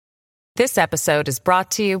This episode is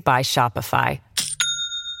brought to you by Shopify.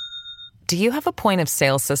 Do you have a point of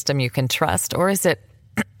sale system you can trust, or is it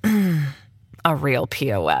a real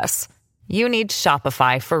POS? You need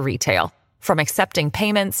Shopify for retail. From accepting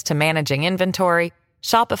payments to managing inventory,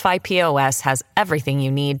 Shopify POS has everything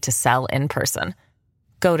you need to sell in person.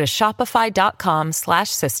 Go to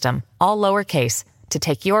shopify.com/system, all lowercase, to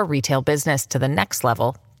take your retail business to the next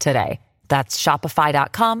level today. That's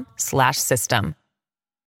shopify.com/system.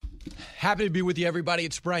 Happy to be with you, everybody.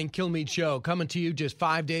 It's Brian Kilmeade Show, coming to you just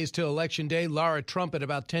 5 days till Election Day. Lara Trump in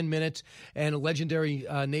about 10 minutes, and a legendary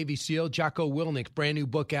Navy SEAL, Jocko Willink, brand new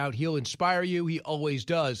book out. He'll inspire you. He always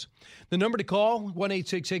does. The number to call,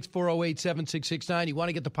 1-866-408-7669. You want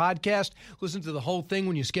to get the podcast, listen to the whole thing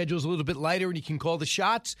when your schedule's a little bit lighter and you can call the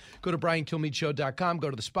shots. Go to BrianKilmeadShow.com.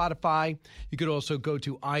 Go to the Spotify. You could also go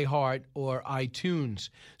to iHeart or iTunes.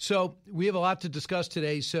 So we have a lot to discuss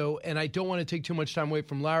today, and I don't want to take too much time away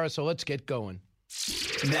from Lara, so let's get going.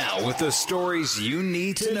 Now, with the stories you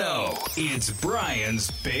need to know, it's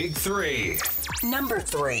Brian's Big Three. Number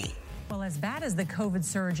 3. Well, as bad as the COVID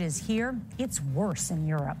surge is here, it's worse in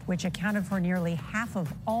Europe, which accounted for nearly half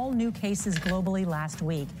of all new cases globally last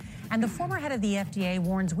week. And the former head of the FDA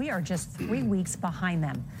warns we are just 3 weeks behind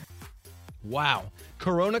them. Wow.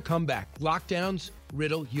 Corona comeback. Lockdowns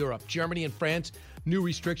riddle Europe. Germany and France, new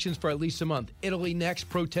restrictions for at least a month. Italy next,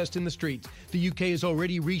 protest in the streets. The UK is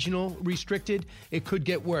already regional restricted. It could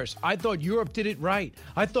get worse. I thought Europe did it right.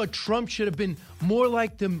 I thought Trump should have been more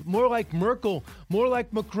like Merkel, more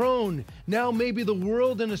like Macron. Now maybe the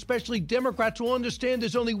world and especially Democrats will understand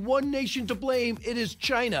there's only one nation to blame. It is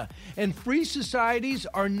China. And free societies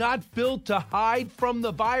are not built to hide from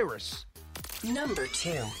the virus. Number 2.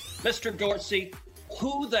 Mr. Dorsey,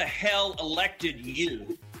 who the hell elected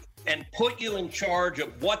you and put you in charge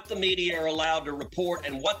of what the media are allowed to report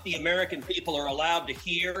and what the American people are allowed to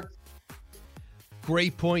hear?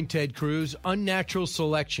 Great point, Ted Cruz. Unnatural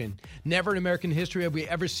selection. Never in American history have we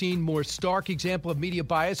ever seen more stark example of media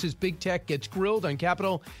bias as big tech gets grilled on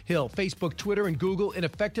Capitol Hill. Facebook, Twitter, and Google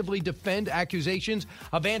ineffectively defend accusations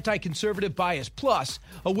of anti-conservative bias. Plus,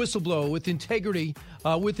 a whistleblower with integrity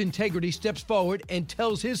steps forward and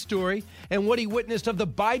tells his story and what he witnessed of the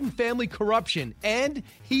Biden family corruption. And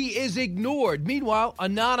he is ignored. Meanwhile,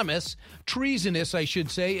 anonymous, treasonous, I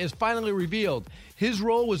should say, is finally revealed. His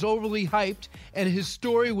role was overly hyped, and his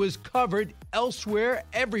story was covered elsewhere,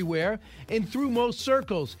 everywhere, and through most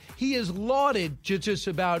circles. He is lauded just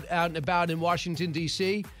about out and about in Washington,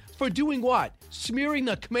 D.C. for doing what? Smearing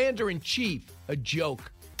the commander-in-chief. A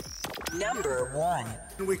joke. Number 1.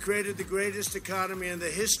 We created the greatest economy in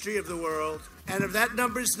the history of the world. And if that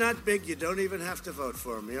number's not big, you don't even have to vote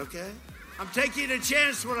for me, okay? I'm taking a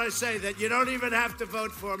chance when I say that. You don't even have to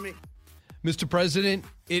vote for me. Mr. President,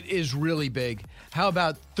 it is really big. How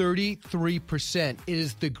about 33%? It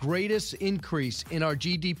is the greatest increase in our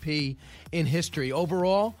GDP in history.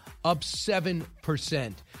 Overall, up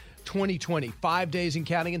 7%. 2020, 5 days and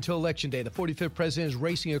counting until Election Day. The 45th president is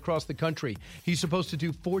racing across the country. He's supposed to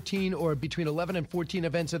do 14 or between 11 and 14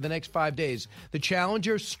 events in the next 5 days. The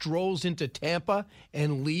challenger strolls into Tampa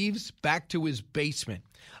and leaves back to his basement.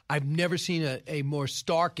 I've never seen a more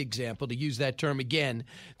stark example, to use that term again,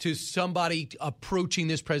 to somebody approaching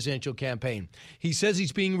this presidential campaign. He says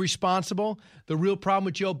he's being responsible. The real problem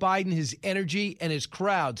with Joe Biden, his energy and his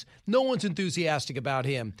crowds. No one's enthusiastic about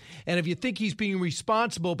him. And if you think he's being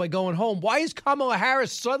responsible by going home, why is Kamala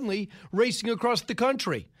Harris suddenly racing across the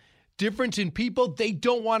country? Difference in people, they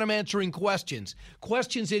don't want him answering questions.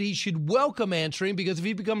 Questions that he should welcome answering, because if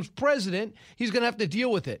he becomes president, he's going to have to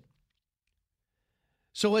deal with it.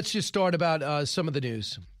 So let's just start about some of the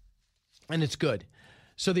news, and it's good.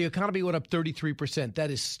 So the economy went up 33%.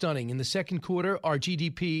 That is stunning. In the second quarter, our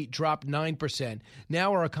GDP dropped 9%.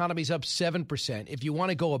 Now our economy's up 7%. If you want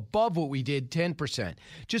to go above what we did, 10%.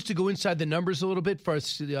 Just to go inside the numbers a little bit for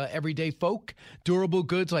us everyday folk, durable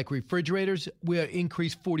goods like refrigerators, we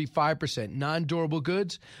increased 45%. Non-durable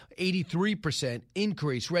goods, 83%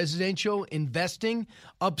 increase. Residential investing,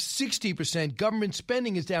 up 60%. Government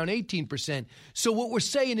spending is down 18%. So what we're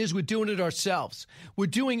saying is we're doing it ourselves. We're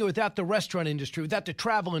doing it without the restaurant industry, without the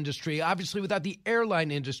travel industry, obviously without the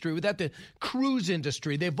airline industry, without the cruise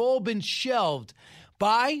industry. They've all been shelved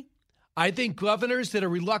by, I think, governors that are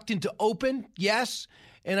reluctant to open, yes.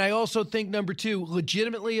 And I also think, number two,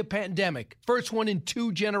 legitimately a pandemic. First one in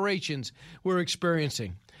 2 generations we're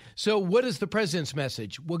experiencing. So what is the president's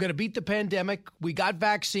message? We're going to beat the pandemic. We got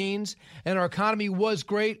vaccines, and our economy was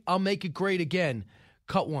great. I'll make it great again.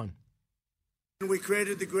 Cut one. We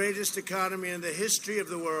created the greatest economy in the history of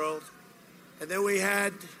the world. And then we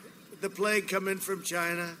had the plague come in from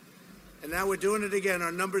China. And now we're doing it again.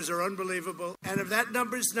 Our numbers are unbelievable. And if that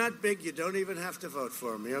number's not big, you don't even have to vote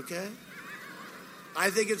for me, okay? I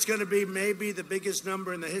think it's going to be maybe the biggest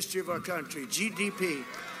number in the history of our country, GDP.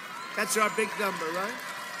 That's our big number, right?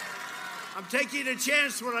 I'm taking a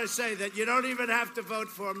chance when I say that you don't even have to vote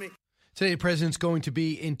for me. Today, the president's going to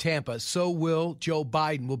be in Tampa. So will Joe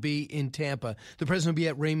Biden will be in Tampa. The president will be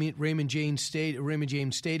at Raymond James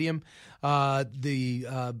Stadium. Joe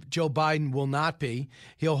Biden will not be.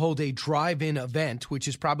 He'll hold a drive-in event, which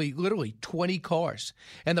is probably literally 20 cars.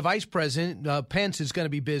 And the vice president, Pence, is going to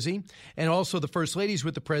be busy. And also the first ladies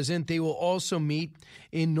with the president. They will also meet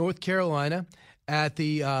in North Carolina at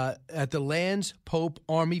the Lance Pope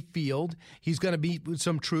Army Field. He's going to meet with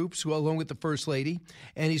some troops along with the First Lady,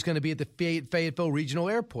 and he's going to be at the Fayetteville Regional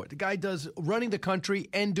Airport. The guy does running the country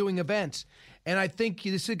and doing events. And I think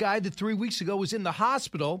this is a guy that 3 weeks ago was in the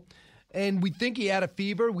hospital, and we think he had a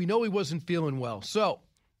fever. We know he wasn't feeling well. So,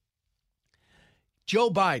 Joe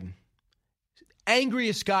Biden,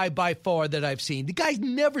 angriest guy by far that I've seen. The guy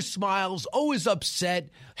never smiles, always upset.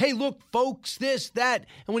 Hey, look, folks, this, that.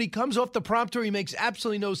 And when he comes off the prompter, he makes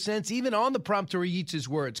absolutely no sense. Even on the prompter, he eats his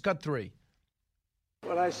words. Cut 3.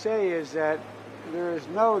 What I say is that there is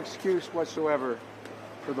no excuse whatsoever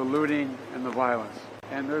for the looting and the violence.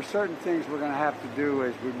 And there are certain things we're going to have to do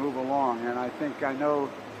as we move along. And I know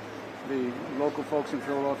the local folks in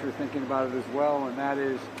Philadelphia are thinking about it as well, and that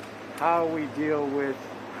is how we deal with,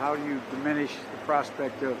 how do you diminish the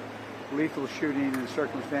prospect of lethal shooting in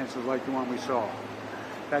circumstances like the one we saw.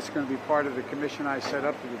 That's going to be part of the commission I set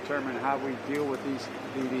up to determine how we deal with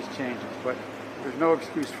these changes. But there's no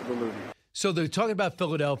excuse for the looting. So they're talking about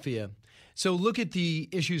Philadelphia. So look at the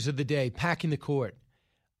issues of the day, packing the court.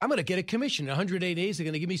 I'm going to get a commission. In 108 days, they're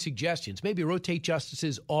going to give me suggestions. Maybe rotate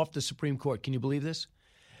justices off the Supreme Court. Can you believe this?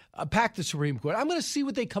 Pack the Supreme Court. I'm going to see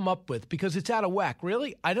what they come up with because it's out of whack.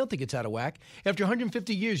 Really? I don't think it's out of whack. After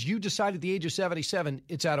 150 years, you decide at the age of 77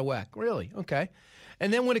 it's out of whack. Really? Okay.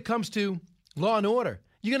 And then when it comes to law and order,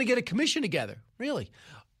 you're going to get a commission together. Really?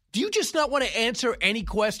 Do you just not want to answer any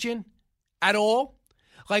question at all?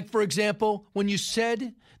 Like, for example, when you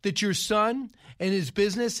said that your son and his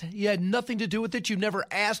business, he had nothing to do with it. You never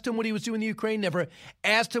asked him what he was doing in the Ukraine, never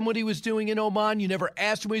asked him what he was doing in Oman. You never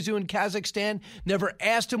asked him what he was doing in Kazakhstan, never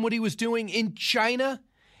asked him what he was doing in China.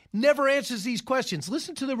 Never answers these questions.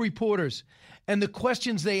 Listen to the reporters and the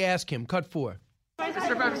questions they ask him. Cut 4. The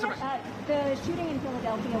shooting in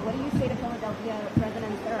Philadelphia, what do you say to Philadelphia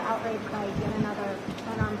residents that are outraged by yet another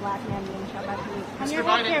unarmed black man being shot by police? On your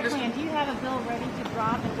health care plan, do you have a bill ready to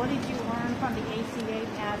drop? And what did you learn from the ACA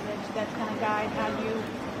passage that's going to guide how you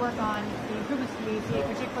work on the improvements to the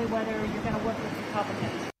ACA, particularly whether you're going to work with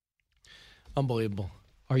Republicans? Unbelievable.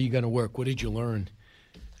 Are you going to work? What did you learn?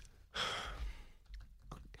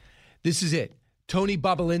 This is it. Tony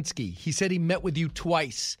Bobulinski, he said he met with you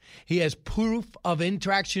twice. He has proof of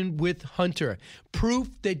interaction with Hunter, proof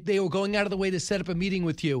that they were going out of the way to set up a meeting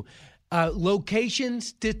with you,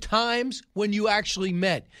 locations to times when you actually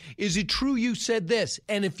met. Is it true you said this?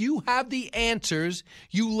 And if you have the answers,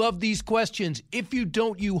 you love these questions. If you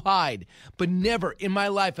don't, you hide. But never in my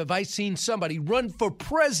life have I seen somebody run for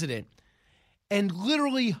president and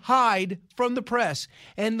literally hide from the press.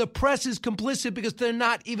 And the press is complicit because they're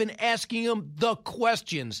not even asking them the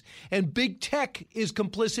questions. And big tech is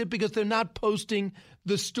complicit because they're not posting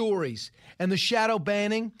the stories. And the shadow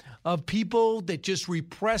banning of people that just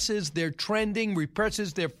represses their trending,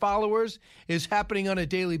 represses their followers is happening on a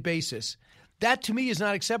daily basis. That, to me, is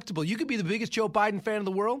not acceptable. You could be the biggest Joe Biden fan in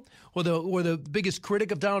the world or the biggest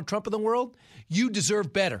critic of Donald Trump in the world. You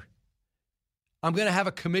deserve better. I'm going to have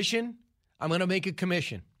a commission. I'm going to make a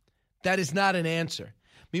commission. That is not an answer.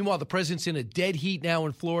 Meanwhile, the president's in a dead heat now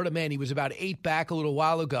in Florida. Man, he was about 8 back a little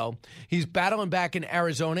while ago. He's battling back in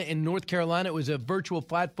Arizona. In North Carolina, it was a virtual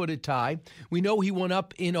flat-footed tie. We know he won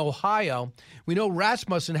up in Ohio. We know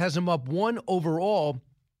Rasmussen has him up 1 overall.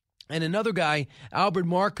 And another guy, Albert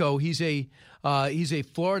Marco, he's a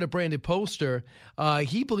Florida-branded pollster.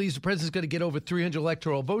 He believes the president's going to get over 300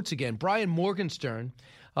 electoral votes again. Brian Morgenstern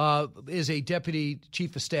is a deputy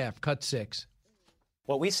chief of staff. Cut 6.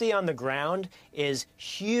 What we see on the ground is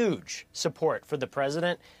huge support for the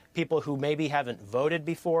president. People who maybe haven't voted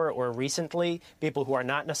before or recently, people who are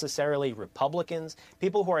not necessarily Republicans,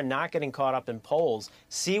 people who are not getting caught up in polls,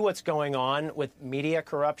 see what's going on with media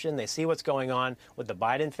corruption. They see what's going on with the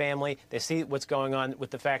Biden family. They see what's going on with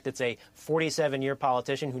the fact it's a 47-year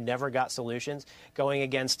politician who never got solutions going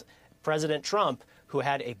against President Trump, who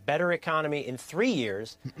had a better economy in 3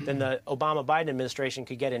 years than the Obama-Biden administration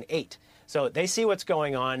could get in 8. So they see what's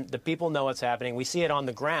going on. The people know what's happening. We see it on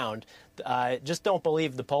the ground. Just don't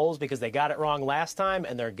believe the polls because they got it wrong last time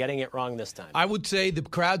and they're getting it wrong this time. I would say the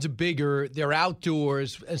crowds are bigger. They're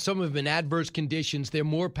outdoors, and some of them in adverse conditions. They're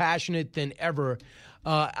more passionate than ever.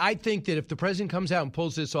 I think that if the president comes out and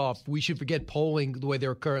pulls this off, we should forget polling the way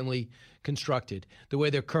they're currently constructed, the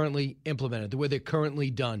way they're currently implemented, the way they're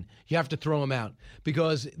currently done. You have to throw them out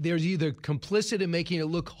because there's either complicit in making it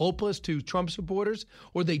look hopeless to Trump supporters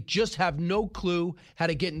or they just have no clue how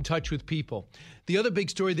to get in touch with people. The other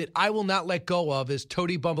big story that I will not let go of is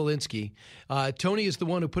Tony Bobulinski. Tony is the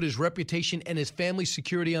one who put his reputation and his family's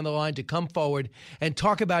security on the line to come forward and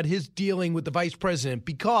talk about his dealing with the vice president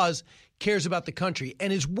because cares about the country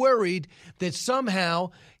and is worried that somehow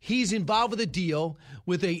he's involved with a deal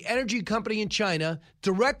with an energy company in China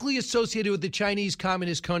directly associated with the Chinese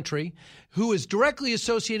Communist country who is directly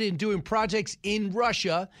associated in doing projects in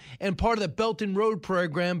Russia and part of the Belt and Road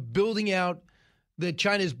program building out that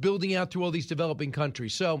China is building out through all these developing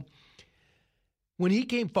countries. So when he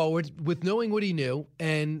came forward with knowing what he knew,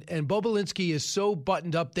 and Bobulinski is so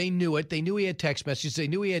buttoned up, they knew it. They knew he had text messages. They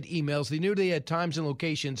knew he had emails. They knew they had times and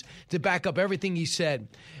locations to back up everything he said.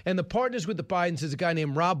 And the partners with the Bidens is a guy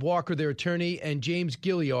named Rob Walker, their attorney, and James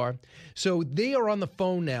Gilliar. So they are on the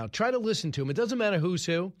phone now. Try to listen to him. It doesn't matter who's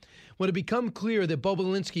who. When it becomes clear that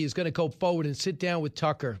Bobulinski is going to go forward and sit down with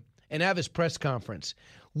Tucker and have his press conference,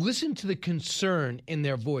 listen to the concern in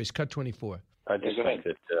their voice. Cut 24. I just think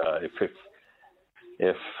that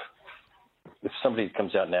if somebody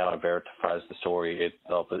comes out now and verifies the story, it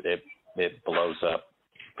blows up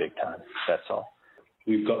big time. That's all.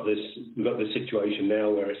 We've got this situation now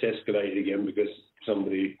where it's escalated again because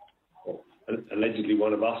somebody, allegedly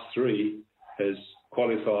one of us three, has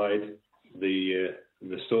qualified the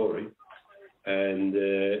story, and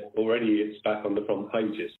already it's back on the front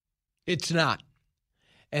pages. It's not.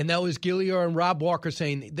 And that was Gilliar and Rob Walker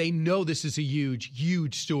saying they know this is a huge,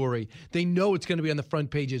 huge story. They know it's going to be on the front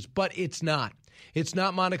pages, but it's not. It's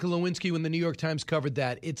not Monica Lewinsky when the New York Times covered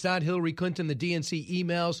that. It's not Hillary Clinton, the DNC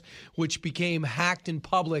emails, which became hacked in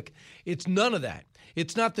public. It's none of that.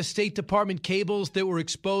 It's not the State Department cables that were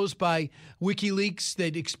exposed by WikiLeaks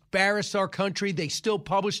that embarrassed our country. They still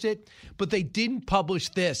published it, but they didn't publish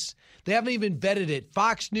this. They haven't even vetted it.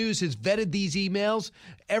 Fox News has vetted these emails.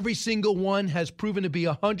 Every single one has proven to be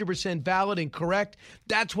 100% valid and correct.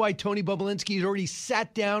 That's why Tony Bobulinski has already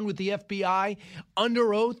sat down with the FBI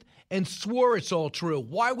under oath and swore it's all true.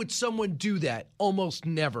 Why would someone do that? Almost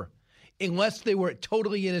never, unless they were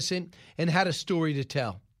totally innocent and had a story to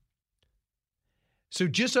tell. So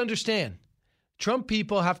just understand, Trump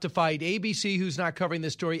people have to fight ABC, who's not covering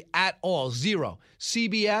this story at all. Zero.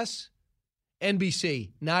 CBS,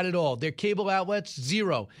 NBC, not at all. Their cable outlets,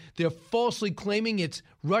 zero. They're falsely claiming it's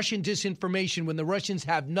Russian disinformation when the Russians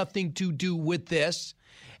have nothing to do with this.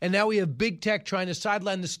 And now we have big tech trying to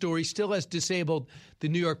sideline the story, still has disabled the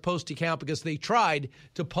New York Post account because they tried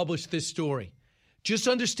to publish this story. Just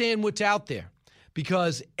understand what's out there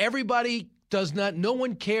because everybody no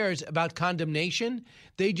one cares about condemnation.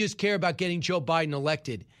 They just care about getting Joe Biden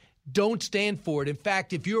elected. Don't stand for it. In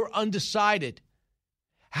fact, if you're undecided,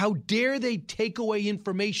 how dare they take away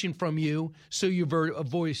information from you so you vote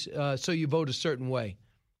a certain way?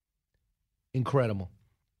 Incredible.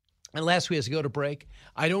 And last we have to go to break.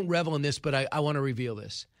 I don't revel in this, but I want to reveal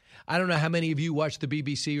this. I don't know how many of you watch the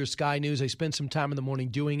BBC or Sky News. I spend some time in the morning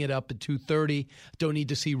doing it up at 2:30. Don't need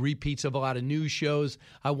to see repeats of a lot of news shows.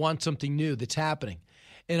 I want something new that's happening.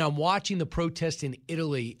 And I'm watching the protests in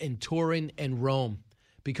Italy, in Turin and Rome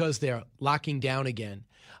because they're locking down again.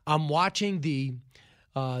 I'm watching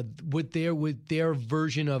with their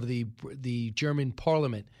version of the German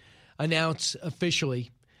parliament announce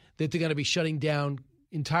officially that they're going to be shutting down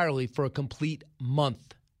entirely for a complete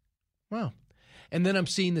month. Wow. And then I'm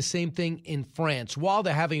seeing the same thing in France while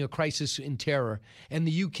they're having a crisis in terror. And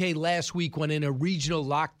the UK last week went in a regional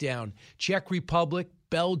lockdown. Czech Republic,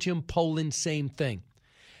 Belgium, Poland, same thing.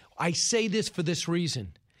 I say this for this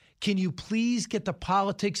reason. Can you please get the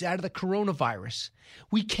politics out of the coronavirus?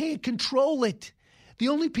 We can't control it. The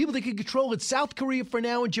only people that can control it, South Korea for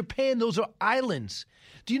now and Japan, those are islands.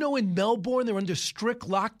 Do you know in Melbourne, they're under strict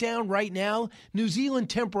lockdown right now? New Zealand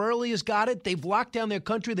temporarily has got it. They've locked down their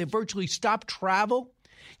country. They've virtually stopped travel.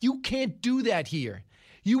 You can't do that here.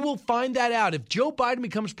 You will find that out. If Joe Biden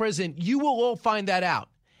becomes president, you will all find that out.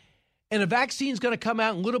 And a vaccine is going to come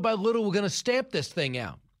out, and little by little, we're going to stamp this thing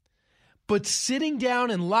out. But sitting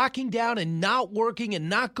down and locking down and not working and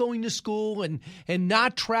not going to school and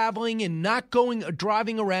not traveling and not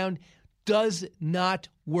driving around, does not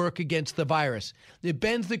work against the virus. It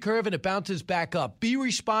bends the curve and it bounces back up. Be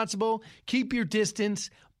responsible, keep your distance,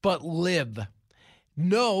 but live.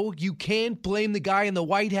 No, you can't blame the guy in the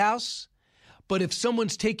White House, but if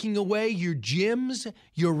someone's taking away your gyms,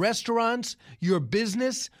 your restaurants, your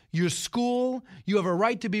business, your school, you have a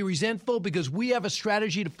right to be resentful because we have a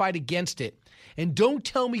strategy to fight against it. And don't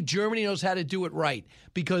tell me Germany knows how to do it right,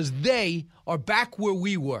 because they are back where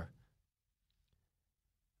we were.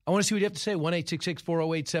 I want to see what you have to say.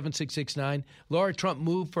 1-866-408-7669. Laura Trump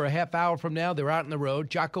moved for a half hour from now. They're out on the road.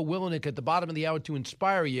 Jocko Willenick at the bottom of the hour to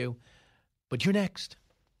inspire you. But you're next.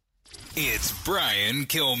 It's Brian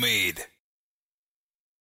Kilmeade.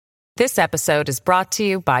 This episode is brought to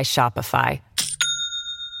you by Shopify.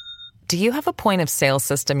 Do you have a point of sale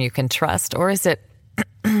system you can trust, or is it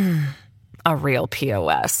a real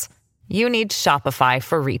POS? You need Shopify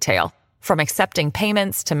for retail. From accepting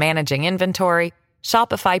payments to managing inventory,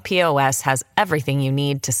 Shopify POS has everything you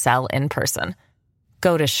need to sell in person.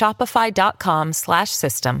 Go to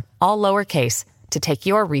shopify.com/system, all lowercase, to take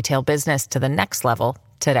your retail business to the next level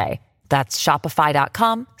today. That's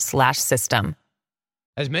shopify.com/system.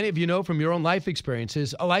 As many of you know from your own life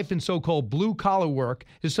experiences, a life in so-called blue-collar work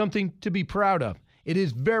is something to be proud of. It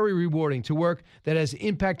is very rewarding to work that has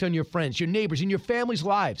impact on your friends, your neighbors, and your family's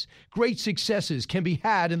lives. Great successes can be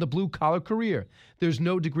had in the blue-collar career. There's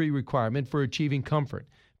no degree requirement for achieving comfort,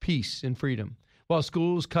 peace, and freedom. While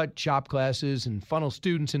schools cut shop classes and funnel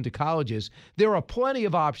students into colleges, there are plenty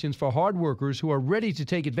of options for hard workers who are ready to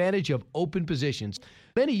take advantage of open positions.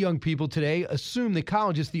 Many young people today assume that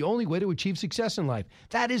college is the only way to achieve success in life.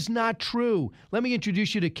 That is not true. Let me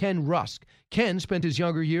introduce you to Ken Rusk. Ken spent his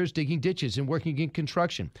younger years digging ditches and working in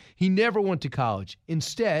construction. He never went to college.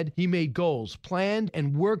 Instead, he made goals, planned,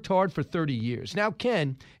 and worked hard for 30 years. Now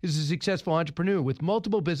Ken is a successful entrepreneur with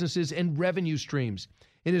multiple businesses and revenue streams.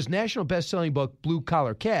 In his national best-selling book, Blue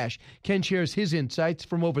Collar Cash, Ken shares his insights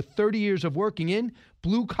from over 30 years of working in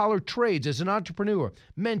blue-collar trades as an entrepreneur,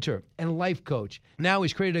 mentor, and life coach. Now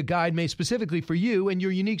he's created a guide made specifically for you and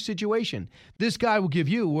your unique situation. This guide will give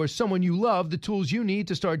you or someone you love the tools you need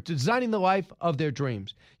to start designing the life of their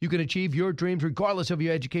dreams. You can achieve your dreams regardless of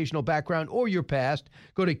your educational background or your past.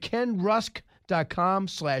 Go to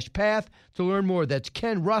kenrusk.com/path to learn more. That's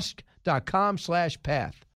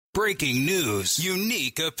kenrusk.com/path. Breaking news,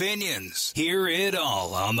 unique opinions. Hear it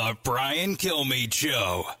all on the Brian Kilmeade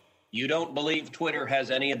Show. You don't believe Twitter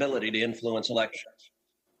has any ability to influence elections?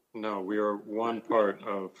 No, we are one part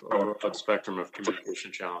of a broad spectrum of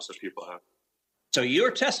communication channels that people have. So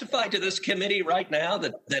you're testifying to this committee right now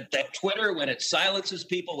that Twitter, when it silences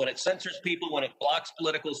people, when it censors people, when it blocks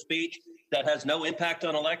political speech, that has no impact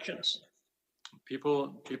on elections?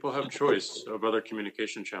 People have choice of other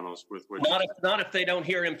communication channels with which... Not if they don't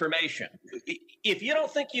hear information. If you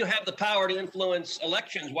don't think you have the power to influence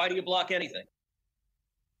elections, why do you block anything?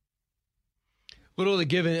 Little to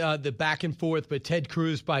give the back and forth, but Ted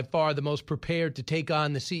Cruz by far the most prepared to take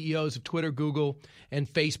on the CEOs of Twitter, Google, and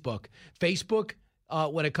Facebook. Facebook,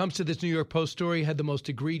 when it comes to this New York Post story, had the most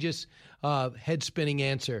egregious head-spinning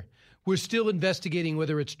answer. We're still investigating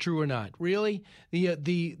whether it's true or not. Really?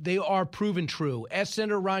 They are proven true. Ask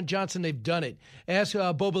Senator Ron Johnson, they've done it. Ask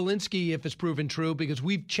Bobulinski if it's proven true, because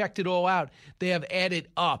we've checked it all out. They have added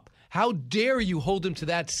up. How dare you hold them to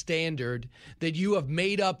that standard that you have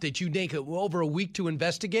made up, that you take over a week to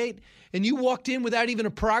investigate? And you walked in without even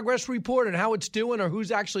a progress report on how it's doing or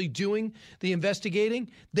who's actually doing the investigating?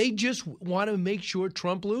 They just want to make sure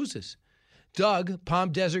Trump loses. Doug,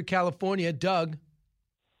 Palm Desert, California. Doug.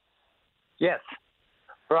 Yes.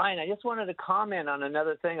 Brian, I just wanted to comment on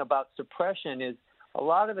another thing about suppression is a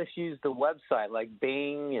lot of us use the website like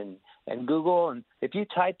Bing and Google. And if you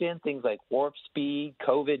type in things like warp speed,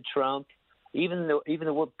 COVID, Trump, even the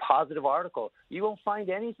word positive article, you won't find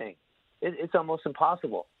anything. It's almost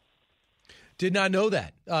impossible. Did not know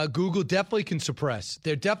that. Google definitely can suppress.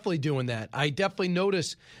 They're definitely doing that. I definitely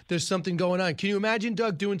notice there's something going on. Can you imagine,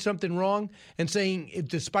 Doug, doing something wrong and saying,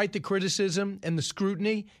 despite the criticism and the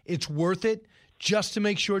scrutiny, it's worth it just to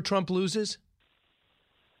make sure Trump loses?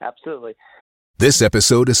 Absolutely. This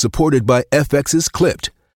episode is supported by FX's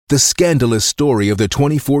Clipped, the scandalous story of the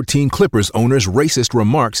 2014 Clippers owner's racist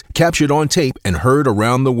remarks captured on tape and heard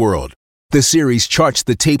around the world. The series charts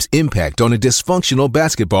the tape's impact on a dysfunctional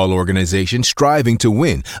basketball organization striving to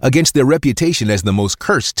win against their reputation as the most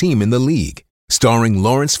cursed team in the league. Starring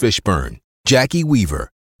Lawrence Fishburne, Jackie Weaver,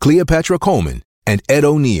 Cleopatra Coleman, and Ed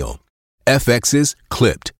O'Neill. FX's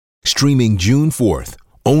Clipped, streaming June 4th,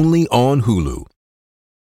 only on Hulu.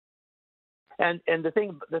 And the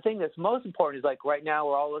thing that's most important is, like, right now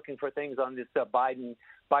we're all looking for things on this Biden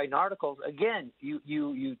articles. Again,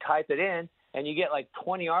 you type it in and you get like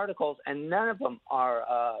 20 articles, and none of them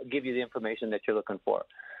are give you the information that you're looking for.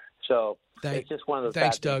 So it's just one of those.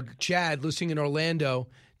 Thanks, Doug. Chad, listening in Orlando.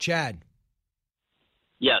 Chad.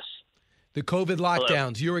 Yes. The COVID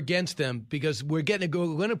lockdowns, you're against them because we're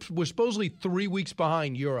supposedly 3 weeks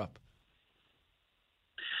behind Europe.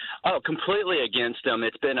 Oh, completely against them.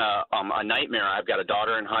 It's been a nightmare. I've got a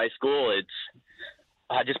daughter in high school.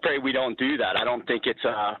 I just pray we don't do that. I don't think it's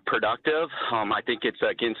productive. I think it's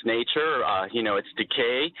against nature. It's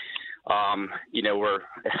decay. I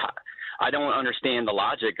don't understand the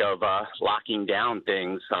logic of locking down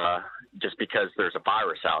things just because there's a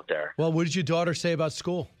virus out there. Well, what did your daughter say about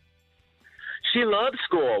school? She loves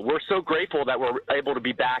school. We're so grateful that we're able to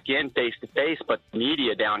be back in face-to-face, but the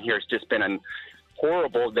media down here has just been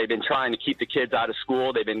horrible. They've been trying to keep the kids out of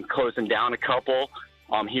school. They've been closing down a couple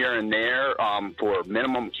here and there for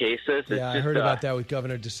minimum cases. I heard about that with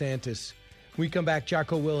Governor DeSantis. When we come back,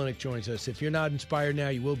 Jocko Willenick joins us. If you're not inspired now,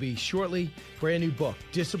 you will be shortly. Brand new book,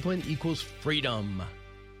 Discipline Equals Freedom.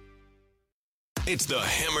 It's the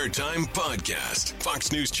Hammer Time Podcast.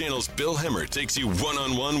 Fox News Channel's Bill Hemmer takes you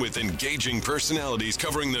one-on-one with engaging personalities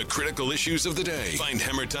covering the critical issues of the day. Find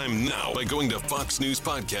Hammer Time now by going to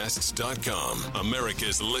foxnewspodcasts.com.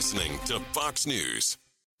 America's listening to Fox News.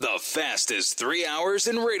 The fastest 3 hours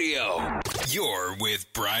in radio. You're with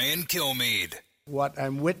Brian Kilmeade. What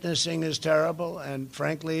I'm witnessing is terrible, and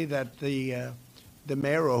frankly, that the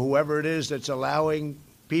mayor or whoever it is that's allowing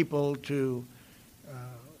people to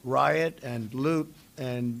riot and loot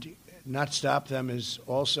and not stop them is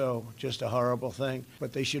also just a horrible thing.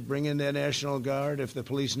 But they should bring in their National Guard if the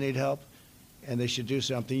police need help, and they should do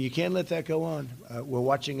something. You can't let that go on. We're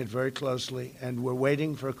watching it very closely, and we're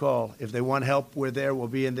waiting for a call. If they want help, we're there. We'll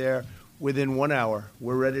be in there within 1 hour.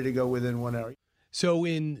 We're ready to go within 1 hour. So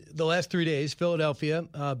in the last 3 days, Philadelphia,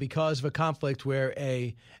 because of a conflict where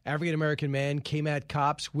a African-American man came at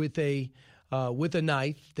cops with a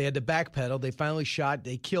knife. They had to backpedal. They finally shot.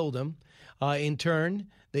 They killed him. In turn,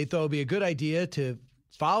 they thought it would be a good idea to,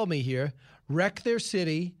 follow me here, wreck their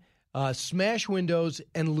city, smash windows,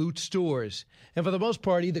 and loot stores. And for the most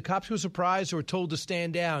part, the cops were surprised or told to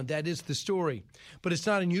stand down. That is the story. But it's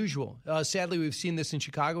not unusual. Sadly, we've seen this in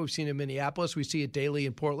Chicago. We've seen it in Minneapolis. We see it daily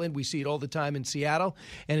in Portland. We see it all the time in Seattle.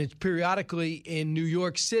 And it's periodically in New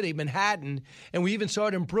York City, Manhattan. And we even saw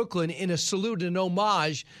it in Brooklyn in a salute and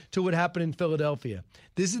homage to what happened in Philadelphia.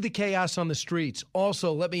 This is the chaos on the streets.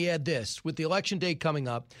 Also, let me add this. With the election day coming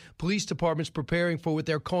up, police departments preparing for what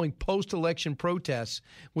they're calling post-election protests,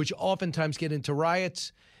 which oftentimes get into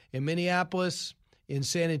riots in Minneapolis, in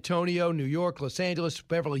San Antonio, New York, Los Angeles,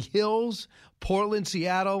 Beverly Hills, Portland,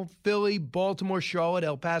 Seattle, Philly, Baltimore, Charlotte,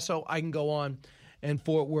 El Paso. I can go on. And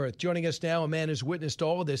Fort Worth. Joining us now, a man who's witnessed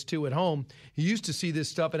all of this, too, at home. He used to see this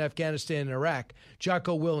stuff in Afghanistan and Iraq.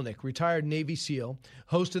 Jocko Willenick, retired Navy SEAL,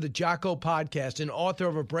 host of the Jocko Podcast, and author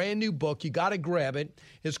of a brand new book. You got to grab it.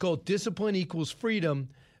 It's called Discipline Equals Freedom,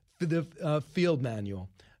 the Field Manual.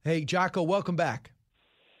 Hey, Jocko, welcome back.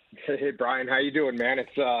 Hey, Brian, how you doing, man?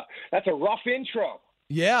 That's a rough intro.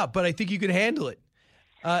 Yeah, but I think you can handle it.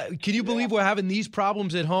 Can you believe we're having these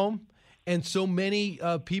problems at home? And so many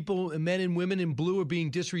people, men and women in blue, are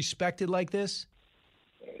being disrespected like this?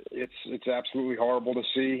 It's absolutely horrible to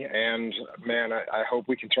see. And, man, I hope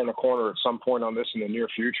we can turn a corner at some point on this in the near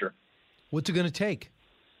future. What's it going to take?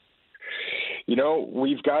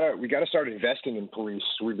 We've got to start investing in police.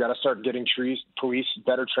 We've got to start getting police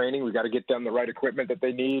better training. We've got to get them the right equipment that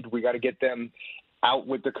they need. We got to get them out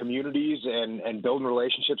with the communities and building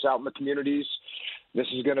relationships out in the communities. This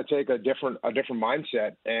is going to take a different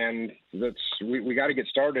mindset, and we got to get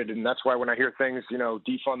started. And that's why when I hear things,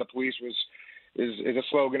 defund the police is a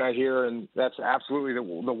slogan I hear, and that's absolutely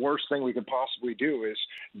the worst thing we could possibly do. Is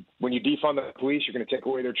when you defund the police, you're going to take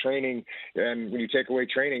away their training, and when you take away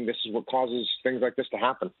training, this is what causes things like this to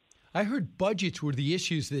happen. I heard budgets were the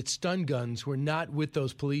issues, that stun guns were not with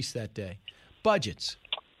those police that day. Budgets.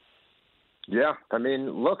 Yeah, I mean,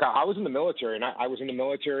 look, I was in the military, and I was in the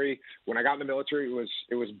military. When I got in the military,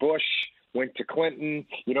 it was Bush, went to Clinton,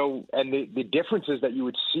 and the differences that you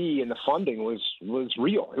would see in the funding was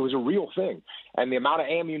real. It was a real thing. And the amount of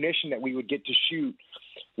ammunition that we would get to shoot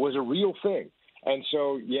was a real thing. And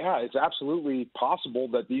so, yeah, it's absolutely possible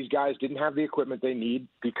that these guys didn't have the equipment they need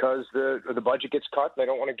because the budget gets cut. They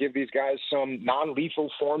don't want to give these guys some non-lethal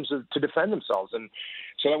forms to defend themselves. And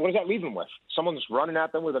so what does that leave them with? Someone's running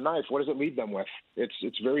at them with a knife. What does it leave them with?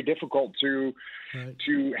 It's very difficult to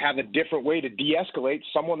have a different way to de-escalate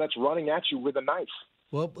someone that's running at you with a knife.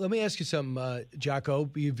 Well, let me ask you something, Jocko.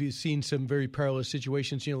 You've seen some very perilous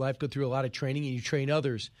situations in your life, go through a lot of training, and you train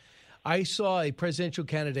others. I saw a presidential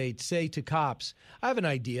candidate say to cops, I have an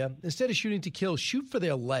idea. Instead of shooting to kill, shoot for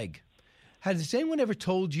their leg. Has anyone ever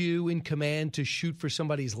told you in command to shoot for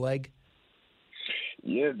somebody's leg?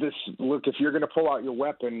 Yeah, look, if you're going to pull out your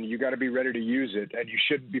weapon, you got to be ready to use it, and you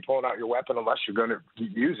shouldn't be pulling out your weapon unless you're going to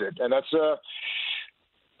use it. And that's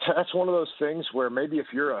one of those things where maybe if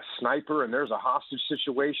you're a sniper and there's a hostage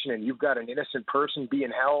situation and you've got an innocent person being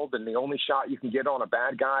held and the only shot you can get on a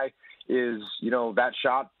bad guy is, that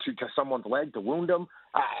shot to someone's leg to wound them.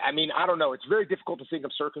 I mean, I don't know. It's very difficult to think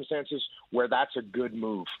of circumstances where that's a good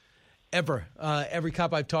move. Every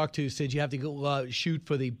cop I've talked to said you have to go shoot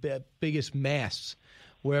for the biggest mass,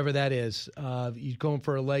 wherever that is. You're going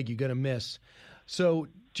for a leg, you're going to miss. So,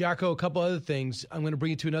 Jocko, a couple other things. I'm going to bring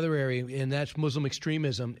you to another area, and that's Muslim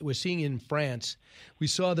extremism. We're seeing it in France. We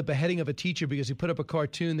saw the beheading of a teacher because he put up a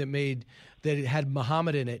cartoon that it had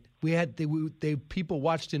Muhammad in it. People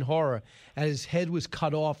watched in horror as his head was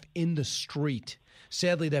cut off in the street.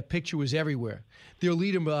 Sadly, that picture was everywhere. Their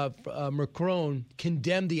leader, Macron,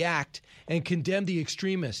 condemned the act and condemned the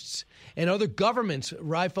extremists. And other governments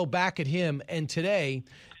rifle back at him. And today,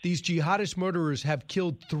 these jihadist murderers have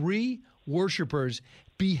killed 3 worshipers,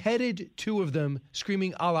 beheaded 2 of them,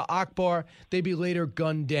 screaming Allah Akbar. They'd be later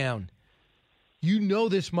gunned down. You know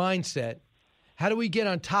this mindset. How do we get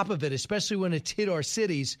on top of it, especially when it's hit our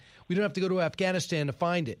cities? We don't have to go to Afghanistan to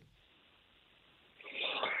find it.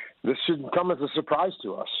 This shouldn't come as a surprise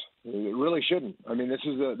to us. It really shouldn't. I mean, this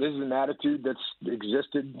is an attitude that's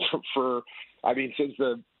existed since the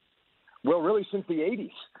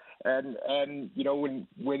 80s. And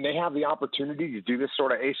when they have the opportunity to do this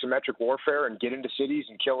sort of asymmetric warfare and get into cities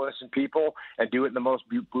and kill innocent people and do it in the most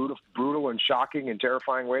brutal and shocking and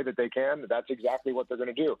terrifying way that they can, that's exactly what they're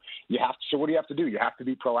going to do. So what do you have to do? You have to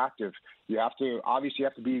be proactive. You have to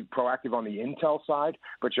be proactive on the intel side,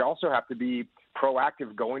 but you also have to be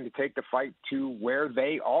proactive going to take the fight to where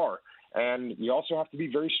they are. And you also have to be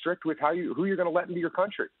very strict with who you're going to let into your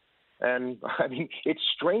country. And, I mean, it's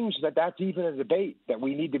strange that that's even a debate, that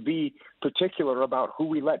we need to be particular about who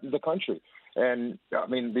we let into the country. And, I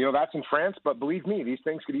mean, that's in France, but believe me, these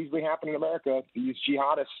things could easily happen in America. These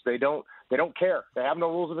jihadists, they don't care. They have no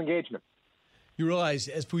rules of engagement. You realize,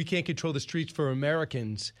 if we can't control the streets for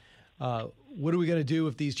Americans, what are we going to do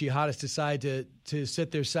if these jihadists decide to set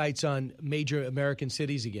their sights on major American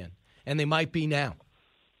cities again? And they might be now.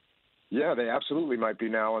 Yeah, they absolutely might be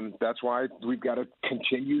now, and that's why we've got to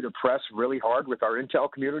continue to press really hard with our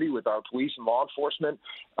intel community, with our police and law enforcement,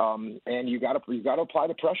 and you got to apply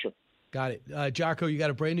the pressure. Got it. Jocko, you got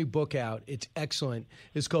a brand new book out. It's excellent.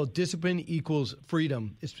 It's called Discipline Equals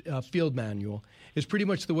Freedom. It's a field manual. It's pretty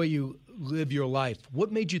much the way you live your life.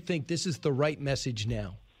 What made you think this is the right message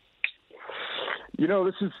now?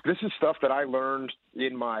 This is stuff that I learned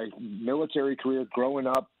in my military career growing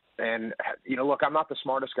up. And, look, I'm not the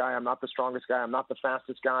smartest guy. I'm not the strongest guy. I'm not the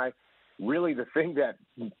fastest guy. Really, the thing that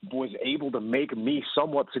was able to make me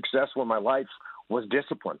somewhat successful in my life was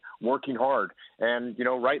discipline, working hard. And,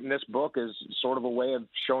 writing this book is sort of a way of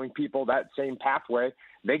showing people that same pathway.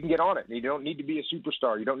 They can get on it. You don't need to be a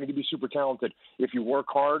superstar. You don't need to be super talented. If you work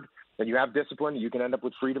hard and you have discipline, you can end up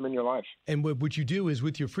with freedom in your life. And what you do is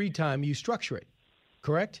with your free time, you structure it,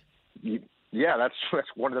 correct? Yeah, that's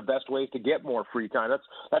one of the best ways to get more free time.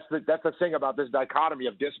 That's the thing about this dichotomy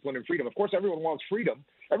of discipline and freedom. Of course, everyone wants freedom.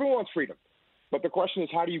 Everyone wants freedom. But the question is,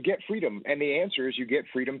 how do you get freedom? And the answer is you get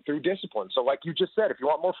freedom through discipline. So like you just said, if you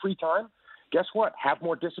want more free time, guess what? Have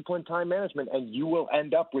more disciplined time management, and you will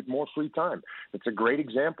end up with more free time. It's a great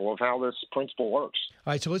example of how this principle works.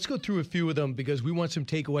 All right, so let's go through a few of them because we want some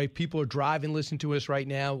takeaway. People are driving, listening to us right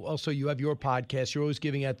now. Also, you have your podcast. You're always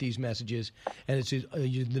giving out these messages, and it's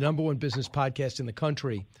the number one business podcast in the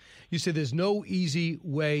country. You said there's no easy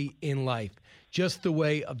way in life, just the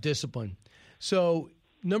way of discipline. So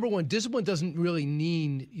number one, discipline doesn't really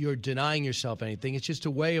mean you're denying yourself anything. It's just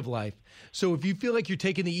a way of life. So if you feel like you're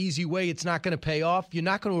taking the easy way, it's not going to pay off, you're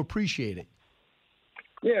not going to appreciate it.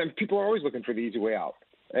 Yeah, and people are always looking for the easy way out.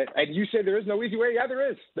 And you say there is no easy way? Yeah, there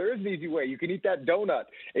is. There is an easy way. You can eat that donut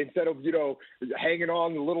instead of, hanging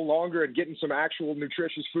on a little longer and getting some actual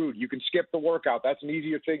nutritious food. You can skip the workout. That's an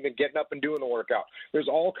easier thing than getting up and doing the workout. There's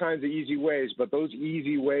all kinds of easy ways, but those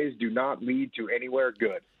easy ways do not lead to anywhere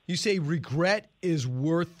good. You say regret is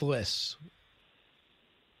worthless.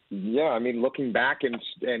 Yeah, I mean, looking back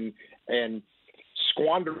and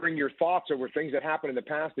squandering your thoughts over things that happened in the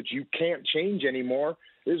past that you can't change anymore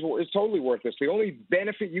is totally worthless. The only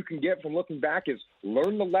benefit you can get from looking back is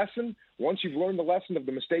learn the lesson. Once you've learned the lesson of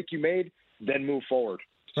the mistake you made, then move forward.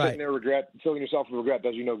 Sitting there filling yourself with regret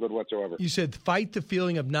does you no good whatsoever. You said fight the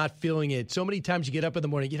feeling of not feeling it. So many times you get up in the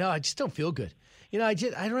morning, I just don't feel good. I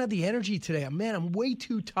don't have the energy today. Man, I'm way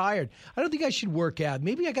too tired. I don't think I should work out.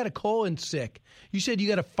 Maybe I got a cold and sick. You said you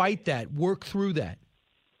got to fight that, work through that.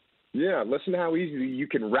 Yeah, listen to how easily you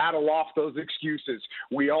can rattle off those excuses.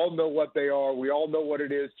 We all know what they are. We all know what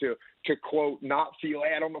it is to quote, not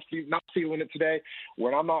feeling it today.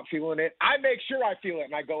 When I'm not feeling it, I make sure I feel it,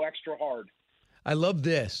 and I go extra hard. I love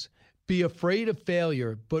this. Be afraid of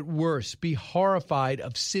failure, but worse, be horrified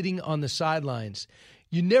of sitting on the sidelines.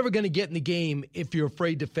 You're never going to get in the game if you're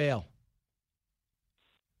afraid to fail.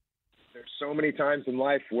 There's so many times in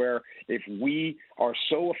life where if we are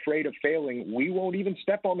so afraid of failing, we won't even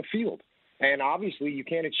step on the field. And obviously you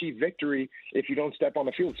can't achieve victory if you don't step on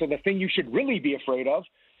the field. So the thing you should really be afraid of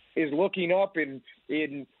is looking up in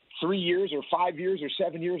 3 years or 5 years or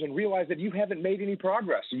 7 years and realize that you haven't made any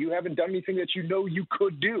progress. You haven't done anything that you know you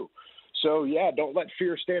could do. So, don't let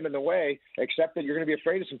fear stand in the way. Accept that you're going to be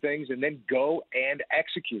afraid of some things and then go and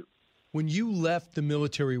execute. When you left the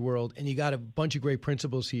military world and you got a bunch of great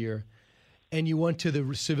principles here and you went to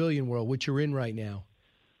the civilian world, which you're in right now,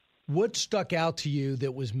 what stuck out to you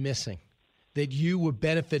that was missing, that you were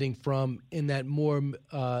benefiting from in that more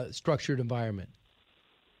structured environment?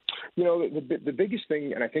 The biggest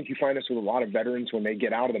thing, and I think you find this with a lot of veterans when they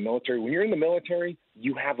get out of the military, when you're in the military,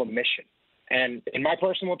 you have a mission. And in my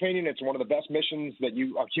personal opinion, it's one of the best missions that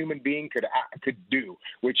a human being could do,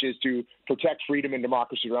 which is to protect freedom and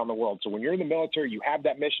democracy around the world. So when you're in the military, you have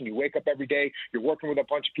that mission. You wake up every day. You're working with a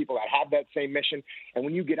bunch of people that have that same mission. And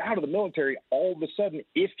when you get out of the military, all of a sudden,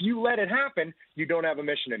 if you let it happen, you don't have a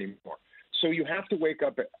mission anymore. So you have to wake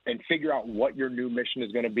up and figure out what your new mission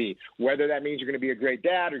is going to be, whether that means you're going to be a great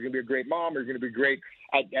dad or you're going to be a great mom or you're going to be great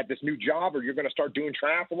at this new job or you're going to start doing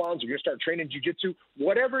triathlons or you're going to start training jiu-jitsu.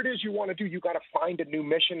 Whatever it is you want to do, you got to find a new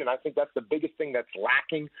mission. And I think that's the biggest thing that's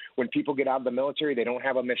lacking when people get out of the military. They don't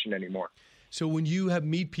have a mission anymore. So when you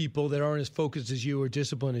meet people that aren't as focused as you or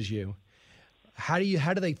disciplined as you, how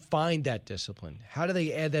do they find that discipline? How do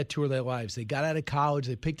they add that to their lives? They got out of college,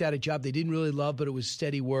 they picked out a job they didn't really love, but it was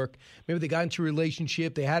steady work. Maybe they got into a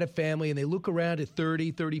relationship, they had a family, and they look around at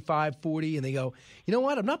 30, 35, 40, and they go, you know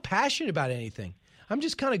what? I'm not passionate about anything. I'm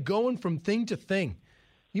just kind of going from thing to thing.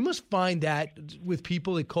 You must find that with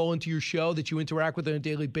people that call into your show that you interact with on a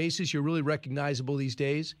daily basis. You're really recognizable these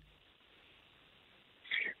days.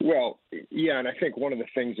 Well, yeah, and I think one of the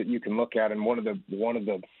things that you can look at, and one of the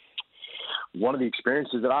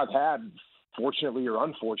experiences that I've had, fortunately or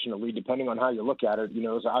unfortunately, depending on how you look at it,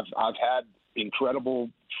 is I've had incredible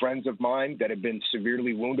friends of mine that have been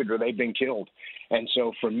severely wounded or they've been killed. And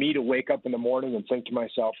so for me to wake up in the morning and think to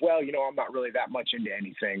myself, well, I'm not really that much into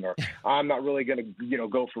anything, or I'm not really going to,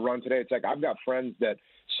 go for a run today. It's like I've got friends that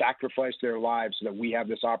sacrificed their lives so that we have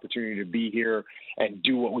this opportunity to be here and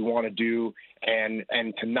do what we want to do, and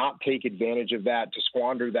to not take advantage of that, to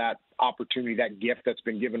squander that opportunity, that gift that's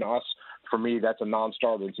been given to us. For me, that's a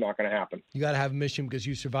non-starter. It's not going to happen. You got to have a mission because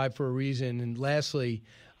you survived for a reason. And lastly,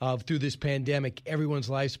 through this pandemic, everyone's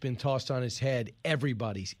life's been tossed on its head.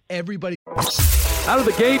 Everybody. Out of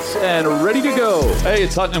the gates and ready to go. Hey,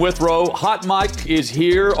 it's Hutton Withrow. Hot Mike is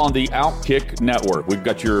here on the Outkick Network. We've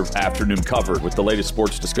got your afternoon covered with the latest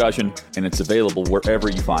sports discussion, and it's available wherever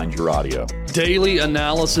you find your audio. Daily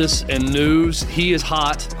analysis and news. He is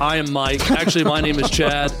hot. I am Mike. Actually, my name is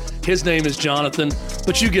Chad. His name is Jonathan,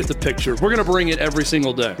 but you get the picture. We're going to bring it every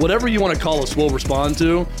single day. Whatever you want to call us, we'll respond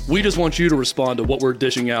to. We just want you to respond to what we're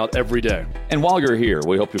dishing out every day. And while you're here,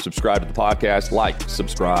 we hope you subscribe to the podcast, like,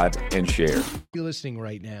 subscribe, and share. You're listening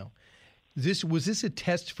right now. Was this a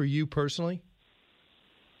test for you personally?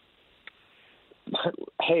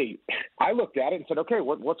 Hey, I looked at it and said, okay,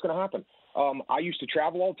 what's going to happen? I used to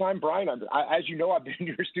travel all the time, Brian. As you know, I've been in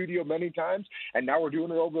your studio many times, and now we're doing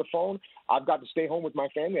it over the phone. I've got to stay home with my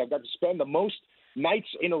family. I've got to spend the most nights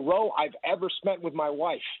in a row I've ever spent with my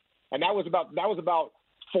wife, and that was about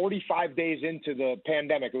 45 days into the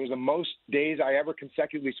pandemic. It was the most days I ever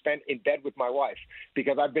consecutively spent in bed with my wife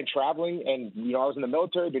because I've been traveling, and I was in the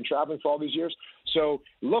military, been traveling for all these years. So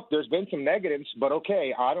look, there's been some negatives, but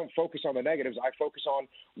okay, I don't focus on the negatives. I focus on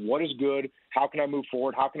what is good. How can I move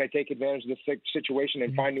forward? How can I take advantage of this situation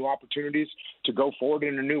and find new opportunities to go forward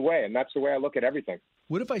in a new way? And that's the way I look at everything.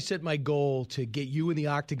 What if I set my goal to get you in the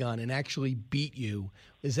octagon and actually beat you?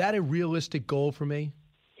 Is that a realistic goal for me?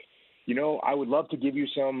 I would love to give you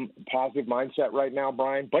some positive mindset right now,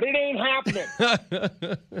 Brian, but it ain't happening.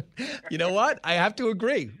 You know what? I have to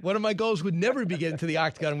agree. One of my goals would never be getting to the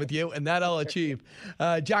octagon with you, and that I'll achieve.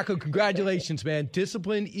 Jocko, congratulations, man.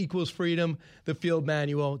 Discipline equals freedom, the field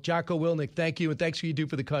manual. Jocko Willink, thank you, and thanks for what you do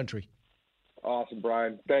for the country. Awesome,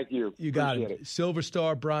 Brian. Thank you. You got Appreciate it. Silver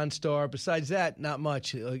Star, Bronze Star. Besides that, not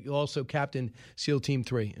much. Also, Captain SEAL Team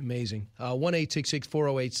 3. Amazing.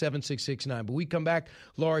 1-866-408-7669. But we come back.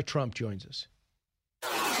 Laura Trump joins us.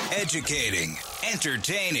 Educating,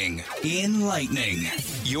 entertaining, enlightening.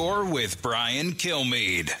 You're with Brian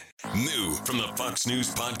Kilmeade. New from the Fox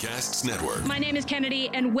News Podcasts Network. My name is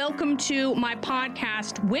Kennedy, and welcome to my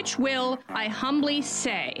podcast, which will, I humbly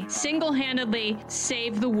say, single-handedly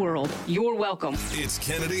save the world. You're welcome. It's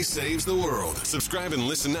Kennedy Saves the World. Subscribe and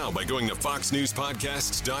listen now by going to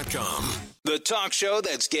foxnewspodcasts.com. The talk show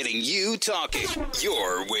that's getting you talking.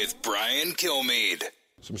 You're with Brian Kilmeade.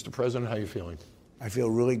 So, Mr. President, how are you feeling? I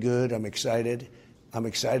feel really good. I'm excited. I'm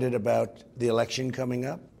excited about the election coming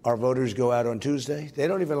up. Our voters go out on Tuesday. They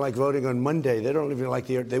don't even like voting on Monday. They don't even like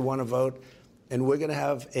they want to vote. And we're going to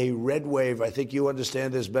have a red wave. I think you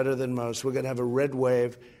understand this better than most. We're going to have a red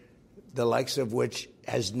wave, the likes of which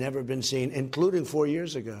has never been seen, including 4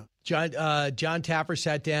 years ago. John Tapper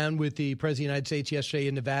sat down with the President of the United States yesterday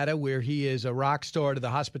in Nevada, where he is a rock star to the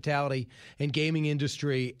hospitality and gaming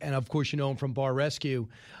industry. And, of course, you know him from Bar Rescue.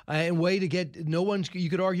 And way to get no one's,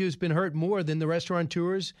 you could argue, has been hurt more than the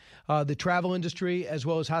restaurateurs, the travel industry, as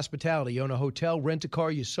well as hospitality. You own a hotel, rent a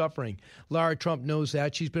car, you're suffering. Lara Trump knows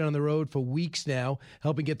that. She's been on the road for weeks now,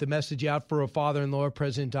 helping get the message out for her father-in-law,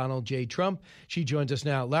 President Donald J. Trump. She joins us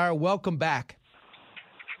now. Lara, welcome back.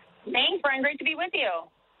 Thanks, Brian. Great to be with you.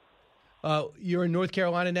 You're in North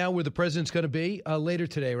Carolina now, where the president's going to be later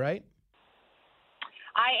today, right?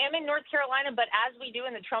 I am in North Carolina, but as we do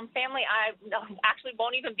in the Trump family, I actually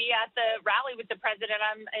won't even be at the rally with the president.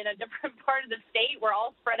 I'm in a different part of the state. We're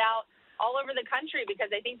all spread out all over the country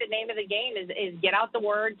because I think the name of the game is get out the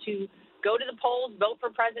word to go to the polls, vote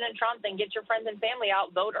for President Trump, and get your friends and family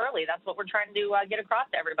out, vote early. That's what we're trying to get across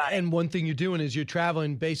to everybody. And one thing you're doing is you're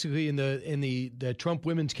traveling basically in the Trump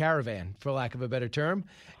women's caravan, for lack of a better term.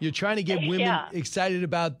 You're trying to get women excited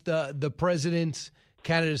about the president's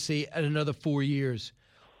candidacy at another 4 years.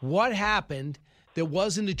 What happened that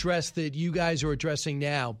wasn't addressed that you guys are addressing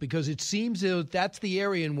now? Because it seems that that's the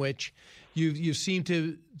area in which you seem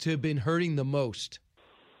to have been hurting the most.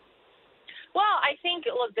 Well, I think,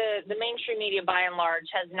 look, the mainstream media, by and large,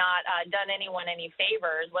 has not done anyone any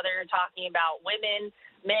favors, whether you're talking about women,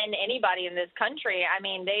 men, anybody in this country. I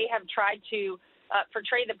mean, they have tried to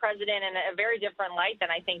portray the president in a very different light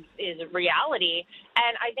than I think is reality.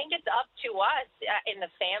 And I think it's up to us in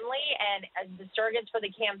the family and as the surrogates for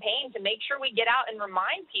the campaign to make sure we get out and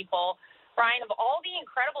remind people, Brian, of all the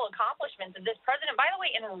incredible accomplishments of this president, by the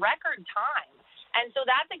way, in record time. And so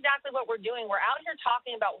that's exactly what we're doing. We're out here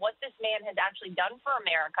talking about what this man has actually done for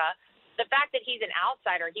America. The fact that he's an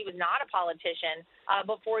outsider, he was not a politician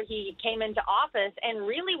before he came into office. And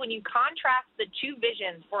really, when you contrast the two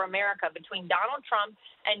visions for America between Donald Trump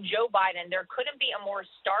and Joe Biden, there couldn't be a more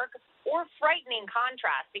stark or frightening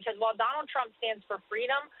contrast. Because while Donald Trump stands for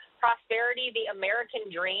freedom, prosperity, the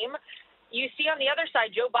American dream, you see on the other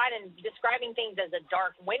side, Joe Biden describing things as a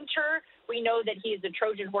dark winter. We know that he is the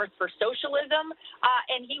Trojan horse for socialism,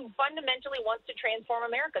 and he fundamentally wants to transform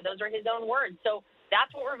America. Those are his own words. So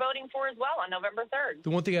that's what we're voting for as well on November 3rd. The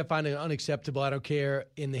one thing I find unacceptable, I don't care,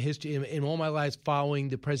 in the history, in all my life following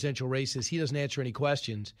the presidential races, he doesn't answer any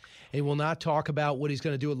questions. He will not talk about what he's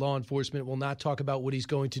going to do with law enforcement, will not talk about what he's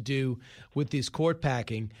going to do with this court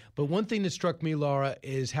packing. But one thing that struck me, Laura,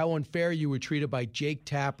 is how unfair you were treated by Jake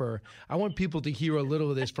Tapper. I want people to hear a little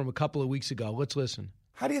of this from a couple of weeks ago. Let's listen.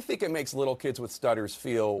 How do you think it makes little kids with stutters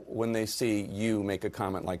feel when they see you make a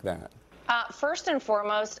comment like that? First and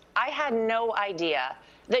foremost, I had no idea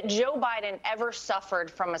that Joe Biden ever suffered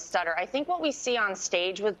from a stutter. I think what we see on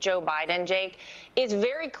stage with Joe Biden, Jake, is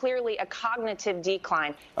very clearly a cognitive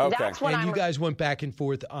decline. Okay. That's what and you guys went back and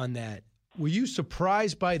forth on that. Were you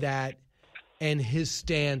surprised by that and his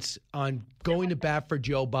stance on going to bat for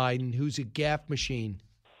Joe Biden, who's a gaffe machine?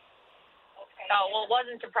 Oh, well,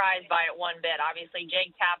 wasn't surprised by it one bit. Obviously,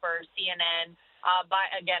 Jake Tapper, CNN, by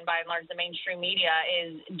and large, the mainstream media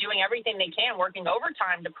is doing everything they can, working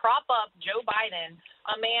overtime to prop up Joe Biden,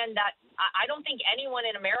 a man that I don't think anyone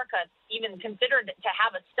in America even considered to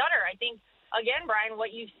have a stutter. I think, again, Brian,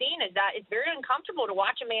 what you've seen is that it's very uncomfortable to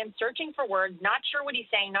watch a man searching for words, not sure what he's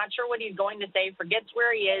saying, not sure what he's going to say, forgets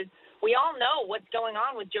where he is. We all know what's going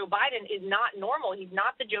on with Joe Biden is not normal. He's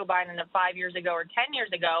not the Joe Biden of 5 years ago or 10 years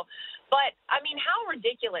ago. But, I mean, how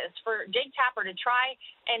ridiculous for Jake Tapper to try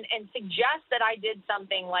and suggest that I did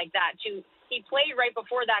something like that. He played right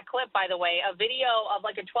before that clip, by the way, a video of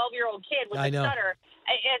like a 12-year-old kid with a stutter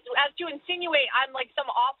as to insinuate I'm like some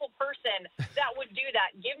awful person that would do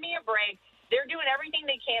that. Give me a break. They're doing everything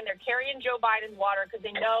they can. They're carrying Joe Biden's water because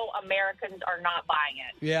they know Americans are not buying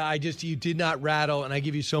it. Yeah, you did not rattle, and I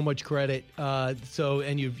give you so much credit.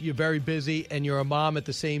 And you're very busy, and you're a mom at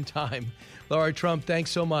the same time. Laura Trump,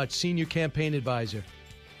 thanks so much. Senior Campaign Advisor.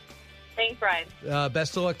 Thanks, Brian.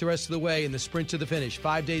 Best of luck the rest of the way in the sprint to the finish.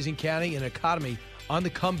 5 days in counting, an economy on the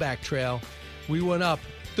comeback trail. We went up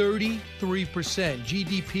 33%,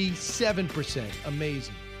 GDP 7%.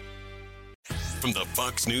 Amazing. From the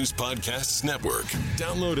Fox News Podcasts Network.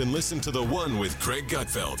 Download and listen to The One with Craig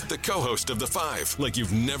Gutfeld, the co-host of The Five, like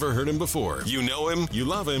you've never heard him before. You know him, you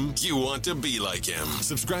love him, you want to be like him.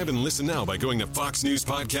 Subscribe and listen now by going to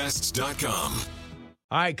foxnewspodcasts.com.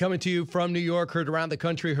 All right, coming to you from New York, heard around the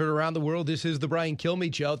country, heard around the world. This is the Brian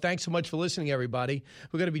Kilmeade Show. Thanks so much for listening, everybody.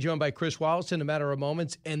 We're going to be joined by Chris Wallace in a matter of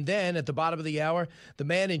moments. And then at the bottom of the hour, the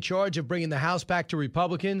man in charge of bringing the House back to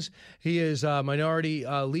Republicans. He is Minority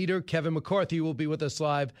Leader Kevin McCarthy will be with us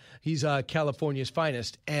live. He's California's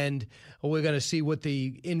finest. And we're going to see what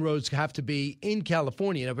the inroads have to be in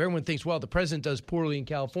California. Now, everyone thinks, well, the president does poorly in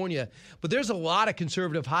California. But there's a lot of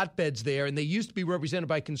conservative hotbeds there, and they used to be represented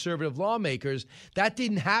by conservative lawmakers. That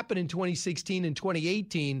didn't happen in 2016 and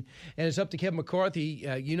 2018, and it's up to Kevin McCarthy,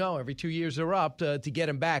 every 2 years are up to get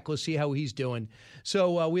him back. Let's see how he's doing.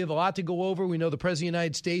 So we have a lot to go over. We know the President of the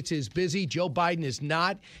United States is busy. Joe Biden is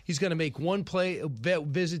not. He's going to make one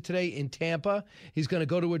visit today in Tampa. He's going to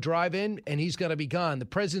go to a drive-in, and he's going to be gone. The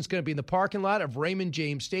president's going to be in the parking lot of Raymond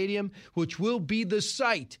James Stadium, which will be the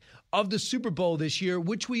site of the Super Bowl this year,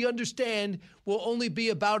 which we understand will only be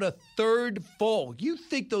about a third full. You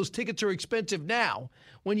think those tickets are expensive now.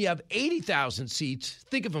 When you have 80,000 seats,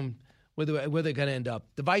 think of them where they're going to end up.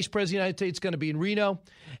 The vice president of the United States is going to be in Reno,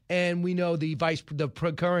 and we know the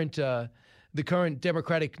current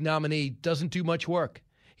Democratic nominee doesn't do much work.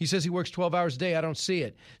 He says he works 12 hours a day. I don't see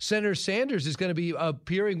it. Senator Sanders is going to be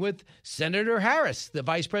appearing with Senator Harris, the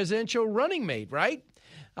vice presidential running mate, right?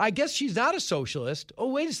 I guess she's not a socialist. Oh,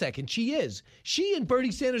 wait a second. She is. She and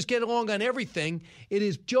Bernie Sanders get along on everything. It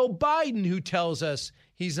is Joe Biden who tells us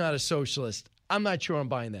he's not a socialist. I'm not sure I'm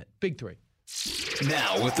buying that. Big three.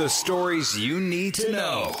 Now, with the stories you need to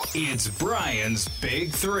know, it's Brian's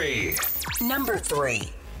Big Three. Number 3.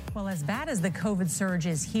 Well, as bad as the COVID surge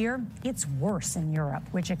is here, it's worse in Europe,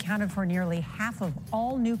 which accounted for nearly half of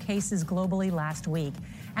all new cases globally last week.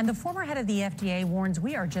 And the former head of the FDA warns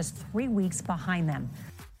we are just 3 weeks behind them.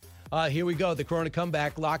 Here we go. The corona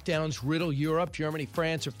comeback. Lockdowns riddle Europe. Germany,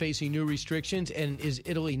 France are facing new restrictions. And is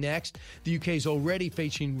Italy next? The UK is already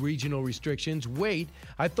facing regional restrictions. Wait,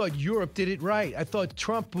 I thought Europe did it right. I thought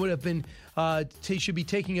Trump would have been, should be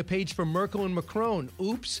taking a page from Merkel and Macron.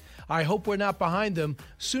 Oops. I hope we're not behind them.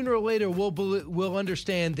 Sooner or later, we'll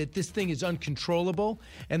understand that this thing is uncontrollable.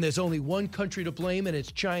 And there's only one country to blame, and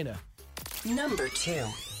it's China. Number 2.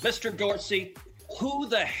 Mr. Dorsey, who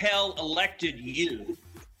the hell elected you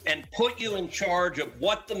and put you in charge of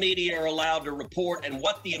what the media are allowed to report and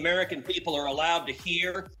what the American people are allowed to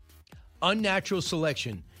hear? Unnatural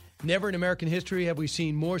selection. Never in American history have we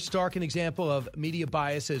seen more stark an example of media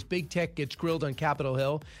bias as big tech gets grilled on Capitol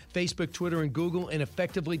Hill. Facebook, Twitter, and Google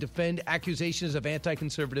effectively defend accusations of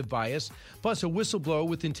anti-conservative bias. Plus, a whistleblower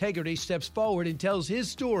with integrity steps forward and tells his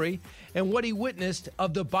story and what he witnessed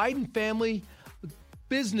of the Biden family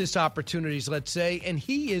business opportunities, let's say, and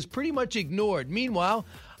he is pretty much ignored. Meanwhile,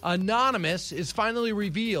 Anonymous is finally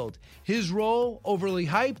revealed. His role overly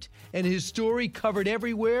hyped and his story covered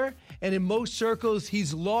everywhere. And in most circles,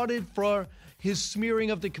 he's lauded for his smearing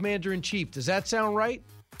of the commander-in-chief. Does that sound right?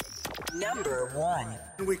 Number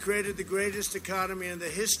 1. We created the greatest economy in the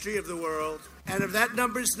history of the world. And if that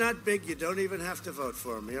number's not big, you don't even have to vote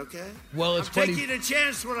for me, okay? Well, it's I'm taking a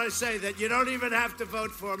chance when I say that. You don't even have to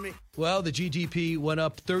vote for me. Well, the GDP went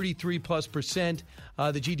up 33+%.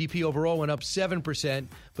 The GDP overall went up 7%.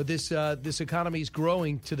 But this economy is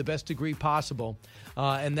growing to the best degree possible.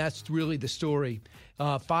 And that's really the story.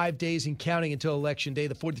 5 days and counting until Election Day,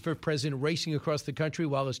 the 45th president racing across the country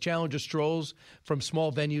while his challenger strolls from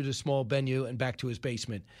small venue to small venue and back to his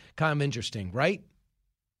basement. Kind of interesting, right?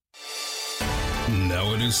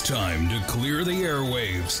 Now it is time to clear the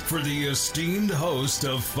airwaves for the esteemed host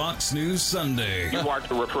of Fox News Sunday. You are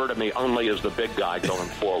to refer to me only as the big guy going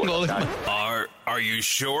forward. Okay? Are you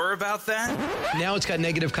sure about that? Now it's got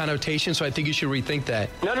negative connotation, so I think you should rethink that.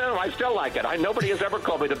 No, I still like it. Nobody has ever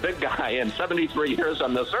called me the big guy in 73 years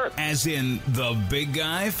on this earth. As in the big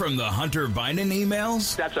guy from the Hunter Biden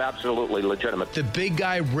emails? That's absolutely legitimate. The big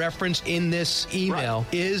guy referenced in this email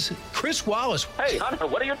is Chris Wallace. Hey, Hunter,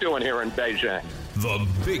 what are you doing here in Beijing? the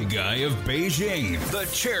big guy of Beijing, the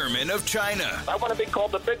chairman of China. I want to be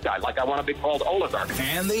called the big guy, like I want to be called oligarch.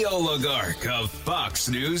 And the oligarch of Fox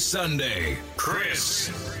News Sunday,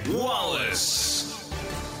 Chris Wallace.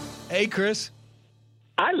 Hey, Chris.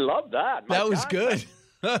 I love that. That was good.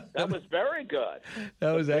 That was very good.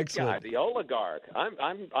 That was the big excellent. Guy, the oligarch.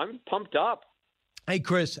 I'm pumped up. Hey,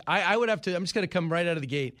 Chris, I would have to. I'm just going to come right out of the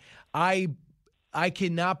gate. I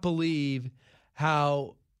cannot believe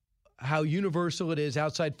how universal it is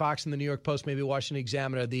outside Fox and the New York Post, maybe Washington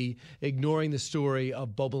Examiner, the ignoring the story of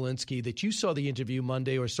Bobulinski. That you saw the interview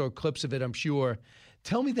Monday or saw clips of it, I'm sure.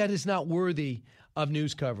 Tell me that is not worthy of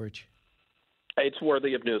news coverage. It's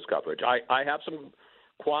worthy of news coverage. I have some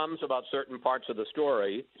qualms about certain parts of the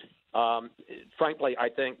story. Frankly, I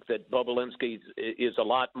think that Bobulinski is a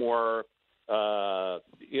lot more,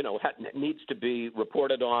 needs to be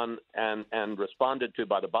reported on and responded to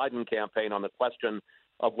by the Biden campaign on the question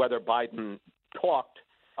of whether Biden talked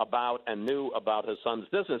about and knew about his son's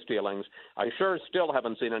business dealings. I sure still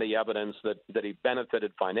haven't seen any evidence that he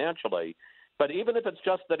benefited financially. But even if it's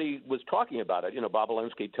just that he was talking about it,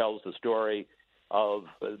 Bobulinski tells the story of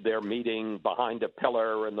their meeting behind a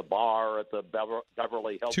pillar in the bar at the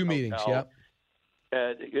Beverly Hills Two Hotel. meetings, yeah.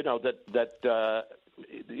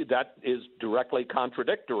 That is directly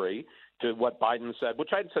contradictory to what Biden said, which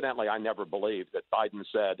incidentally I never believed, that Biden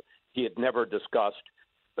said he had never discussed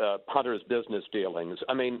Hunter's business dealings.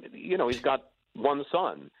 I mean, he's got one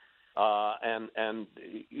son. I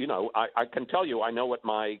can tell you, I know what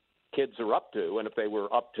my kids are up to, and if they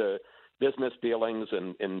were up to business dealings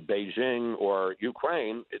in Beijing or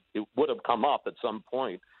Ukraine, it would have come up at some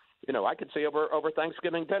point. I could see over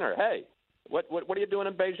Thanksgiving dinner, hey, what are you doing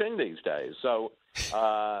in Beijing these days? So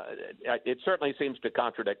it certainly seems to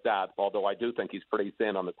contradict that, although I do think he's pretty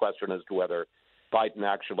thin on the question as to whether Biden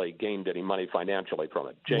actually gained any money financially from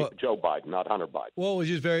it. Joe Biden, not Hunter Biden. Well, it was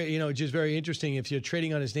just very interesting. If you're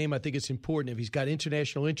trading on his name, I think it's important. If he's got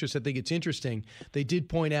international interest, I think it's interesting. They did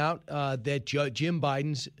point out that Jim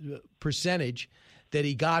Biden's percentage that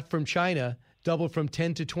he got from China doubled from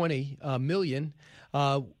 10 to 20 million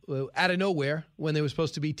out of nowhere when they were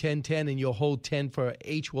supposed to be 10-10, and you'll hold 10 for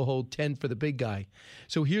H will hold 10 for the big guy.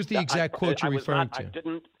 So here's the exact quote you're referring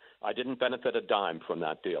to. I didn't benefit a dime from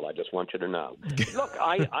that deal. I just want you to know. Look,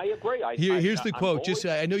 I agree. Here's the quote.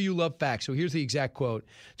 I know you love facts, so here's the exact quote.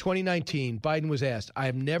 2019, Biden was asked, "I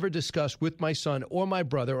have never discussed with my son or my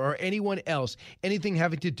brother or anyone else anything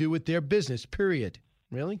having to do with their business, period."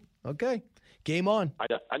 Really? Okay. Game on.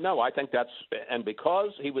 I know. I think that's – and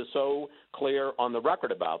because he was so clear on the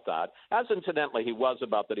record about that, as incidentally he was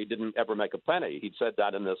about that he didn't ever make a penny. He said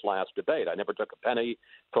that in this last debate. I never took a penny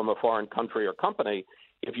from a foreign country or company.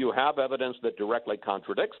 If you have evidence that directly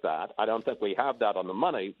contradicts that, I don't think we have that on the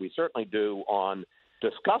money. We certainly do on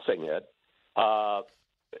discussing it.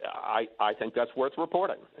 I think that's worth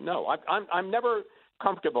reporting. No, I'm never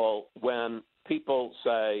comfortable when people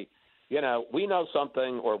say, we know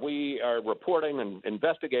something or we are reporting and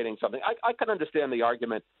investigating something. I can understand the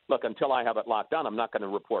argument, look, until I have it locked down, I'm not going to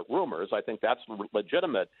report rumors. I think that's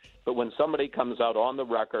legitimate. But when somebody comes out on the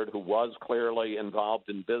record who was clearly involved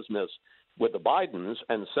in business with the Bidens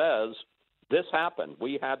and says, this happened,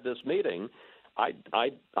 we had this meeting,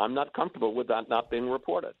 I'm not comfortable with that not being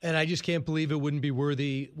reported. And I just can't believe it wouldn't be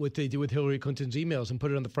worthy what they did with Hillary Clinton's emails and put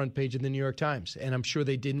it on the front page of the New York Times. And I'm sure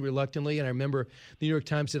they didn't reluctantly. And I remember the New York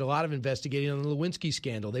Times did a lot of investigating on the Lewinsky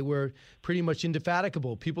scandal. They were pretty much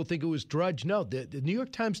indefatigable. People think it was drudge. No, the New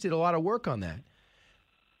York Times did a lot of work on that.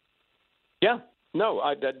 Yeah. No,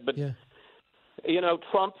 I did. But,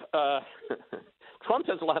 Trump Trump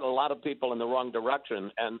has led a lot of people in the wrong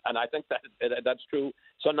direction, and I think that's true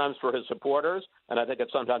sometimes for his supporters, and I think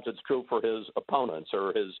sometimes it's true for his opponents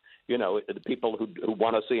or his, the people who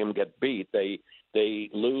want to see him get beat. They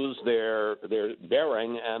lose their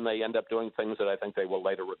bearing, and they end up doing things that I think they will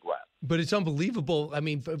later regret. But it's unbelievable. I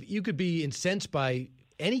mean, you could be incensed by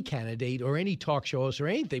any candidate or any talk show host or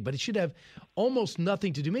anything, but it should have almost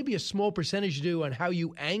nothing to do, maybe a small percentage to do on how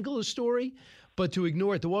you angle a story. But to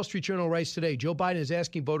ignore it, the Wall Street Journal writes today, Joe Biden is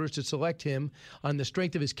asking voters to select him on the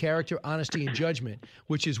strength of his character, honesty, and judgment,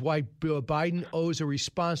 which is why Biden owes a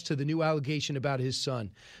response to the new allegation about his son.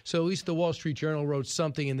 So at least the Wall Street Journal wrote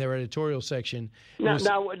something in their editorial section. Can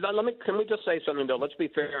we just say something, though? Let's be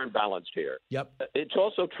fair and balanced here. Yep. It's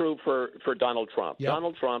also true for Donald Trump. Yep.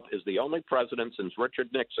 Donald Trump is the only president since Richard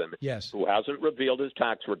Nixon who hasn't revealed his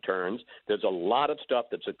tax returns. There's a lot of stuff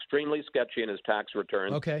that's extremely sketchy in his tax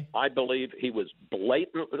returns. Okay. I believe he was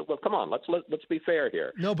blatant. Well, come on, let's be fair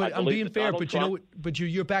here. No, but I'm being fair. But Trump,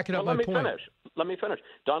 you're backing up my point. let me finish.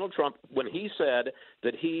 Donald Trump, when he said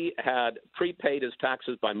that he had prepaid his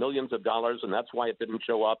taxes by millions of dollars and that's why it didn't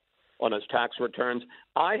show up on his tax returns,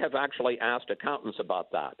 I have actually asked accountants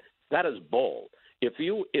about that. That is bull. If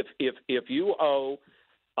you owe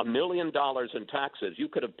 $1 million in taxes, you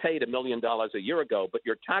could have paid $1 million a year ago, but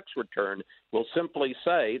your tax return will simply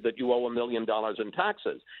say that you owe $1 million in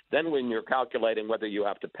taxes. Then when you're calculating whether you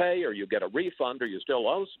have to pay or you get a refund or you still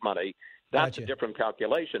owe money, that's a different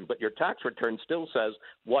calculation. But your tax return still says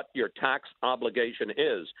what your tax obligation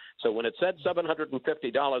is. So when it said $750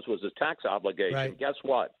 was his tax obligation, guess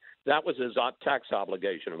what? That was his tax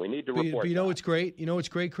obligation. We need to report. But you know what's great? You know what's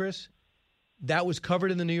great, Chris? That was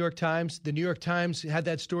covered in the New York Times. The New York Times had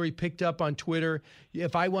that story picked up on Twitter.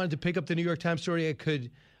 If I wanted to pick up the New York Times story, I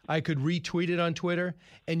could retweet it on Twitter.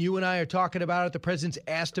 And you and I are talking about it. The president's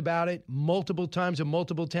asked about it multiple times in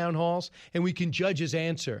multiple town halls, and we can judge his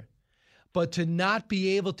answer. But to not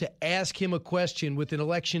be able to ask him a question with an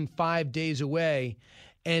election 5 days away,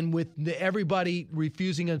 and with everybody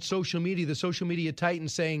refusing on social media, the social media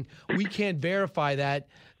titans saying, we can't verify that,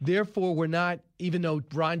 therefore we're not, even though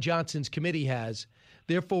Ron Johnson's committee has,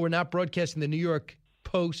 therefore we're not broadcasting the New York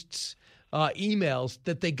Post's emails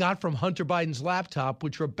that they got from Hunter Biden's laptop,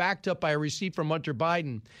 which were backed up by a receipt from Hunter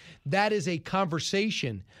Biden. That is a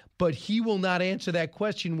conversation, but he will not answer that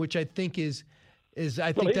question, which I think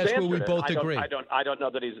I think that's where we both agree. I don't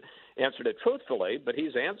know that he's answered it truthfully, but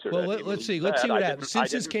he's answered it. Well, let's see what happens.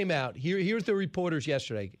 Since this came out, here's the reporters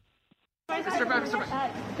yesterday.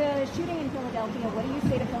 The shooting in Philadelphia, what do you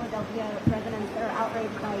say to Philadelphia residents that are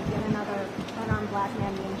outraged by yet another unarmed black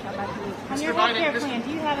man being shot by police? On your health care plan,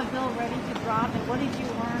 do you have a bill ready to drop? And what did you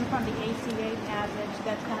learn from the ACA passage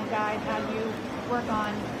that's going to guide how you work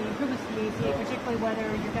on the improvements to the ACA, particularly whether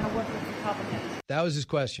you're going to work with Republicans? That was his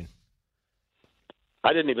question.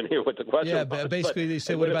 I didn't even hear what the question was. Yeah, basically they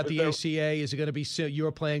said, what about the ACA? Is it going to be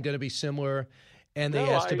your plan going to be similar? And they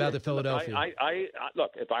asked about the Philadelphia.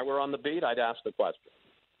 Look, if I were on the beat, I'd ask the question.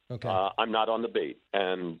 Okay. I'm not on the beat,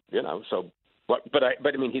 and so. But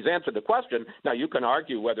I mean, he's answered the question. Now you can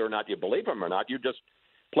argue whether or not you believe him or not. You just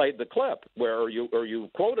played the clip where you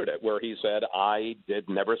quoted it, where he said, "I did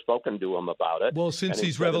never spoken to him about it." Well, since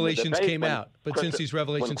these revelations came out, when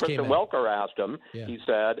Kristen Welker asked him, he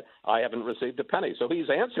said, "I haven't received a penny." So he's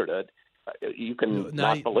answered it. You can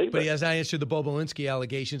not believe it. But he has not answered the Bobulinski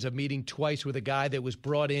allegations of meeting twice with a guy that was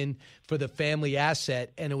brought in for the family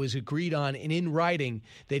asset, and it was agreed on and in writing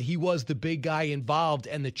that he was the big guy involved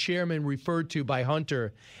and the chairman referred to by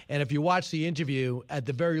Hunter. And if you watch the interview, at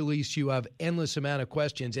the very least, you have endless amount of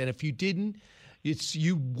questions. And if you didn't,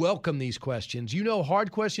 you welcome these questions.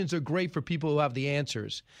 Hard questions are great for people who have the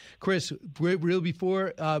answers. Chris, real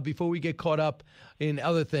before we get caught up in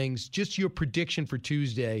other things, just your prediction for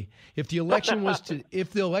Tuesday. If the election was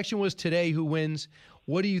today, who wins?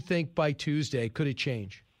 What do you think by Tuesday? Could it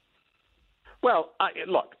change? Well,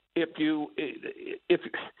 look,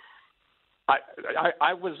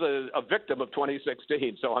 I was a victim of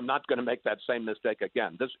 2016, so I'm not going to make that same mistake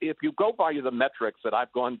again. If you go by the metrics that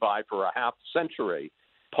I've gone by for a half century,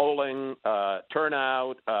 polling,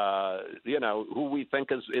 turnout, who we think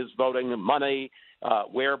is voting, money,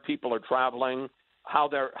 where people are traveling, how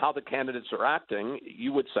the candidates are acting,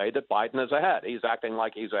 you would say that Biden is ahead. He's acting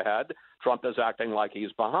like he's ahead. Trump is acting like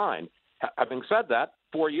he's behind. Having said that,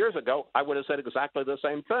 4 years ago, I would have said exactly the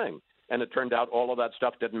same thing. And it turned out all of that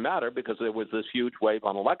stuff didn't matter because there was this huge wave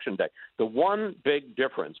on Election Day. The one big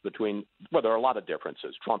difference there are a lot of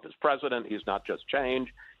differences. Trump is president. He's not just change.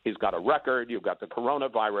 He's got a record. You've got the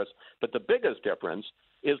coronavirus. But the biggest difference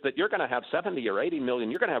is that you're going to have 70 or 80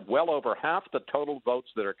 million. You're going to have well over half the total votes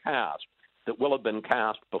that are cast that will have been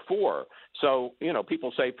cast before. So,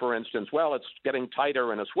 people say, for instance, well, it's getting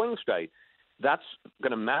tighter in a swing state. That's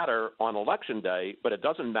going to matter on Election Day, but it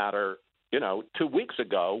doesn't matter 2 weeks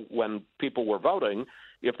ago when people were voting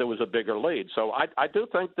if there was a bigger lead. So I do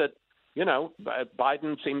think that,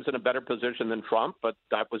 Biden seems in a better position than Trump, but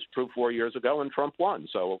that was true 4 years ago and Trump won.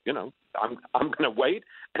 So, I'm going to wait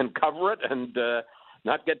and cover it and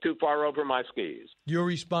not get too far over my skis. Your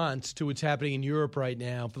response to what's happening in Europe right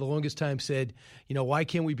now, for the longest time said, why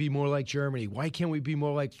can't we be more like Germany? Why can't we be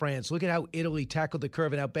more like France? Look at how Italy tackled the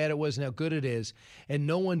curve and how bad it was and how good it is. And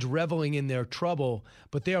no one's reveling in their trouble,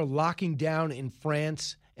 but they are locking down in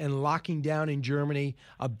France and locking down in Germany,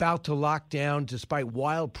 about to lock down despite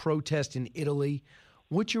wild protest in Italy.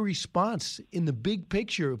 What's your response in the big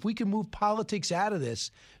picture? If we can move politics out of this,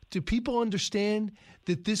 do people understand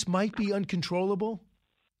that this might be uncontrollable?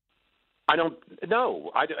 I don't know.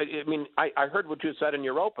 I mean, I heard what you said in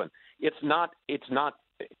your open. It's not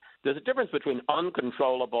There's a difference between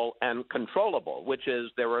uncontrollable and controllable, which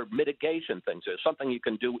is there are mitigation things. There's something you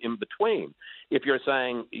can do in between. If you're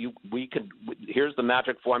saying here's the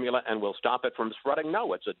magic formula and we'll stop it from spreading,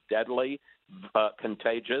 no, it's a deadly,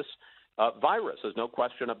 contagious virus. There's no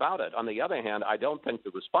question about it. On the other hand, I don't think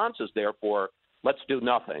the response is therefore let's do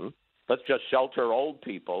nothing. Let's just shelter old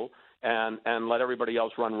people and let everybody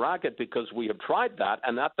else run ragged, because we have tried that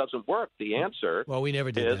and that doesn't work. The answer we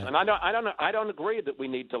never did that. And I don't agree that we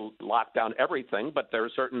need to lock down everything, but there are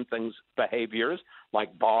certain things, behaviors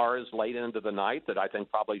like bars late into the night that I think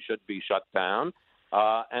probably should be shut down.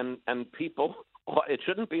 And people, it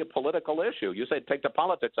shouldn't be a political issue. You say take the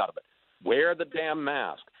politics out of it. Wear the damn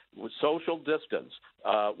mask, social distance,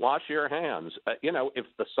 wash your hands. If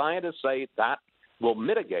the scientists say that will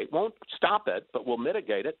mitigate, won't stop it, but will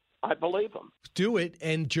mitigate it, I believe them. Do it,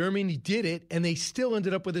 and Germany did it, and they still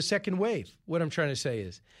ended up with a second wave. What I'm trying to say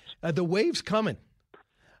is the wave's coming.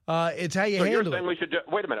 It's how you handle it.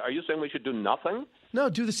 Wait a minute. Are you saying we should do nothing?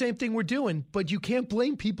 No, do the same thing we're doing, but you can't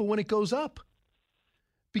blame people when it goes up,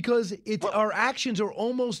 because our actions are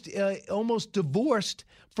almost divorced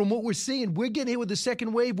from what we're seeing. We're getting hit with the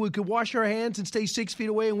second wave. We could wash our hands and stay 6 feet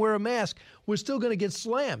away and wear a mask. We're still going to get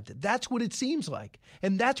slammed. That's what it seems like,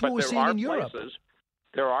 and that's what we're seeing in Europe.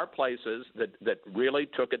 There are places that really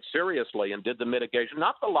took it seriously and did the mitigation,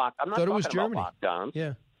 not the lock. I'm not talking about lockdowns.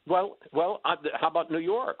 Yeah. Well, how about New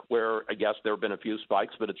York, where I guess there have been a few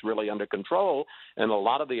spikes, but it's really under control. And a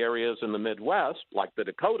lot of the areas in the Midwest, like the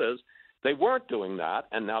Dakotas, they weren't doing that,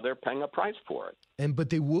 and now they're paying a price for it.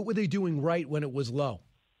 But what were they doing right when it was low?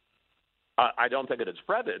 I don't think it had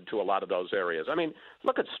spread to a lot of those areas. I mean,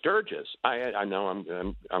 look at Sturgis. I know I'm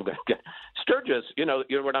going to get Sturgis. You know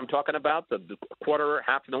what I'm talking about? The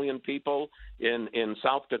 250,000 people in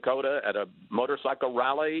South Dakota at a motorcycle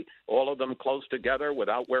rally, all of them close together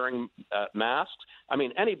without wearing masks. I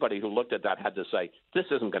mean, anybody who looked at that had to say, this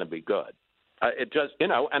isn't going to be good. It just,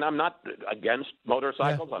 and I'm not against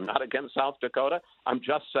motorcycles. Yeah. I'm not against South Dakota. I'm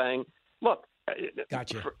just saying, look,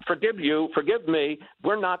 gotcha. Forgive me.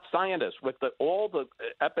 We're not scientists. With all the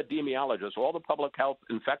epidemiologists, all the public health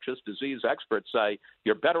infectious disease experts say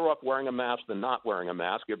you're better off wearing a mask than not wearing a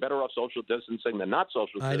mask. You're better off social distancing than not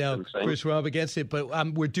social distancing. I know, Chris, we're up against it,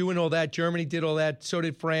 but we're doing all that. Germany did all that. So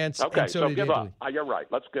did France. Okay, and so did give Italy. up. You're right.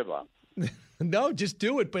 Let's give up. No, just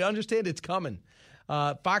do it, but understand it's coming.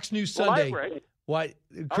 Fox News Sunday. Well, I agree. What,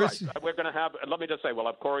 Chris? All right. We're going to have, let me just say, we'll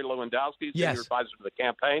have Corey Lewandowski, yes. senior advisor to the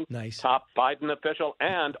campaign, nice. Top Biden official,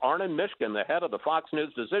 and Arnon Mishkin, the head of the Fox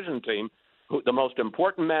News decision team, the most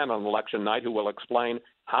important man on election night, who will explain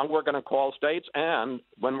how we're going to call states and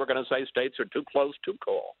when we're going to say states are too close to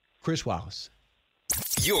call. Chris Wallace.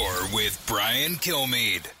 You're with Brian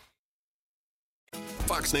Kilmeade.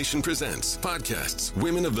 Fox Nation presents podcasts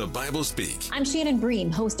Women of the Bible Speak. I'm Shannon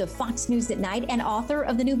Bream, host of Fox News at Night and author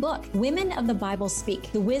of the new book, Women of the Bible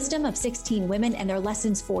Speak, the wisdom of 16 women and their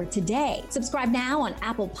lessons for today. Subscribe now on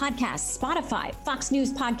Apple Podcasts, Spotify,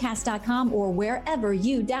 FoxNewsPodcast.com, or wherever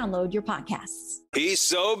you download your podcasts. He's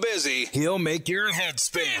so busy, he'll make your head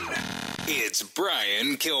spin. It's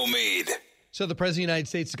Brian Kilmeade. So the President of the United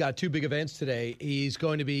States has got two big events today. He's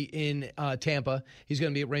going to be in Tampa. He's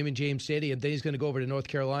going to be at Raymond James Stadium. Then he's going to go over to North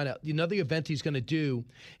Carolina. Another event he's going to do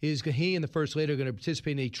is he and the First Lady are going to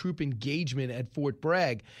participate in a troop engagement at Fort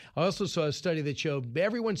Bragg. I also saw a study that showed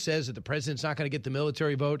everyone says that the president's not going to get the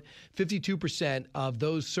military vote. 52% of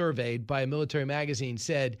those surveyed by a military magazine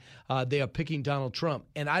said they are picking Donald Trump.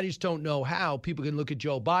 And I just don't know how people can look at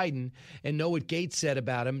Joe Biden and know what Gates said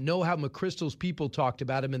about him, know how McChrystal's people talked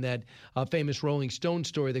about him in that famous Rolling Stone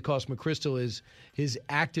story that cost McChrystal his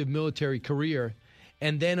active military career,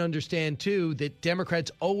 and then understand, too, that Democrats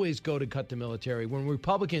always go to cut the military. When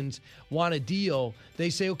Republicans want a deal, they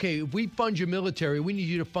say, okay, if we fund your military, we need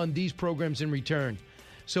you to fund these programs in return.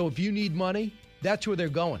 So if you need money, that's where they're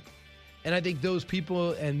going. And I think those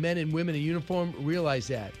people and men and women in uniform realize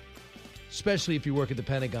that, especially if you work at the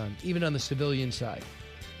Pentagon, even on the civilian side.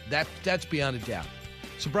 That's beyond a doubt.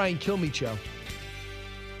 So Brian Kilmeade Show.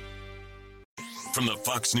 From the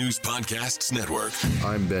Fox News Podcasts Network.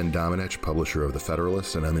 I'm Ben Domenech, publisher of The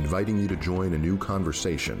Federalist, and I'm inviting you to join a new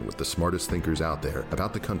conversation with the smartest thinkers out there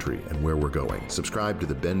about the country and where we're going. Subscribe to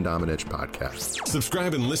the Ben Domenech Podcast.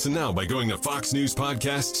 Subscribe and listen now by going to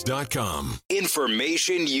foxnewspodcasts.com.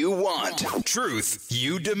 Information you want. Truth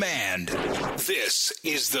you demand. This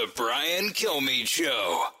is the Brian Kilmeade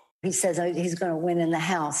Show. He says he's going to win in the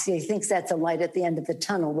House. He thinks that's a light at the end of the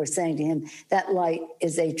tunnel. We're saying to him, that light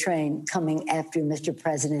is a train coming after you, Mr.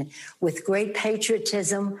 President. With great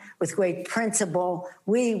patriotism, with great principle,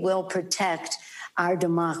 we will protect our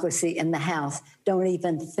democracy in the House don't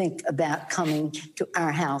even think about coming to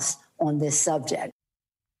our House on this subject.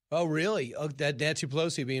 Oh, really? Oh, that Nancy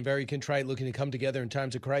Pelosi being very contrite, looking to come together in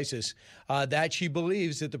times of crisis, that she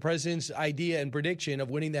believes that the president's idea and prediction of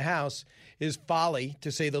winning the House is folly,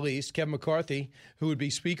 to say the least. Kevin McCarthy, who would be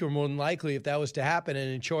Speaker more than likely if that was to happen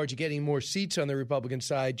and in charge of getting more seats on the Republican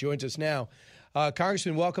side, joins us now.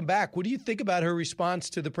 Congressman, welcome back. What do you think about her response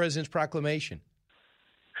to the president's proclamation?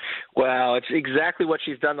 Well, it's exactly what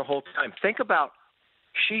she's done the whole time. Think about,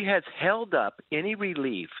 she has held up any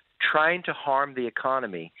relief trying to harm the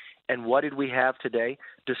economy. And what did we have today?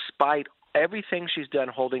 Despite everything she's done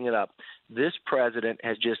holding it up, this president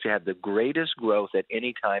has just had the greatest growth at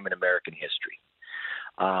any time in American history.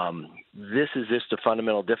 This is just a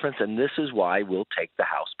fundamental difference, and this is why we'll take the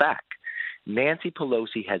House back. Nancy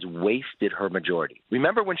Pelosi has wasted her majority.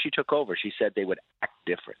 Remember when she took over, she said they would act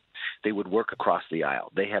different. They would work across the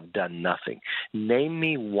aisle. They have done nothing. Name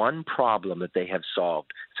me one problem that they have solved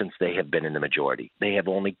since they have been in the majority. They have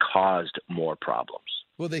only caused more problems.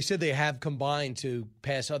 Well, they said they have combined to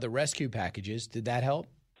pass other rescue packages. Did that help?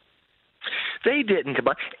 They didn't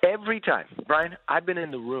combine. Every time, Brian, I've been in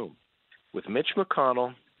the room with Mitch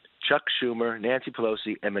McConnell, Chuck Schumer, Nancy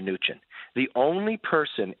Pelosi, and Mnuchin. The only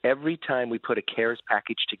person every time we put a CARES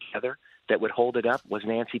package together that would hold it up was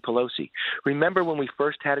Nancy Pelosi. Remember when we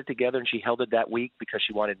first had it together and she held it that week because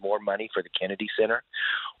she wanted more money for the Kennedy Center?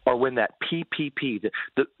 Or when that PPP,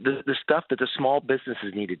 the stuff that the small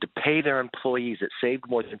businesses needed to pay their employees that saved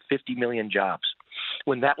more than 50 million jobs,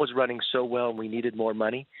 when that was running so well and we needed more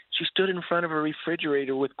money, she stood in front of a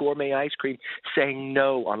refrigerator with gourmet ice cream saying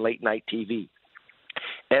no on late night TV.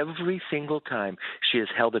 Every single time she has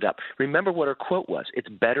held it up. Remember what her quote was. It's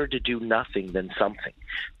better to do nothing than something.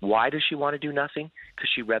 Why does she want to do nothing? Because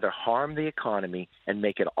she'd rather harm the economy and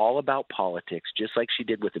make it all about politics, just like she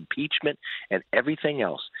did with impeachment and everything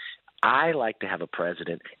else. I like to have a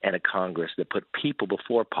president and a Congress that put people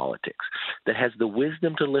before politics, that has the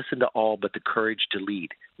wisdom to listen to all but the courage to lead.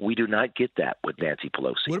 We do not get that with Nancy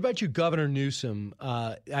Pelosi. What about you, Governor Newsom?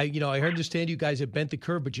 I understand you guys have bent the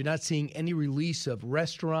curve, but you're not seeing any release of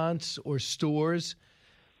restaurants or stores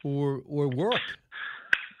or work.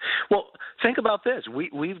 Well, think about this.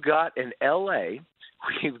 We've got in L.A.,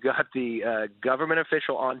 we've got the government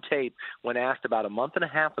official on tape when asked about a month and a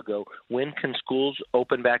half ago, when can schools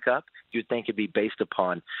open back up? You'd think it'd be based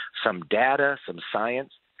upon some data, some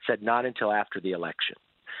science. Said not until after the election.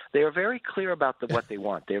 They are very clear about what they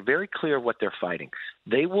want. They're very clear what they're fighting.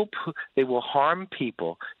 They will harm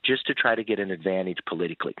people just to try to get an advantage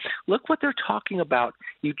politically. Look what they're talking about.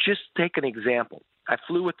 You just take an example. I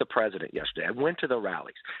flew with the president yesterday. I went to the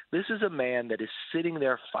rallies. This is a man that is sitting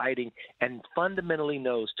there fighting and fundamentally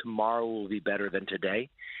knows tomorrow will be better than today.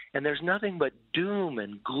 And there's nothing but doom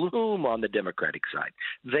and gloom on the Democratic side.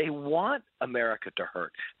 They want America to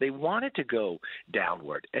hurt. They want it to go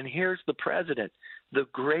downward. And here's the president, the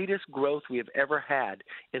greatest growth we have ever had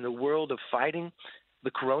in the world of fighting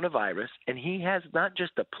the coronavirus, and he has not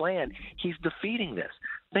just a plan, he's defeating this.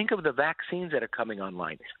 Think of the vaccines that are coming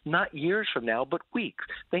online, not years from now, but weeks.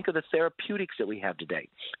 Think of the therapeutics that we have today.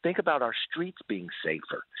 Think about our streets being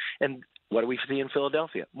safer. And what do we see in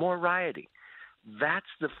Philadelphia? More rioting. That's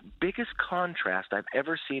the biggest contrast I've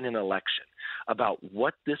ever seen in an election about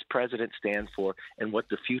what this president stands for and what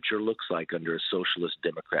the future looks like under a socialist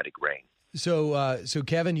democratic reign. So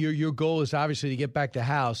Kevin, your goal is obviously to get back to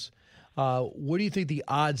House. What do you think the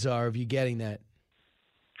odds are of you getting that?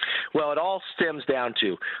 Well, it all stems down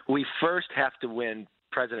to we first have to win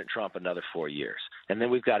President Trump another 4 years, and then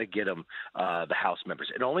we've got to get him the House members.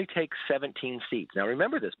 It only takes 17 seats. Now,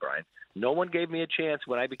 remember this, Brian. No one gave me a chance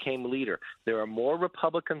when I became leader. There are more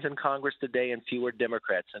Republicans in Congress today and fewer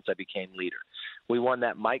Democrats since I became leader. We won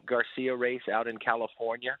that Mike Garcia race out in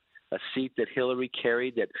California, a seat that Hillary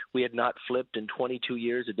carried that we had not flipped in 22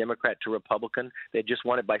 years, a Democrat to Republican. They had just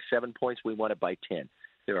won it by 7 points. We won it by 10.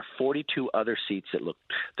 There are 42 other seats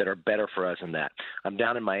that are better for us than that. I'm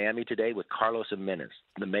down in Miami today with Carlos Jimenez,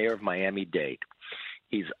 the mayor of Miami-Dade.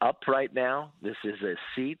 He's up right now. This is a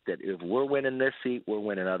seat that if we're winning this seat, we're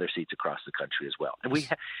winning other seats across the country as well. And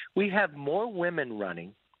we have more women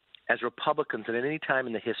running as Republicans than at any time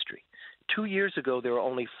in the history. 2 years ago, there were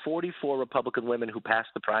only 44 Republican women who passed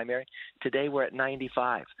the primary. Today, we're at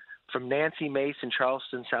 95. From Nancy Mace in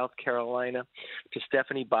Charleston, South Carolina, to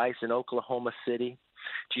Stephanie Bice in Oklahoma City,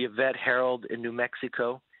 to Yvette Harold in New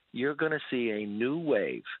Mexico, you're going to see a new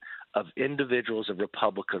wave of individuals, of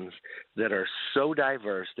Republicans that are so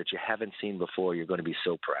diverse that you haven't seen before. You're going to be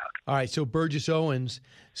so proud. All right, so Burgess Owens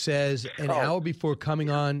says an hour before coming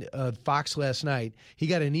on Fox last night, he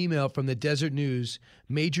got an email from the Desert News,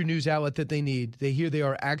 major news outlet that they need. They hear they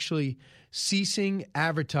are actually ceasing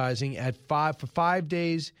advertising at 5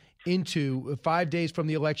 days into 5 days from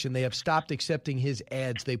the election. They have stopped accepting his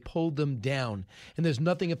ads. They pulled them down, and there's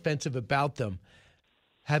nothing offensive about them.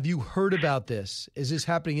 Have you heard about this? Is this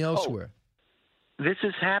happening elsewhere? This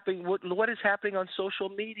is happening. What is happening on social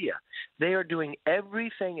media? They are doing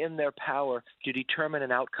everything in their power to determine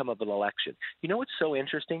an outcome of an election. You know what's so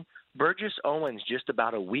interesting? Burgess Owens just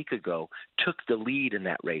about a week ago took the lead in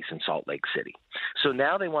that race in Salt Lake City. So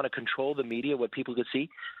now they want to control the media, what people could see.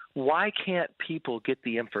 Why can't people get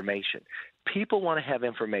the information? People want to have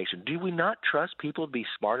information. Do we not trust people to be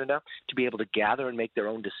smart enough to be able to gather and make their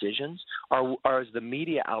own decisions? Or is the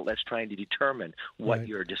media outlets trying to determine what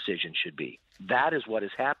your decision should be? That is what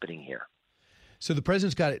is happening here. So the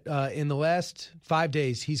president's got, in the last 5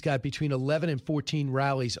 days, he's got between 11 and 14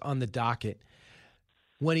 rallies on the docket.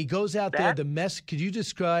 When he goes out there, could you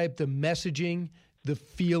describe the messaging, the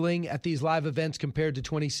feeling at these live events compared to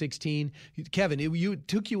 2016? Kevin, it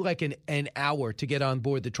took you like an hour to get on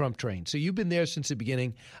board the Trump train. So you've been there since the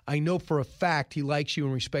beginning. I know for a fact he likes you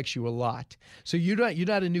and respects you a lot. So you're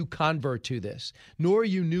not a new convert to this, nor are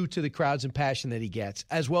you new to the crowds and passion that he gets,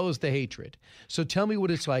 as well as the hatred. So tell me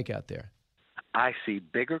what it's like out there. I see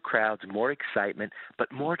bigger crowds, more excitement,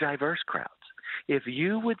 but more diverse crowds. If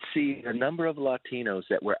you would see the number of Latinos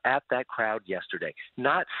that were at that crowd yesterday,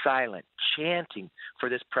 not silent, chanting for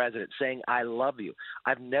this president, saying, I love you.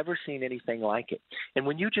 I've never seen anything like it. And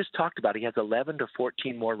when you just talked about he has 11 to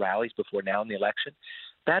 14 more rallies before now in the election,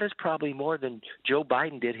 that is probably more than Joe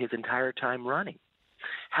Biden did his entire time running.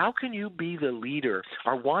 How can you be the leader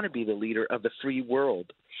or want to be the leader of the free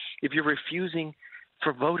world if you're refusing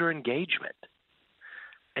for voter engagement?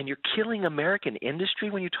 And you're killing American industry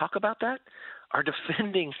when you talk about that? Are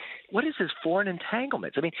defending what is his foreign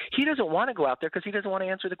entanglements? I mean, he doesn't want to go out there because he doesn't want to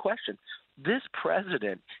answer the question. This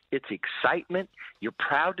president, it's excitement. You're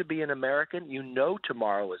proud to be an American. You know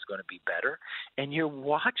tomorrow is going to be better, and you're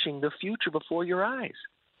watching the future before your eyes.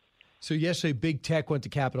 So yesterday, big tech went to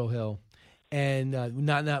Capitol Hill. And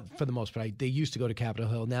not for the most part. They used to go to Capitol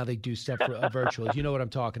Hill. Now they do stuff virtually. You know what I'm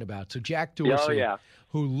talking about. So Jack Dorsey,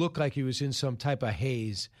 who looked like he was in some type of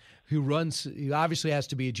haze, he obviously has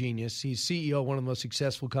to be a genius. He's CEO of one of the most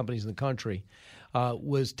successful companies in the country,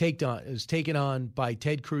 was taken on by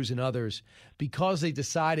Ted Cruz and others because they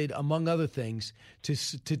decided, among other things,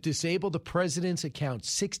 to disable the president's account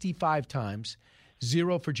 65 times,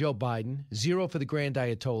 0 for Joe Biden, 0 for the Grand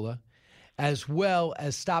Ayatollah, as well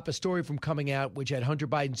as stop a story from coming out which had Hunter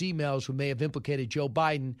Biden's emails, who may have implicated Joe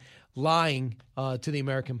Biden lying to the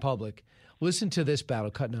American public. Listen to this battle,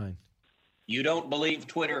 cut 9. You don't believe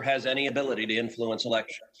Twitter has any ability to influence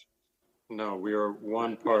elections? No, we are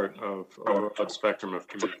one part of a broad spectrum of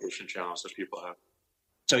communication channels that people have.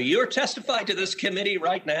 So you're testifying to this committee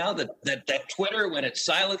right now that Twitter, when it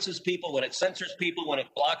silences people, when it censors people, when it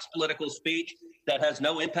blocks political speech, that has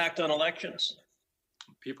no impact on elections?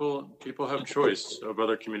 People have choice of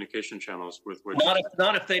other communication channels with which.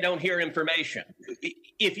 Not if they don't hear information.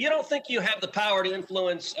 If you don't think you have the power to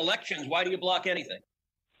influence elections, why do you block anything?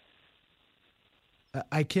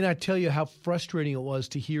 I cannot tell you how frustrating it was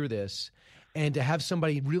to hear this and to have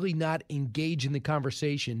somebody really not engage in the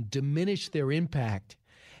conversation, diminish their impact.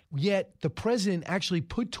 Yet the president actually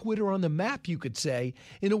put Twitter on the map, you could say,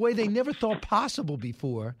 in a way they never thought possible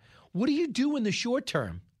before. What do you do in the short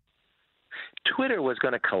term? Twitter was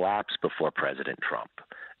going to collapse before President Trump.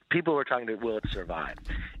 People were talking about, will it survive?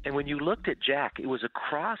 And when you looked at Jack, it was a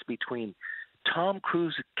cross between Tom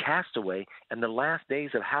Cruise Castaway and the last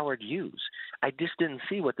days of Howard Hughes. I just didn't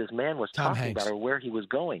see what this man was talking about or where he was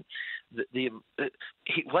going,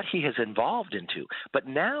 what he has evolved into. But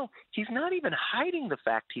now he's not even hiding the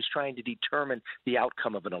fact he's trying to determine the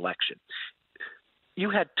outcome of an election. You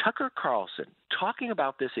had Tucker Carlson talking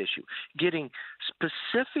about this issue, getting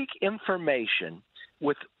specific information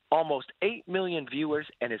with almost 8 million viewers,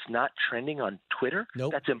 and it's not trending on Twitter?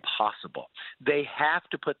 Nope. That's impossible. They have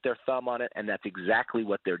to put their thumb on it, and that's exactly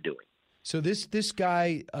what they're doing. So this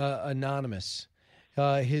guy, anonymous,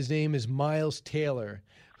 his name is Miles Taylor,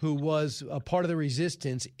 who was a part of the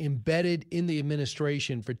resistance, embedded in the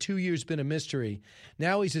administration for 2 years, been a mystery.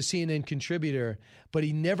 Now he's a CNN contributor, but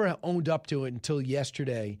he never owned up to it until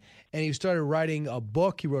yesterday. And he started writing a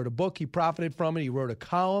book. He wrote a book. He profited from it. He wrote a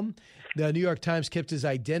column. The New York Times kept his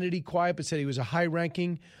identity quiet, but said he was a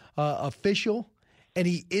high-ranking official, and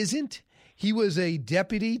he isn't. He was a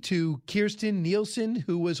deputy to Kirstjen Nielsen,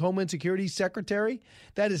 who was Homeland Security Secretary.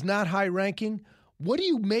 That is not high ranking. What do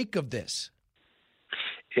you make of this?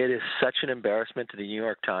 It is such an embarrassment to the New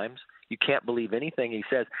York Times. You can't believe anything he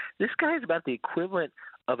says. This guy is about the equivalent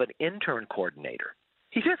of an intern coordinator.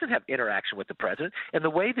 He doesn't have interaction with the president. And the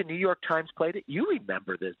way the New York Times played it, you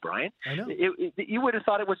remember this, Brian. I know. You would have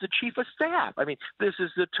thought it was the chief of staff. I mean, these are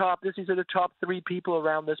the top 3 people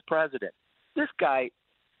around this president. This guy,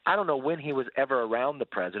 I don't know when he was ever around the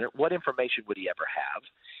president. What information would he ever have?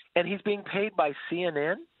 And he's being paid by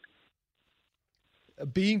CNN?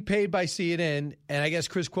 Being paid by CNN, and I guess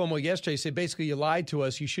Chris Cuomo yesterday said, basically, you lied to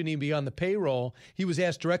us. You shouldn't even be on the payroll. He was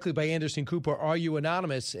asked directly by Anderson Cooper, are you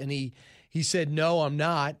anonymous? And he said, no, I'm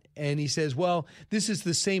not. And he says, well, this is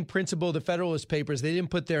the same principle of the Federalist Papers. They didn't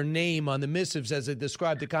put their name on the missives as they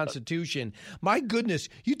described the Constitution. My goodness,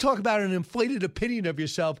 you talk about an inflated opinion of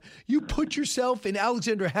yourself. You put yourself in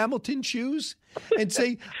Alexander Hamilton's shoes and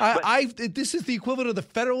say, this is the equivalent of the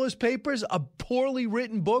Federalist Papers, a poorly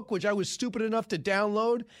written book, which I was stupid enough to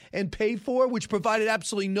download and pay for, which provided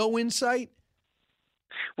absolutely no insight.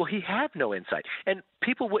 Well, he had no insight. And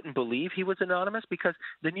people wouldn't believe he was anonymous because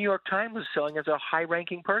the New York Times was selling as a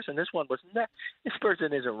high-ranking person. This one wasn't that. This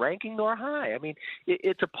person isn't ranking nor high. I mean,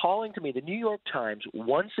 it's appalling to me. The New York Times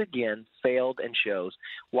once again failed and shows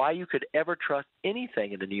why you could ever trust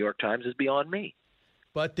anything in the New York Times is beyond me.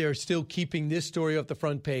 But they're still keeping this story off the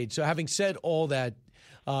front page. So having said all that,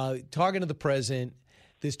 talking to the president,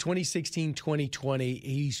 this 2016-2020,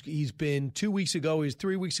 he's been 2 weeks ago,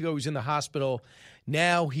 3 weeks ago, he was in the hospital.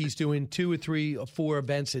 Now he's doing 2 or 3 or 4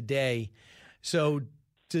 events a day. So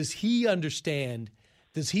does he understand,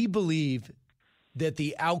 does he believe that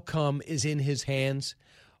the outcome is in his hands?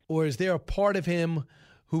 Or is there a part of him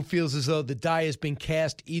who feels as though the die has been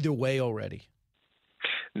cast either way already?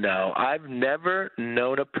 No, I've never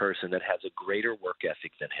known a person that has a greater work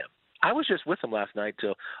ethic than him. I was just with him last night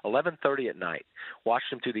till 11:30 at night,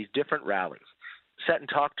 watched him through these different rallies, sat and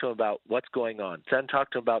talked to him about what's going on, sat and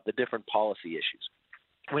talked to him about the different policy issues.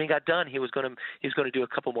 When he got done, he was going to do a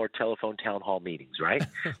couple more telephone town hall meetings, right?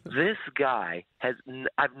 This guy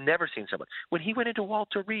I've never seen someone. When he went into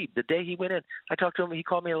Walter Reed, the day he went in, I talked to him, he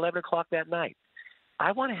called me at 11 o'clock that night.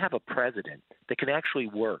 I want to have a president that can actually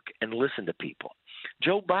work and listen to people.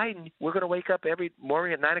 Joe Biden, we're going to wake up every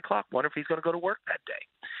morning at 9 o'clock, wonder if he's going to go to work that day.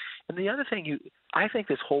 And the other thing, I think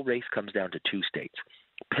this whole race comes down to 2 states,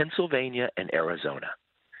 Pennsylvania and Arizona.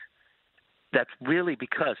 That's really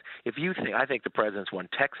because if you think, I think the president's won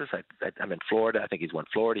Texas. I'm in Florida. I think he's won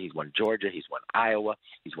Florida. He's won Georgia. He's won Iowa.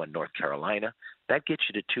 He's won North Carolina. That gets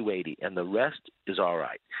you to 280, and the rest is all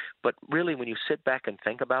right. But really, when you sit back and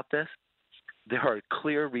think about this, there are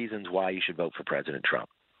clear reasons why you should vote for President Trump.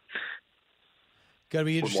 Got to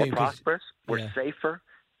be interesting. We're more prosperous. We're safer.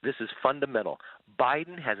 This is fundamental.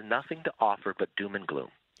 Biden has nothing to offer but doom and gloom.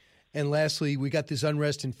 And lastly, we got this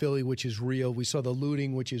unrest in Philly, which is real. We saw the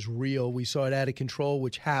looting, which is real. We saw it out of control,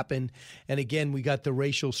 which happened. And again, we got the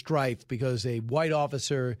racial strife because a white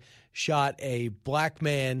officer shot a black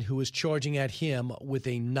man who was charging at him with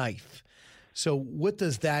a knife. So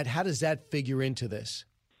how does that figure into this?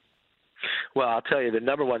 Well, I'll tell you, the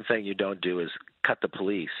number one thing you don't do is cut the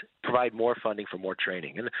police. Provide more funding for more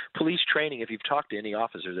training. And police training, if you've talked to any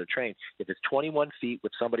officers that are trained, if it's 21 feet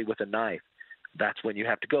with somebody with a knife, that's when you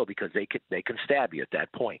have to go because they can stab you at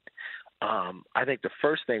that point. I think the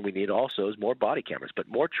first thing we need also is more body cameras, but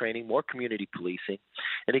more training, more community policing,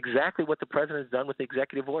 and exactly what the president has done with the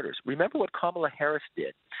executive orders. Remember what Kamala Harris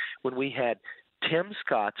did when we had Tim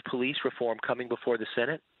Scott's police reform coming before the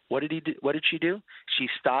Senate? What did he do? What did she do? She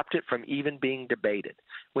stopped it from even being debated.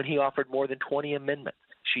 When he offered more than 20 amendments,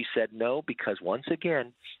 she said no because, once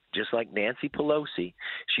again, just like Nancy Pelosi,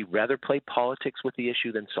 she'd rather play politics with the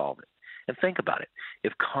issue than solve it. And think about it.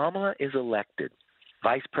 If Kamala is elected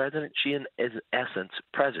vice president, she is, in essence,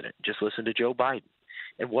 president. Just listen to Joe Biden.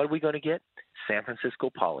 And what are we going to get? San Francisco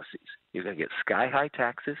policies. You're going to get sky-high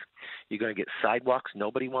taxes. You're going to get sidewalks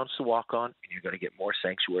nobody wants to walk on, and you're going to get more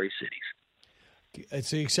sanctuary cities.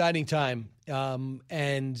 It's an exciting time.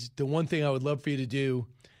 And the one thing I would love for you to do,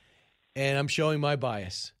 and I'm showing my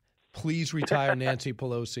bias, please retire Nancy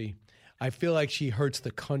Pelosi. I feel like she hurts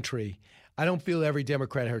the country. I don't feel every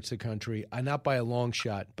Democrat hurts the country. Not by a long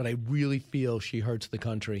shot, but I really feel she hurts the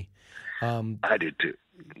country. I do too.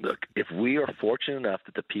 Look, if we are fortunate enough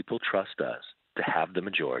that the people trust us to have the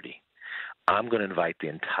majority, I'm going to invite the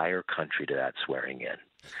entire country to that swearing in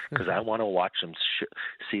because I want to watch them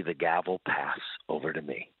see the gavel pass over to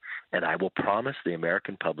me. And I will promise the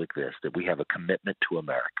American public this, that we have a commitment to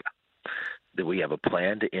America, that we have a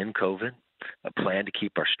plan to end COVID, a plan to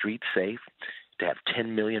keep our streets safe, to have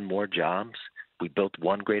 10 million more jobs. We built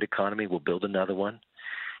one great economy. We'll build another one.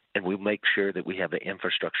 And we'll make sure that we have an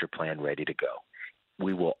infrastructure plan ready to go.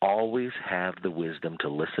 We will always have the wisdom to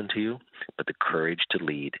listen to you, but the courage to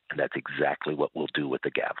lead. And that's exactly what we'll do with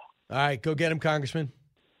the gavel. All right, go get him, Congressman.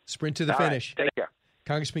 Sprint to the finish. Right, take care.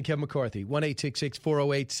 Congressman Kevin McCarthy,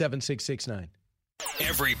 1-866-408-7669.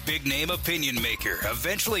 Every big-name opinion maker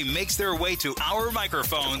eventually makes their way to our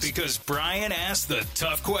microphones because Brian asks the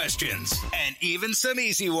tough questions and even some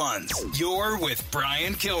easy ones. You're with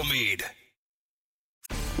Brian Kilmeade.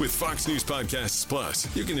 With Fox News Podcasts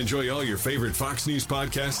Plus, you can enjoy all your favorite Fox News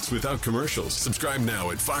podcasts without commercials. Subscribe now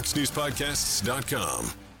at foxnewspodcasts.com.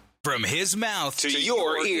 From his mouth to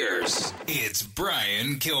your ears, it's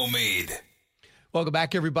Brian Kilmeade. Welcome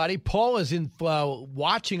back, everybody. Paul is in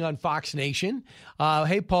watching on Fox Nation.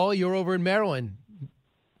 Hey, Paul, you're over in Maryland.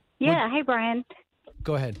 Yeah. Hey, Brian.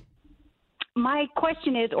 Go ahead. My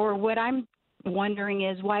question is, or what I'm wondering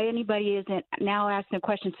is, why anybody isn't now asking a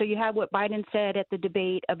question. So you have what Biden said at the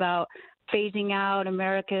debate about phasing out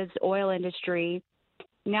America's oil industry.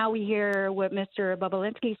 Now we hear what Mr.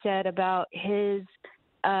 Bobulinski said about his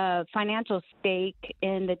financial stake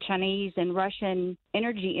in the Chinese and Russian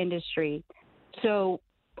energy industry. So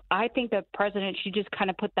I think the president should just kind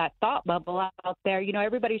of put that thought bubble out there. You know,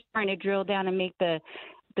 everybody's trying to drill down and make the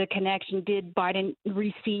connection. Did Biden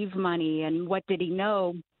receive money, and what did he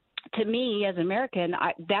know? To me, as an American,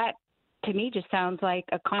 that to me just sounds like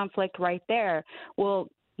a conflict right there. Well,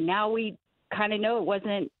 now we kind of know it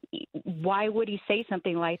wasn't. Why would he say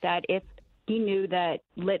something like that if he knew that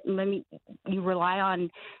you rely on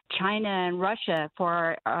China and Russia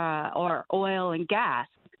for or oil and gas?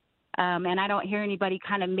 And I don't hear anybody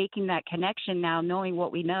kind of making that connection now, knowing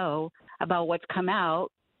what we know about what's come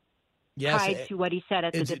out, tied to what he said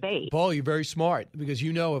at the debate. Paul, you're very smart, because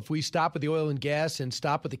you know if we stop with the oil and gas and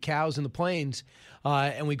stop with the cows and the planes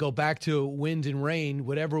and we go back to wind and rain,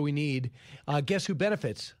 whatever we need, guess who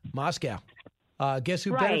benefits? Moscow. Guess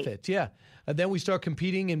who benefits? Yeah. And then we start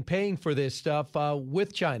competing and paying for this stuff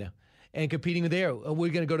with China and competing there.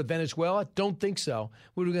 We're going to go to Venezuela? Don't think so.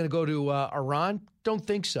 We're going to go to Iran? Don't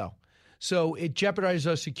think so. So it jeopardizes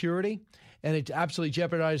our security, and it absolutely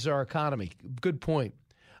jeopardizes our economy. Good point.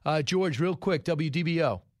 George, real quick,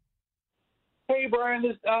 WDBO. Hey, Brian.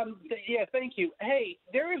 Thank you. Hey,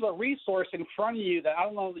 there is a resource in front of you that I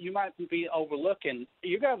don't know you might be overlooking.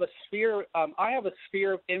 You have a sphere. I have a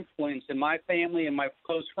sphere of influence in my family and my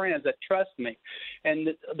close friends that trust me, and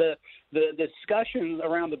the discussion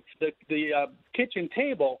around the kitchen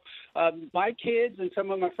table. My kids and some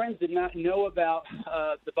of my friends did not know about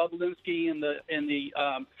the Bobulinski and the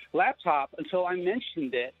laptop until I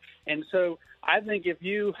mentioned it, and so I think if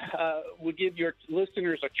you would give your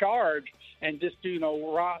listeners a charge and just do,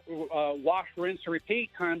 wash, rinse, and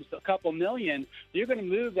repeat times a couple million, you're going to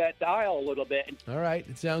move that dial a little bit. All right.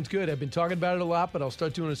 It sounds good. I've been talking about it a lot, but I'll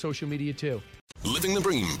start doing it on social media too. Living the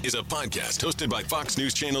Bream is a podcast hosted by Fox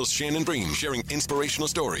News Channel's Shannon Bream, sharing inspirational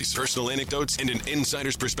stories, personal anecdotes, and an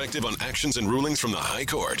insider's perspective on actions and rulings from the High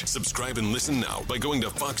Court. Subscribe and listen now by going to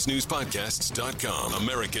foxnewspodcasts.com.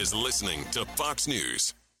 America's listening to Fox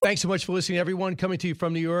News. Thanks so much for listening, everyone. Coming to you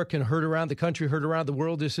from New York and heard around the country, heard around the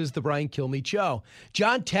world. This is the Brian Kilmeade Show.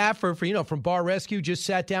 John Taffer, from Bar Rescue, just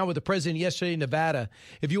sat down with the president yesterday in Nevada.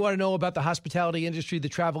 If you want to know about the hospitality industry, the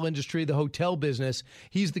travel industry, the hotel business,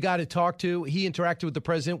 he's the guy to talk to. He interacted with the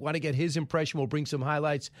president. Want to get his impression? We'll bring some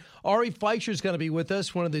highlights. Ari Fleischer is going to be with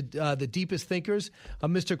us, one of the deepest thinkers, a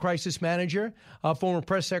Mr. Crisis Manager, former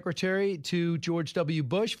press secretary to George W.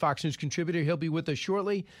 Bush, Fox News contributor. He'll be with us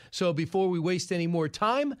shortly. So before we waste any more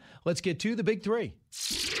time, let's get to the big three.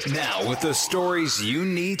 Now, with the stories you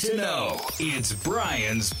need to know, it's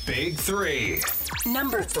Brian's Big Three.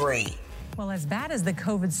 Number 3. Well, as bad as the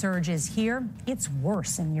COVID surge is here, it's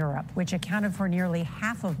worse in Europe, which accounted for nearly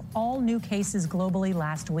half of all new cases globally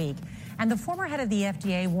last week. And the former head of the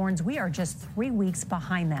FDA warns we are just 3 weeks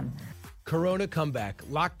behind them. Corona comeback.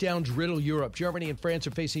 Lockdowns riddle Europe. Germany and France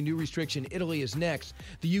are facing new restriction. Italy is next.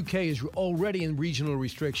 The UK is already in regional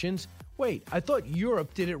restrictions. Wait, I thought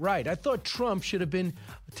Europe did it right. I thought Trump should have been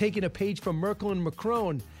taking a page from Merkel and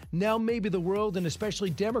Macron. Now maybe the world, and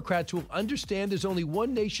especially Democrats, will understand there's only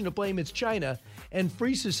one nation to blame. It's China. And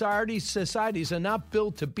free societies are not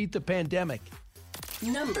built to beat the pandemic.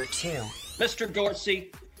 Number 2. Mr.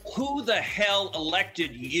 Dorsey, who the hell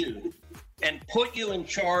elected you and put you in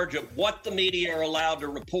charge of what the media are allowed to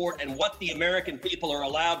report and what the American people are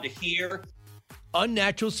allowed to hear?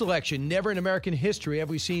 Unnatural selection. Never in American history have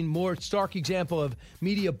we seen more stark example of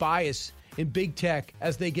media bias in big tech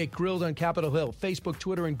as they get grilled on Capitol Hill, Facebook,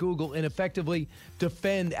 Twitter, and Google, and effectively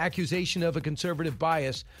defend accusation of a conservative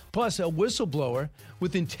bias. Plus, a whistleblower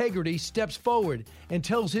with integrity steps forward and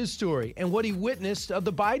tells his story and what he witnessed of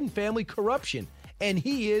the Biden family corruption. And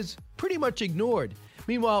he is pretty much ignored.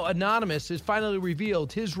 Meanwhile, Anonymous has finally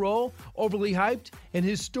revealed his role, overly hyped, and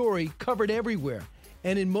his story covered everywhere,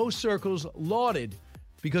 and in most circles lauded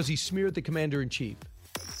because he smeared the commander-in-chief.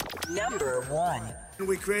 Number 1.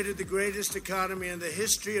 We created the greatest economy in the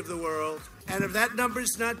history of the world. And if that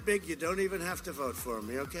number's not big, you don't even have to vote for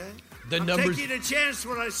me, okay? I'm taking a chance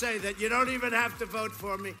when I say that. You don't even have to vote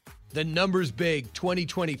for me. The number's big.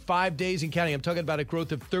 2020, 5 days and counting. I'm talking about a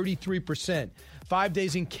growth of 33%. 5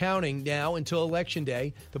 days and counting now until Election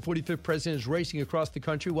Day. The 45th president is racing across the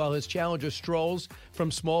country while his challenger strolls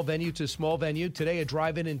from small venue to small venue. Today, a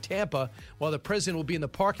drive-in in Tampa, while the president will be in the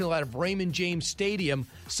parking lot of Raymond James Stadium,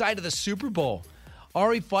 site of the Super Bowl.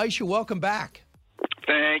 Ari Fleischer, welcome back.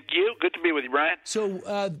 Thank you. Good to be with you, Brian. So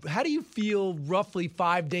how do you feel roughly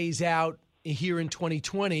 5 days out here in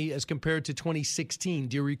 2020 as compared to 2016?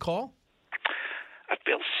 Do you recall? I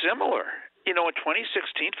feel similar. You know, in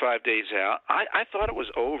 2016, 5 days out, I thought it was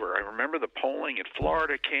over. I remember the polling in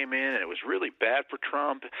Florida came in, and it was really bad for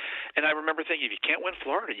Trump. And I remember thinking, if you can't win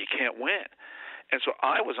Florida, you can't win. And so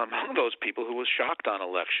I was among those people who was shocked on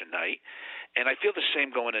election night. And I feel the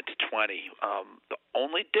same going into 20. The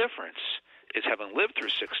only difference is having lived through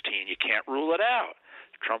 16, you can't rule it out.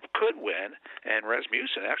 Trump could win, and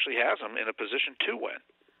Rasmussen actually has him in a position to win.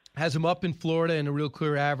 Has him up in Florida in a real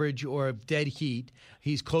clear average or dead heat.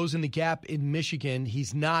 He's closing the gap in Michigan.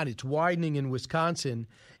 He's not. It's widening in Wisconsin.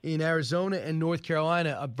 In Arizona and North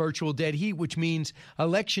Carolina, a virtual dead heat, which means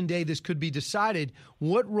Election Day, this could be decided.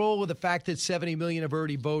 What role with the fact that 70 million have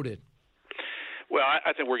already voted? Well,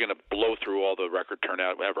 I think we're going to blow through all the record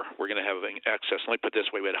turnout ever. We're going to have an excess. Let me put it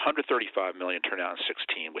this way. We had 135 million turnout in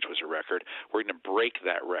 16, which was a record. We're going to break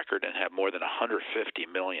that record and have more than 150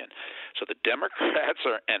 million. So the Democrats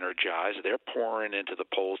are energized. They're pouring into the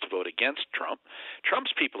polls to vote against Trump.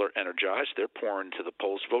 Trump's people are energized. They're pouring into the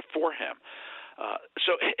polls to vote for him.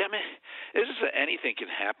 So, I mean, this is anything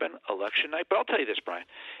can happen election night. But I'll tell you this, Brian.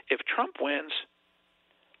 If Trump wins,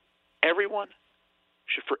 everyone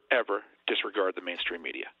should forever disregard the mainstream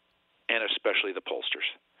media, and especially the pollsters.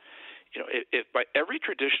 You know, if by every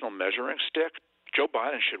traditional measuring stick, Joe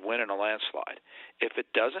Biden should win in a landslide. If it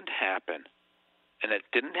doesn't happen, and it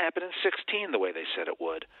didn't happen in 16 the way they said it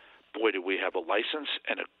would, boy, do we have a license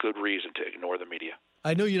and a good reason to ignore the media.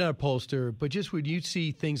 I know you're not a pollster, but just when you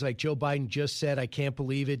see things like Joe Biden just said, I can't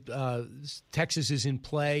believe it, Texas is in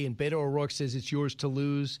play, and Beto O'Rourke says it's yours to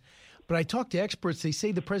lose. But I talk to experts, they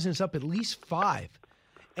say the president's up at least 5.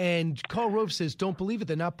 And Karl Rove says, don't believe it,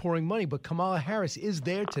 they're not pouring money. But Kamala Harris is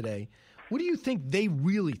there today. What do you think they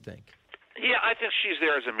really think? Yeah, I think she's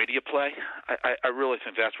there as a media play. I really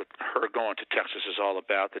think that's what her going to Texas is all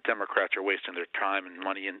about. The Democrats are wasting their time and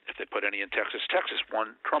money if they put any in Texas.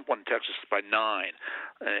 Trump won Texas by 9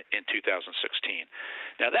 in 2016.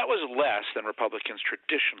 Now, that was less than Republicans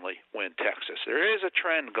traditionally win Texas. There is a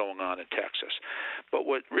trend going on in Texas. But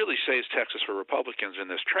what really saves Texas for Republicans in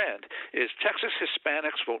this trend is Texas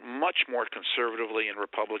Hispanics vote much more conservatively and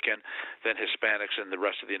Republican than Hispanics in the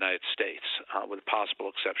rest of the United States, with the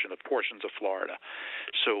possible exception of portions of Florida.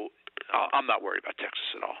 So I'm not worried about Texas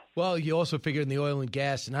at all. Well, you also figure in the oil and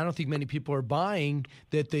gas, and I don't think many people are buying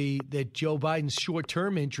that Joe Biden's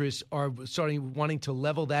short-term interests are wanting to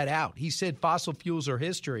level that out. He said fossil fuels are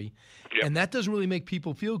history, and that doesn't really make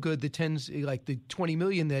people feel good. The 20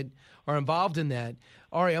 million that are involved in that.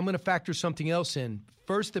 All right, I'm going to factor something else in.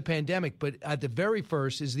 First, the pandemic, but at the very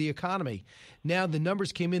first is the economy. Now, the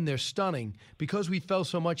numbers came in, they're stunning. Because we fell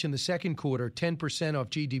so much in the second quarter, 10% off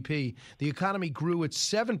GDP, the economy grew at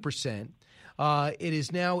 7%. It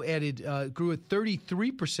is now grew at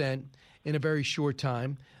 33% in a very short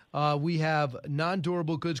time. We have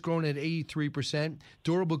non-durable goods growing at 83%,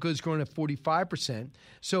 durable goods growing at 45%.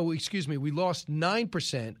 So, we lost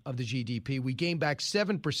 9% of the GDP. We gained back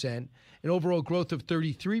 7%, an overall growth of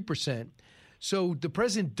 33%. So the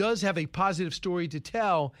president does have a positive story to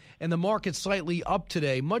tell, and the market's slightly up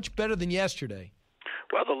today, much better than yesterday.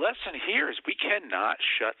 Well, the lesson here is we cannot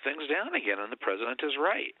shut things down again, and the president is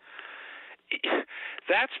right.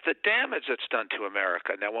 That's the damage that's done to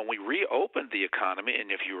America. Now, when we reopened the economy,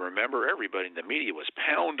 and if you remember, everybody in the media was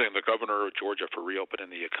pounding the governor of Georgia for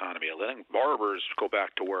reopening the economy, letting barbers go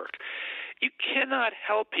back to work. You cannot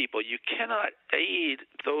help people. You cannot aid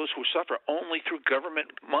those who suffer only through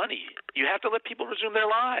government money. You have to let people resume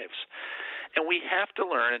their lives. And we have to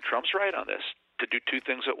learn, and Trump's right on this, to do two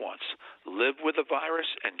things at once: live with the virus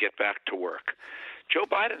and get back to work. Joe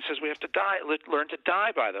Biden says we have to learn to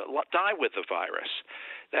die with the virus.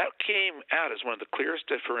 That came out as one of the clearest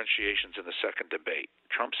differentiations in the second debate.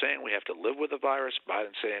 Trump saying we have to live with the virus,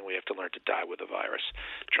 Biden saying we have to learn to die with the virus.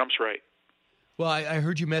 Trump's right. Well, I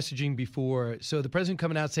heard you messaging before. So the president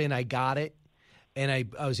coming out saying, I got it, and I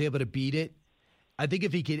was able to beat it. I think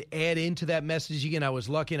if he could add into that message again, I was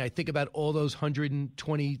lucky, and I think about all those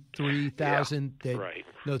 123,000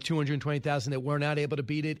 220,000 that were not able to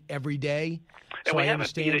beat it every day. And so we I haven't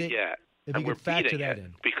understand beat it yet. If and you we're could factor beating that it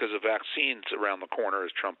in. because of vaccines around the corner,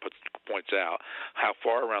 as Trump points out. How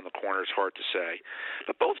far around the corner is hard to say.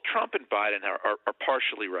 But both Trump and Biden are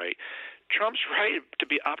partially right. Trump's right to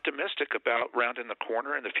be optimistic about rounding the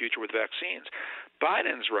corner in the future with vaccines.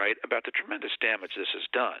 Biden's right about the tremendous damage this has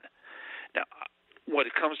done. Now, when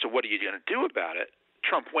it comes to what are you going to do about it,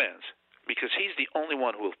 Trump wins, because he's the only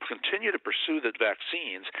one who will continue to pursue the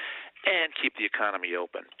vaccines and keep the economy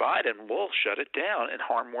open. Biden will shut it down and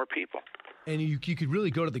harm more people. And you could really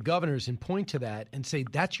go to the governors and point to that and say,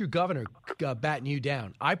 that's your governor batting you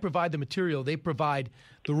down. I provide the material. They provide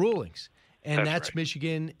the rulings. And that's right.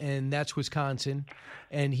 Michigan, and that's Wisconsin.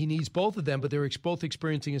 And he needs both of them, but they're both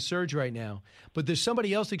experiencing a surge right now. But there's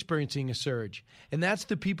somebody else experiencing a surge, and that's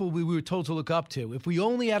the people we were told to look up to. If we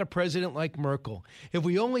only had a president like Merkel, if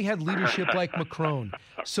we only had leadership like Macron.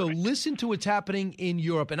 So listen to what's happening in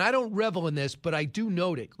Europe. And I don't revel in this, but I do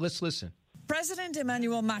note it. Let's listen. President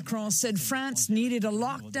Emmanuel Macron said France needed a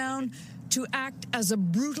lockdown to act as a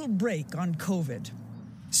brutal brake on COVID.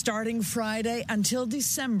 Starting Friday until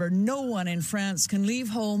December, no one in France can leave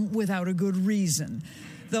home without a good reason.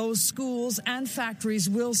 Those schools and factories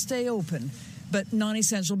will stay open, but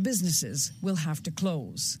non-essential businesses will have to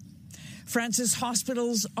close. France's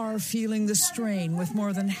hospitals are feeling the strain, with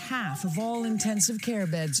more than half of all intensive care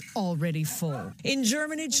beds already full. In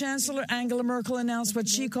Germany, Chancellor Angela Merkel announced what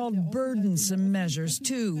she called burdensome measures,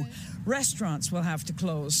 too. Restaurants will have to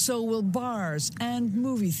close, so will bars and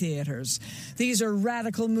movie theaters. These are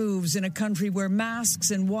radical moves in a country where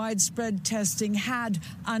masks and widespread testing had,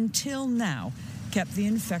 until now, kept the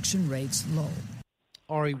infection rates low.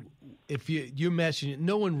 Ari, if you're messaging,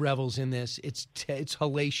 no one revels in this. It's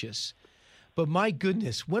hellacious. But my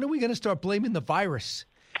goodness, when are we going to start blaming the virus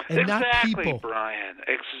and not people? Exactly, Brian.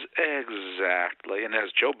 Exactly. And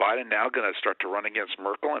is Joe Biden now going to start to run against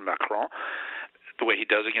Merkel and Macron the way he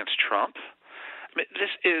does against Trump? I mean,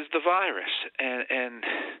 this is the virus. And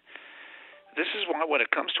this is why, when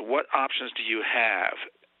it comes to what options do you have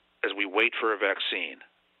as we wait for a vaccine,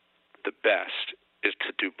 the best is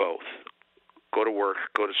to do both. Go to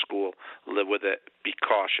work, go to school, live with it, be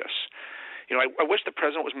cautious. You know, I wish the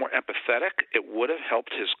president was more empathetic. It would have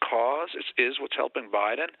helped his cause. It is what's helping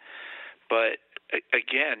Biden. But,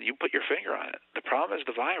 again, you put your finger on it. The problem is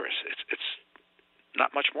the virus. It's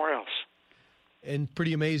not much more else. And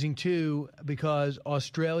pretty amazing, too, because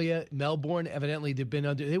Australia, Melbourne, evidently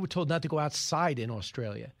they were told not to go outside in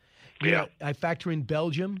Australia. Yeah. I factor in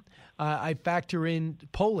Belgium. I factor in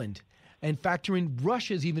Poland. And factor in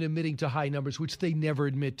Russia's even admitting to high numbers, which they never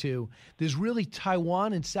admit to. There's really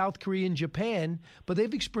Taiwan and South Korea and Japan, but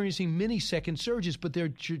they've experiencing mini second surges, but they're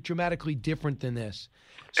dramatically different than this.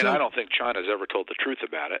 And I don't think China's ever told the truth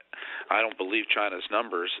about it. I don't believe China's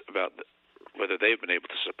numbers about whether they've been able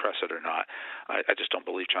to suppress it or not. I just don't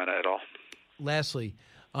believe China at all. Lastly,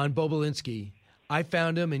 on Bobulinski, I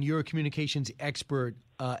found him, and you're a communications expert,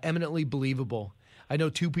 eminently believable. I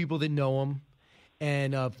know two people that know him.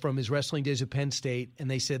 And from his wrestling days at Penn State, and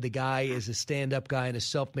they said the guy is a stand-up guy and a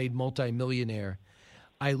self-made multimillionaire.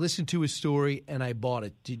 I listened to his story, and I bought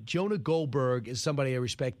it. Jonah Goldberg is somebody I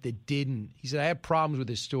respect that didn't. He said, I have problems with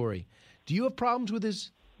his story. Do you have problems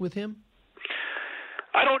with him?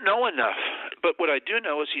 I don't know enough. But what I do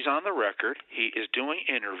know is he's on the record. He is doing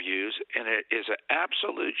interviews, and it is an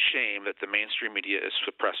absolute shame that the mainstream media has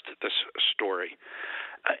suppressed this story.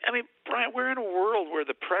 I mean, Brian, we're in a world where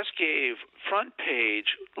the press gave front page,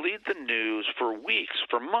 lead the news for weeks,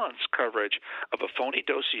 for months, coverage of a phony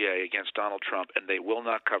dossier against Donald Trump, and they will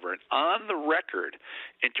not cover an on-the-record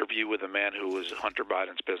interview with a man who was Hunter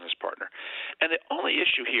Biden's business partner. And the only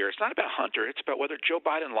issue here, it's not about Hunter, it's about whether Joe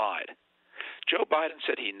Biden lied. Joe Biden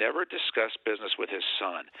said he never discussed business with his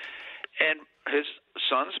son. And his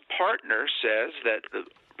son's partner says that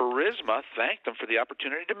Burisma thanked him for the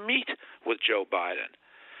opportunity to meet with Joe Biden.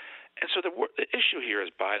 And so the issue here is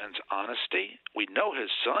Biden's honesty. We know his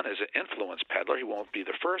son is an influence peddler. He won't be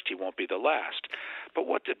the first. He won't be the last. But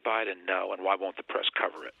what did Biden know, and why won't the press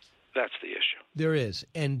cover it? That's the issue. There is.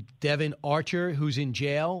 And Devin Archer, who's in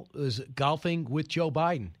jail, is golfing with Joe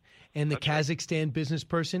Biden. and the Kazakhstan business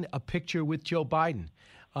person a picture with Joe Biden.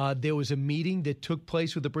 There was a meeting that took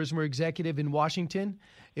place with the Burisma executive in Washington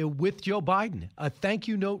with Joe Biden. A thank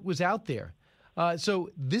you note was out there. So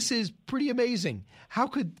this is pretty amazing. How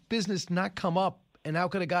could business not come up? And how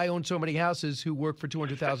could a guy own so many houses who worked for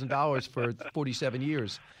 $200,000 for 47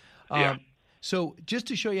 years? So just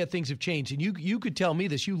to show you how things have changed, and you could tell me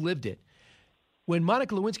this, you lived it. When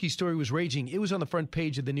Monica Lewinsky's story was raging, it was on the front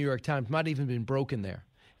page of the New York Times, not even been broken there.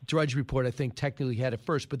 Drudge Report, I think, technically had it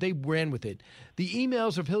first, but they ran with it. The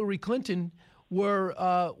emails of Hillary Clinton were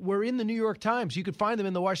in the New York Times. You could find them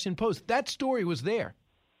in the Washington Post. That story was there.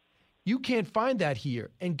 You can't find that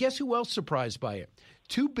here. And guess who else surprised by it?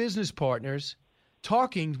 Two business partners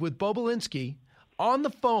talking with Bobulinski on the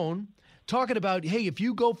phone, talking about, hey, if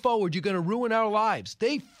you go forward, you're going to ruin our lives.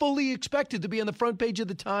 They fully expected to be on the front page of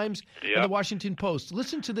the Times and the Washington Post.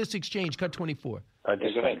 Listen to this exchange, cut 24. I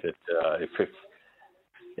just think that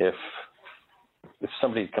if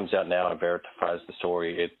somebody comes out now and verifies the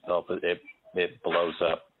story, it blows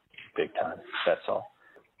up big time. That's all.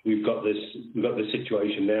 We've got this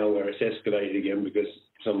situation now where it's escalated again because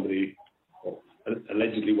somebody,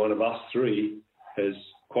 allegedly one of us three, has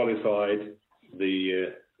qualified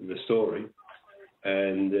the story,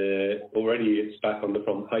 and already it's back on the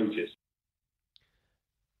front pages.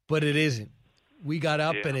 But it isn't. We got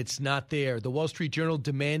up and it's not there. The Wall Street Journal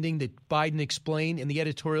demanding that Biden explain in the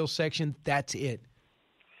editorial section. That's it.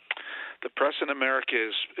 The press in America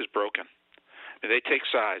is broken. They take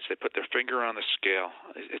sides. They put their finger on the scale.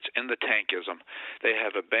 It's in the tankism. They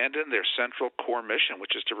have abandoned their central core mission,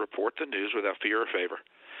 which is to report the news without fear or favor.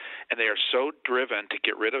 And they are so driven to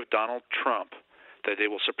get rid of Donald Trump that they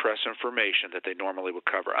will suppress information that they normally would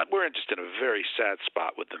cover. We're just in a very sad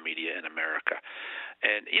spot with the media in America.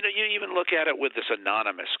 And, you even look at it with this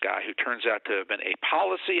anonymous guy who turns out to have been a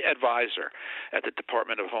policy advisor at the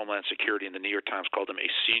Department of Homeland Security, and the New York Times called him a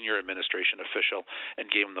senior administration official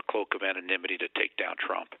and gave him the cloak of anonymity to take down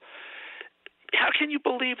Trump. How can you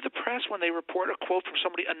believe the press when they report a quote from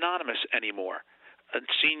somebody anonymous anymore? A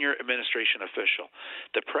senior administration official.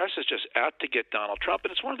 The press is just out to get Donald Trump,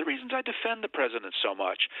 and it's one of the reasons I defend the president so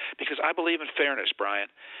much, because I believe in fairness, Brian.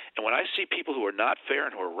 And when I see people who are not fair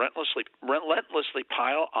and who are relentlessly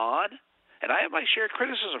pile on, and I have my share of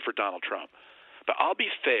criticism for Donald Trump, but I'll be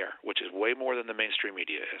fair, which is way more than the mainstream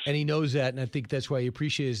media is. And he knows that, and I think that's why he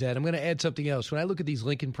appreciates that. I'm going to add something else. When I look at these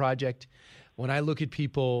Lincoln Project, when I look at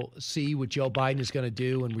people see what Joe Biden is going to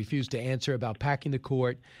do and refuse to answer about packing the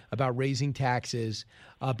court, about raising taxes,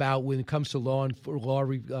 about when it comes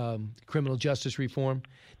to criminal justice reform,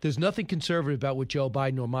 there's nothing conservative about what Joe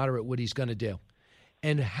Biden or moderate what he's going to do.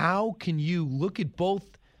 And how can you look at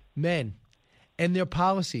both men and their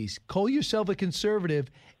policies, call yourself a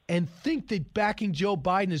conservative, and think that backing Joe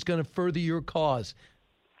Biden is going to further your cause?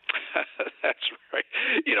 That's right.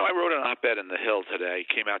 I wrote an op-ed in The Hill today,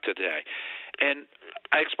 came out today, and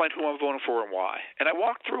I explained who I'm voting for and why. And I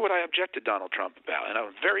walked through what I objected Donald Trump about, and I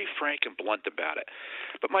was very frank and blunt about it.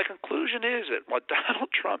 But my conclusion is that while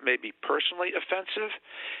Donald Trump may be personally offensive,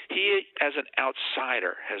 he, as an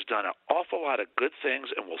outsider, has done an awful lot of good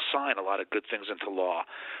things and will sign a lot of good things into law,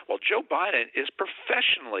 while Joe Biden is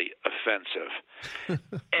professionally offensive.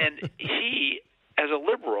 And he, as a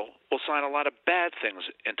liberal, will sign a lot of bad things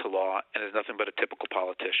into law and is nothing but a typical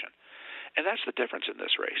politician. And that's the difference in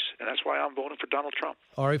this race. And that's why I'm voting for Donald Trump.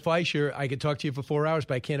 Ari Fleischer, I could talk to you for 4 hours,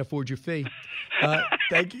 but I can't afford your fee.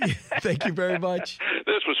 Thank you. Thank you very much.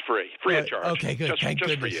 This was free of charge. Okay, good. Just Thank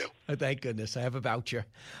goodness. For you. Thank goodness. I have a voucher.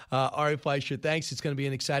 Ari Fleischer, thanks. It's going to be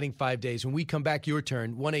an exciting 5 days. When we come back, your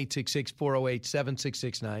turn,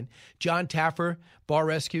 1-866-408-7669. John Taffer, Bar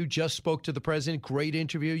Rescue, just spoke to the president. Great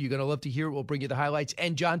interview. You're going to love to hear it. We'll bring you the highlights.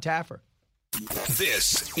 And John Taffer.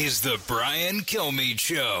 This is the Brian Kilmeade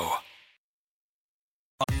Show.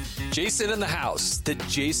 Jason in the House, the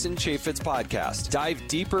Jason Chaffetz Podcast. Dive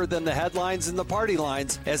deeper than the headlines and the party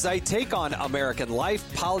lines as I take on American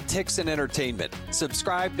life, politics, and entertainment.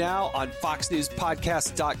 Subscribe now on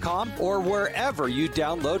FoxNewsPodcast.com or wherever you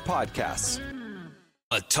download podcasts.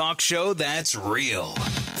 A talk show that's real.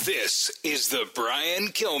 This is the Brian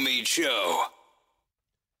Kilmeade Show.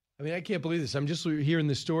 I mean, I can't believe this. I'm just hearing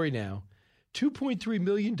this story now. $2.3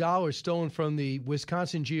 million stolen from the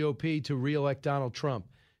Wisconsin GOP to reelect Donald Trump.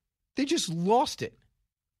 They just lost it.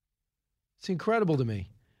 It's incredible to me.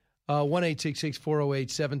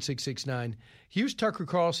 1-866-408-7669. Here's Tucker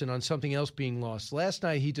Carlson on something else being lost. Last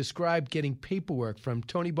night, he described getting paperwork from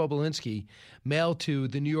Tony Bobulinski mailed to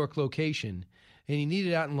the New York location, and he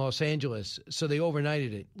needed it out in Los Angeles, so they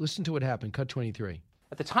overnighted it. Listen to what happened. Cut 23.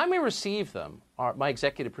 At the time we received them, my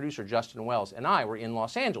executive producer, Justin Wells, and I were in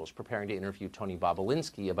Los Angeles preparing to interview Tony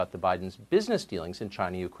Bobolinsky about the Biden's business dealings in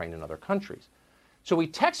China, Ukraine, and other countries. So we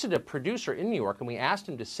texted a producer in New York, and we asked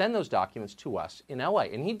him to send those documents to us in L.A.,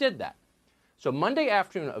 and he did that. So Monday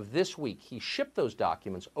afternoon of this week, he shipped those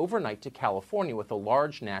documents overnight to California with a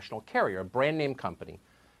large national carrier, a brand-name company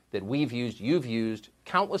that we've used, you've used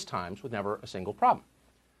countless times with never a single problem.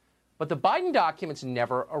 But the Biden documents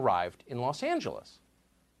never arrived in Los Angeles.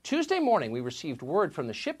 Tuesday morning, we received word from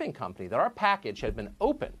the shipping company that our package had been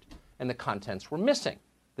opened and the contents were missing.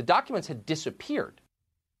 The documents had disappeared.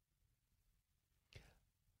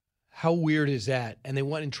 How weird is that? And they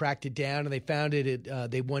went and tracked it down, and they found it.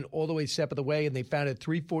 They went all the way a step of the way, and they found it at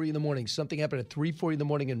 3:40 in the morning. Something happened at 3:40 in the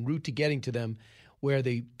morning en route to getting to them, where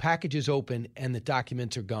the package is open and the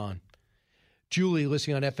documents are gone. Julie,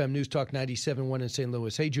 listening on FM News Talk 97.1 in St.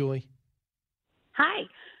 Louis. Hey, Julie. Hi.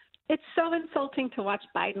 It's so insulting to watch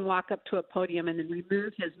Biden walk up to a podium and then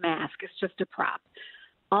remove his mask. It's just a prop.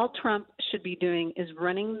 All Trump should be doing is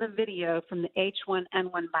running the video from the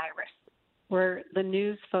H1N1 virus, where the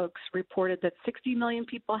news folks reported that 60 million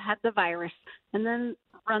people had the virus, and then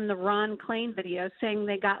run the Ron Klain video saying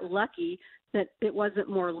they got lucky that it wasn't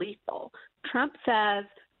more lethal. Trump says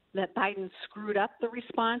that Biden screwed up the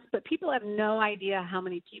response, but people have no idea how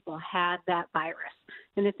many people had that virus.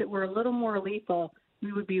 And if it were a little more lethal,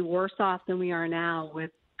 we would be worse off than we are now with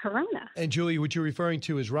corona. And Julie, what you're referring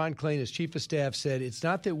to is Ron Klain, as chief of staff, said it's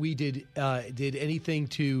not that we did anything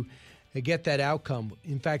to get that outcome.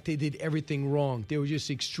 In fact, they did everything wrong. They were just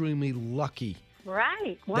extremely lucky.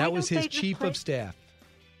 Right. That was his chief of staff.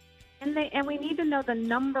 And we need to know the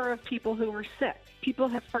number of people who were sick. People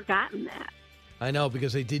have forgotten that. I know,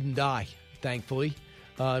 because they didn't die, thankfully.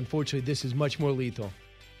 Unfortunately, this is much more lethal.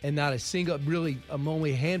 And not a single, really,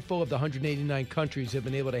 only a handful of the 189 countries have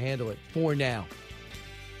been able to handle it for now.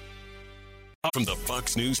 From the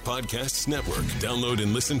Fox News Podcasts Network, download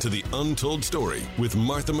and listen to The Untold Story with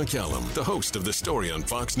Martha McCallum. The host of The Story on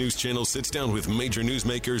Fox News Channel sits down with major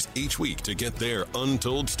newsmakers each week to get their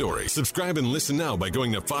untold story. Subscribe and listen now by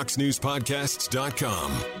going to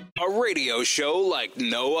foxnewspodcasts.com. A radio show like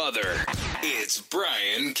no other. It's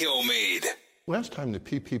Brian Kilmeade. Last time the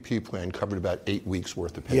PPP plan covered about 8 weeks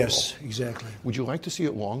worth of payroll. Yes, exactly. Would you like to see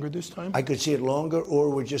it longer this time? I could see it longer, or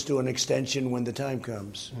we'd just do an extension when the time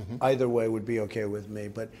comes. Mm-hmm. Either way would be okay with me,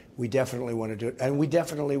 but we definitely want to do it, and we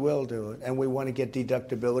definitely will do it, and we want to get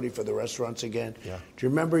deductibility for the restaurants again. Yeah. Do you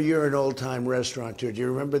remember, you're an old-time restaurateur, do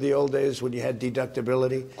you remember the old days when you had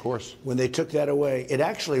deductibility? Of course. When they took that away, it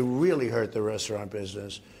actually really hurt the restaurant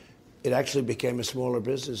business. It actually became a smaller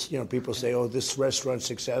business. You know, people say, oh, this restaurant's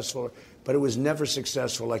successful, but it was never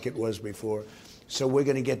successful like it was before. So we're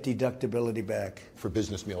going to get deductibility back. For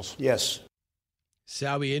business meals? Yes. So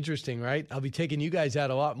that'll be interesting, right? I'll be taking you guys out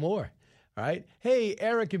a lot more, right? Hey,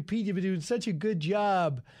 Eric and Pete, you've been doing such a good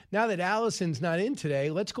job. Now that Allison's not in today,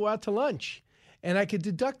 let's go out to lunch. And I could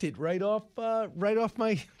deduct it right off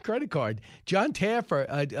my credit card. John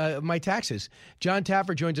Taffer, my taxes. John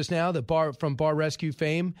Taffer joins us now, from Bar Rescue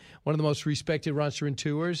fame, one of the most respected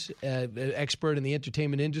restaurateurs, expert in the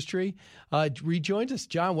entertainment industry. Rejoins us.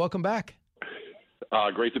 John, welcome back.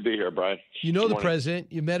 Great to be here, Brian. You know the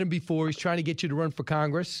president. You met him before. He's trying to get you to run for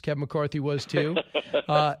Congress. Kevin McCarthy was too.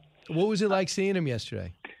 What was it like seeing him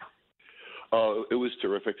yesterday? Oh, it was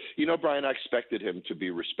terrific. You know, Brian, I expected him to be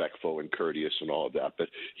respectful and courteous and all of that, but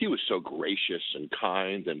he was so gracious and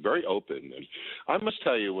kind and very open. And I must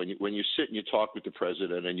tell you, when you sit and you talk with the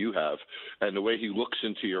president, and you have, and the way he looks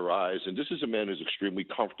into your eyes, and this is a man who's extremely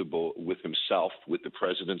comfortable with himself, with the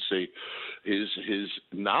presidency, his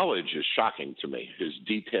knowledge is shocking to me. His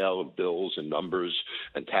detail of bills and numbers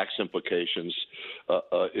and tax implications,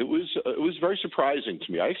 it was very surprising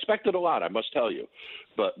to me. I expected a lot, I must tell you,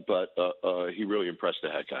 but he really impressed the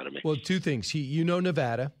heck out of me. Well, two things. You know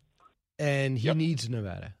Nevada, and he needs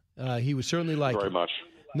Nevada. He would certainly like very it. much.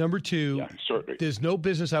 Number two, there's no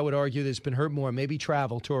business, I would argue, that's been hurt more, maybe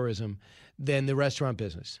travel, tourism, than the restaurant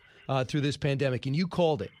business through this pandemic. And you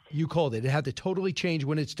called it. It had to totally change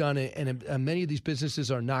when it's done, and many of these businesses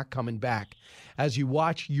are not coming back. As you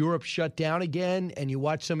watch Europe shut down again, and you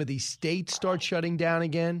watch some of these states start shutting down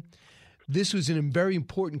again, this was a very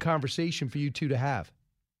important conversation for you two to have.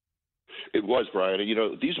 It was, Brian. You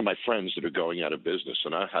know, these are my friends that are going out of business,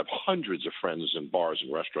 and I have hundreds of friends in bars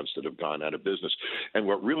and restaurants that have gone out of business. And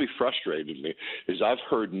what really frustrated me is I've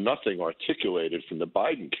heard nothing articulated from the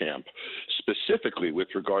Biden camp, specifically with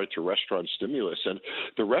regard to restaurant stimulus. And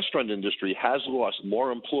the restaurant industry has lost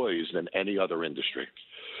more employees than any other industry.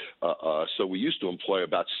 So we used to employ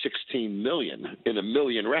about 16 million in a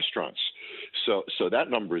million restaurants. So that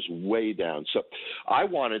number is way down. So I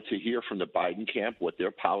wanted to hear from the Biden camp what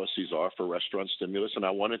their policies are for restaurant stimulus, and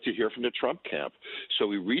I wanted to hear from the Trump camp. So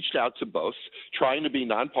we reached out to both, trying to be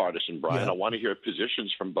nonpartisan, Brian. I want to hear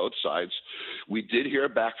positions from both sides. We did hear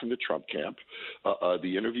back from the Trump camp.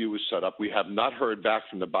 The interview was set up. We have not heard back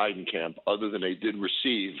from the Biden camp other than they did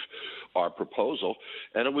receive our proposal,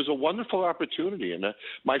 and it was a wonderful opportunity. And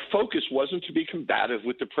my focus wasn't to be combative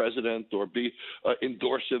with the president or be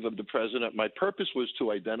endorsive of the president. My purpose was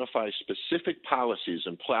to identify specific policies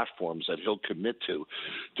and platforms that he'll commit to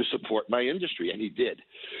support my industry, and he did.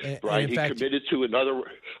 Brian, he committed to another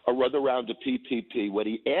round of PPP. What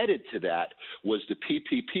he added to that was the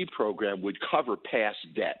PPP program would cover past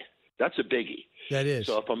debt. That's a biggie. That is.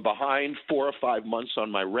 So if I'm behind 4 or 5 months on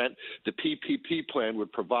my rent, the PPP plan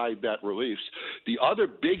would provide that relief. The other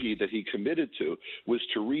biggie that he committed to was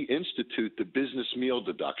to reinstitute the business meal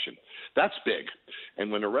deduction. That's big.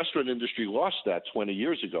 And when the restaurant industry lost that about 20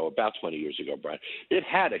 years ago, Brian, it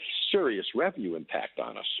had a serious revenue impact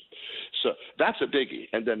on us. So that's a biggie.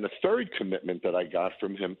 And then the third commitment that I got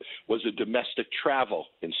from him was a domestic travel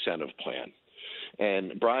incentive plan.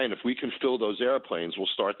 And, Brian, if we can fill those airplanes, we'll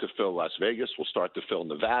start to fill Las Vegas, we'll start to fill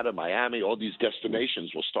Nevada, Miami, all these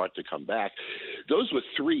destinations will start to come back. Those were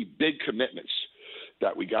 3 big commitments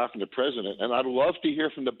that we got from the president. And I'd love to hear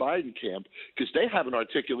from the Biden camp because they haven't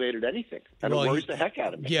articulated anything. And it worries the heck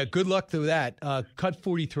out of me. Yeah, good luck to that. Cut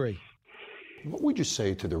 43. What would you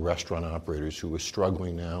say to the restaurant operators who are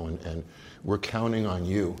struggling now and we're counting on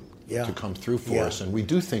you to come through for us, and we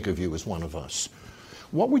do think of you as one of us?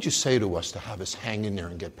 What would you say to us to have us hang in there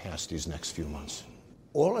and get past these next few months?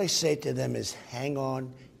 All I say to them is hang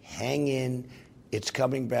on, hang in, it's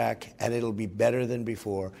coming back, and it'll be better than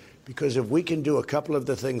before. Because if we can do a couple of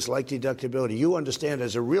the things like deductibility, you understand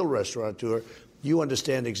as a real restaurateur, you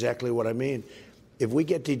understand exactly what I mean. If we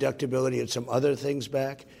get deductibility and some other things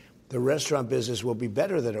back, the restaurant business will be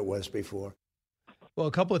better than it was before. Well,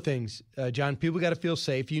 a couple of things, John. People got to feel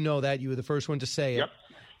safe. You know that. You were the first one to say it.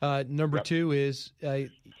 Number two is a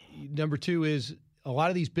lot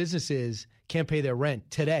of these businesses can't pay their rent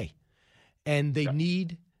today, and they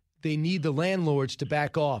need the landlords to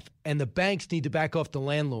back off, and the banks need to back off the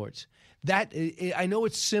landlords. That I know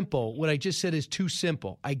it's simple. What I just said is too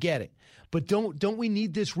simple. I get it, but don't we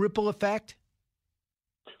need this ripple effect?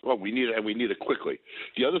 Well, we need it, and we need it quickly.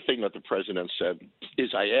 The other thing that the president said is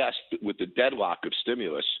I asked with the deadlock of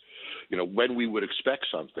stimulus, when we would expect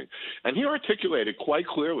something. And he articulated quite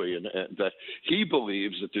clearly that he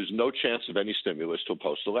believes that there's no chance of any stimulus till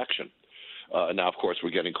post-election. Now, of course, we're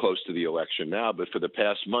getting close to the election now, but for the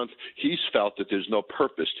past month, he's felt that there's no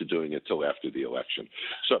purpose to doing it till after the election.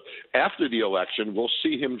 So after the election, we'll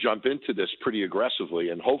see him jump into this pretty aggressively,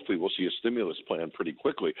 and hopefully we'll see a stimulus plan pretty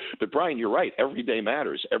quickly. But, Brian, you're right. Every day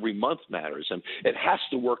matters. Every month matters, and it has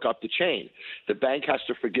to work up the chain. The bank has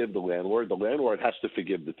to forgive the landlord has to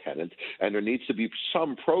forgive the tenant, and there needs to be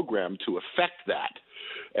some program to affect that.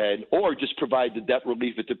 Or just provide the debt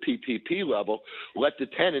relief at the PPP level, let the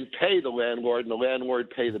tenant pay the landlord and the landlord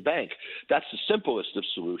pay the bank. That's the simplest of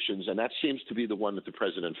solutions, and that seems to be the one that the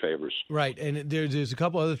president favors. Right, and there's a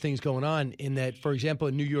couple other things going on in that, for example,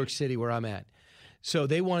 in New York City where I'm at. So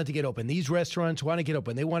they wanted to get open. These restaurants want to get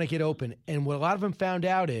open. They want to get open. And what a lot of them found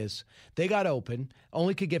out is they got open,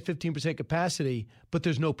 only could get 15% capacity, but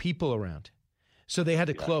there's no people around. So they had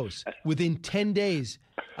to close. Within 10 days,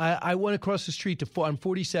 I went across the street on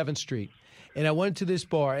 47th Street, and I went to this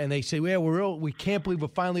bar, and they say, we can't believe we're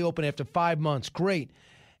finally open after 5 months. Great.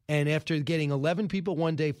 And after getting 11 people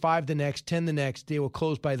one day, 5 the next, 10 the next, they were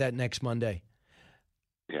closed by that next Monday.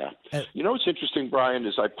 Yeah. What's interesting, Brian,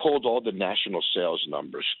 is I pulled all the national sales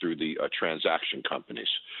numbers through the transaction companies.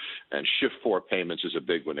 And Shift4 Payments is a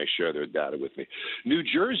big one. They share their data with me. New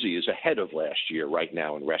Jersey is ahead of last year right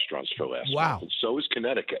now in restaurants for last month. And so is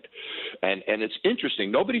Connecticut. And it's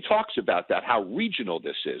interesting. Nobody talks about that, how regional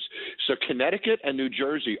this is. So Connecticut and New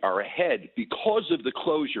Jersey are ahead because of the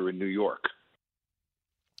closure in New York.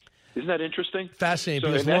 Isn't that interesting? Fascinating,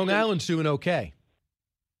 because Long Island's doing okay.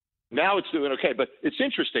 Now it's doing okay, but it's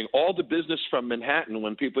interesting. All the business from Manhattan,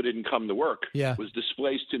 when people didn't come to work, was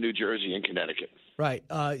displaced to New Jersey and Connecticut. Right.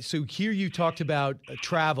 So here you talked about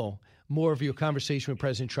travel, more of your conversation with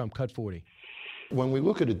President Trump, cut 40. When we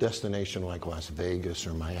look at a destination like Las Vegas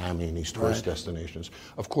or Miami and these tourist destinations,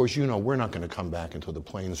 of course, we're not going to come back until the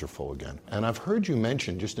planes are full again. And I've heard you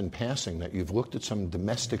mention just in passing that you've looked at some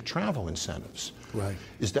domestic travel incentives. Right.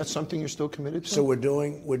 Is that something you're still committed to? So we're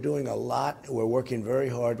doing a lot. We're working very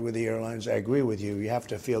hard with the airlines. I agree with you. You have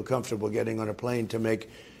to feel comfortable getting on a plane to make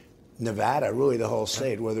Nevada, really the whole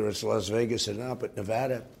state, whether it's Las Vegas or not, but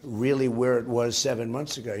Nevada, really where it was 7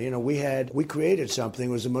 months ago. You know, we created something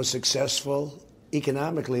that was the most successful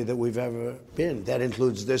economically that we've ever been. That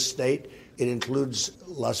includes this state. It includes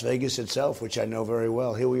Las Vegas itself, which I know very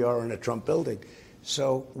well. Here we are in a Trump building.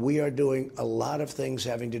 So we are doing a lot of things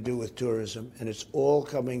having to do with tourism, and it's all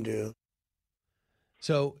coming to.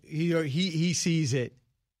 So he sees it.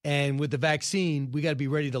 And with the vaccine, we got to be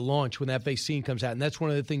ready to launch when that vaccine comes out. And that's one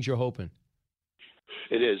of the things you're hoping.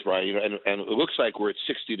 It is, Brian. You know, and it looks like we're at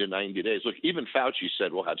 60 to 90 days. Look, even Fauci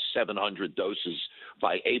said we'll have 700 doses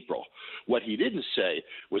by April. What he didn't say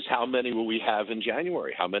was how many will we have in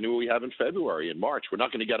January? How many will we have in February and March? We're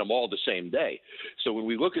not going to get them all the same day. So when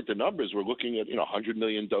we look at the numbers, we're looking at 100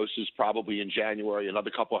 million doses probably in January, another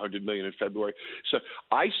couple 100 million in February. So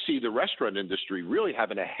I see the restaurant industry really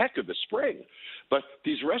having a heck of a spring. But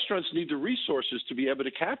these restaurants need the resources to be able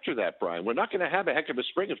to capture that, Brian. We're not going to have a heck of a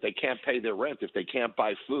spring if they can't pay their rent, if they can't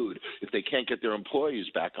buy food, if they can't get their employees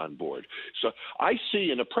back on board. So I see,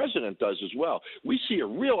 and the president does as well, we see a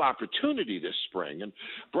real opportunity this spring. And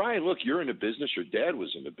Brian, look, you're in a business, your dad was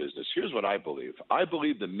in the business. Here's what I believe. I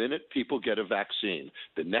believe the minute people get a vaccine,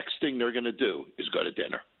 the next thing they're going to do is go to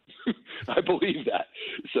dinner. I believe that.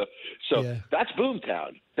 So yeah. That's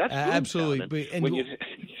Boomtown. That's Boomtown. Absolutely. And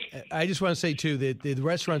I just want to say, too, that the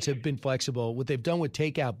restaurants have been flexible. What they've done with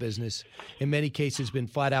takeout business, in many cases, has been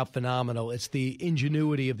flat out phenomenal. It's the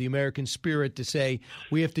ingenuity of the American spirit to say,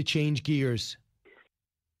 we have to change gears.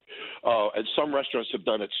 Oh, and some restaurants have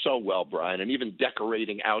done it so well, Brian, and even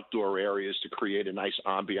decorating outdoor areas to create a nice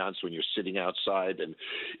ambiance when you're sitting outside. And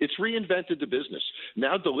it's reinvented the business.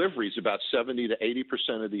 Now delivery is about 70 to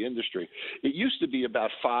 80% of the industry. It used to be about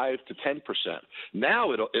 5 to 10%.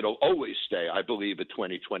 Now it'll always stay, I believe, at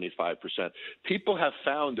 20, 25%. People have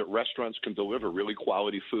found that restaurants can deliver really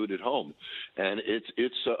quality food at home. And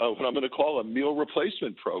it's what I'm going to call a meal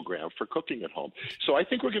replacement program for cooking at home. So I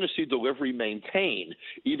think we're going to see delivery maintain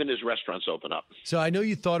even as restaurants open up. So I know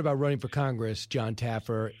you thought about running for Congress, John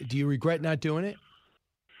Taffer. Do you regret not doing it?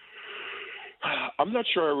 I'm not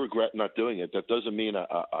sure I regret not doing it. That doesn't mean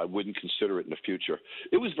I wouldn't consider it in the future.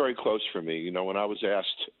 It was very close for me. You know, when I was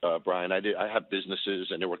asked, Brian, I have businesses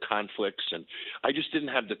and there were conflicts, and I just didn't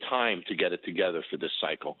have the time to get it together for this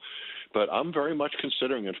cycle. But I'm very much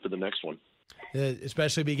considering it for the next one.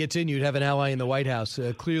 Especially if he gets in, you'd have an ally in the White House.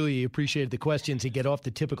 Clearly, he appreciated the questions and get off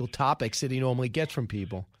the typical topics that he normally gets from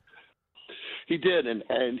people. He did,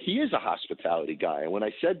 and he is a hospitality guy. And when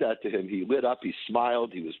I said that to him, he lit up, he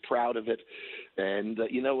smiled, he was proud of it. And,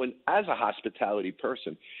 as a hospitality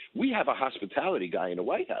person, we have a hospitality guy in the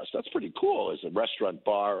White House. That's pretty cool as a restaurant,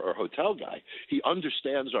 bar, or hotel guy. He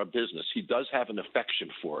understands our business. He does have an affection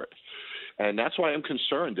for it. And that's why I'm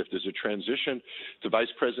concerned if there's a transition to Vice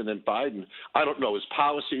President Biden. I don't know his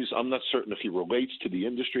policies. I'm not certain if he relates to the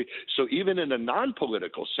industry. So even in a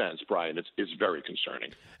non-political sense, Brian, it's very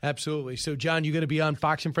concerning. Absolutely. So, John, you're going to be on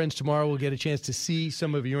Fox and Friends tomorrow. We'll get a chance to see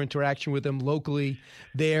some of your interaction with him locally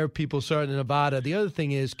there, people starting in Nevada. The other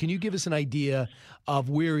thing is, can you give us an idea of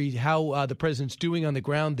how the president's doing on the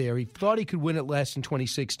ground there? He thought he could win it last in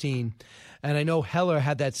 2016. And I know Heller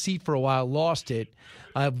had that seat for a while, lost it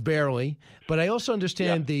barely. But I also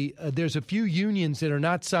understand there's a few unions that are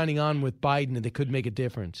not signing on with Biden and that could make a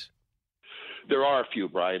difference. There are a few,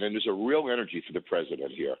 Brian, and there's a real energy for the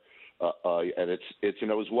president here. And it's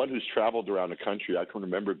as one who's traveled around the country, I can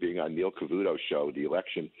remember being on Neil Cavuto's show, the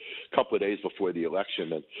election, a couple of days before the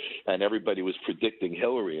election, and everybody was predicting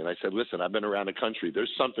Hillary. And I said, listen, I've been around the country. There's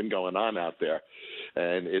something going on out there.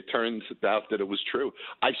 And it turns out that it was true.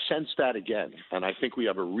 I sense that again, and I think we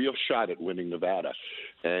have a real shot at winning Nevada.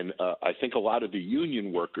 And I think a lot of the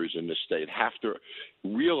union workers in the state have to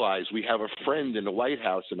realize we have a friend in the White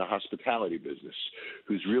House in the hospitality business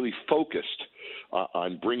who's really focused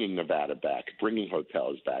on bringing Nevada back, bringing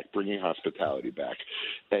hotels back, bringing hospitality back,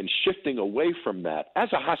 and shifting away from that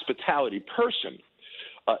as a hospitality person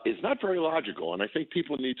is not very logical. And I think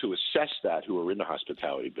people need to assess that who are in the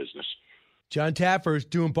hospitality business. John Taffer is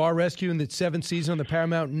doing Bar Rescue in the 7th season on the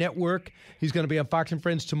Paramount Network. He's going to be on Fox and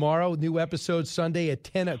Friends tomorrow. New episode Sunday at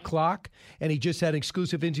 10 o'clock. And he just had an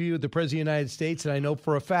exclusive interview with the President of the United States. And I know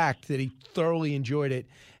for a fact that he thoroughly enjoyed it.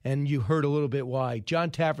 And you heard a little bit why.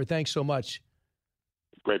 John Taffer, thanks so much.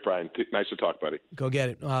 Great, Brian. Nice to talk, buddy. Go get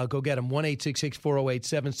it. Go get him.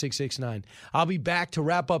 1-866-408-7669. I'll be back to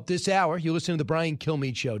wrap up this hour. You're listening to the Brian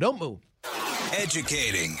Kilmeade Show. Don't move.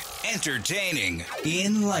 Educating, entertaining,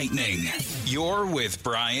 enlightening. You're with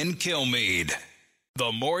Brian Kilmeade.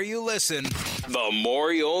 The more you listen, the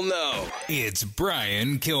more you'll know. It's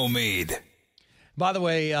Brian Kilmeade. By the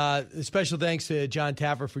way, special thanks to John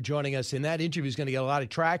Taffer for joining us. And that interview is going to get a lot of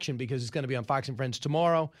traction because it's going to be on Fox and Friends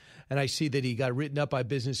tomorrow. And I see that he got written up by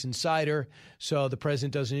Business Insider. So the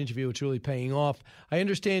president does an interview. It's really paying off. I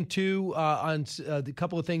understand, too, on the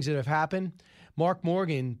couple of things that have happened. Mark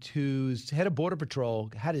Morgan, who's head of Border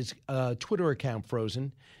Patrol, had his Twitter account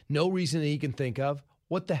frozen. No reason that he can think of.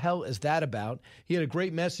 What the hell is that about? He had a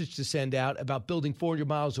great message to send out about building 400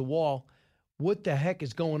 miles of wall. What the heck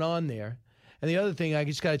is going on there? And the other thing, I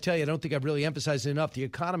just got to tell you, I don't think I've really emphasized it enough. The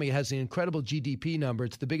economy has an incredible GDP number.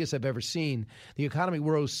 It's the biggest I've ever seen. The economy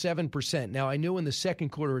rose 7%. Now, I knew in the second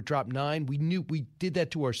quarter it dropped 9%. We knew we did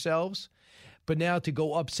that to ourselves. But now to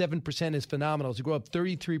go up 7% is phenomenal. To go up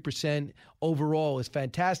 33% overall is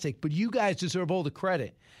fantastic. But you guys deserve all the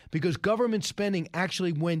credit because government spending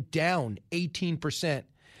actually went down 18%.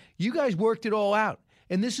 You guys worked it all out.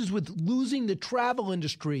 And this is with losing the travel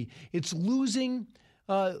industry. It's losing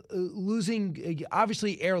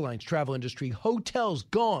obviously airlines, travel industry, hotels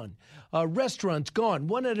gone, restaurants gone.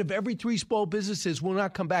 1 out of every 3 small businesses will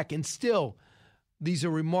not come back. And still, these are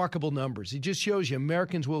remarkable numbers. It just shows you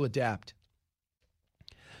Americans will adapt.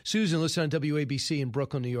 Susan, listen on WABC in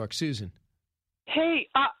Brooklyn, New York. Susan. Hey,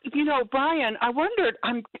 Brian, I wondered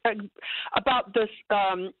about this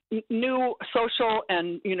new social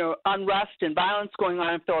and, unrest and violence going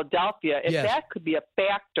on in Philadelphia. If that could be a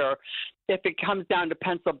factor, if it comes down to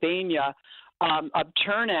Pennsylvania, of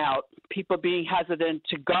turnout, people being hesitant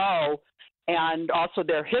to go, and also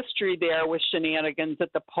their history there with shenanigans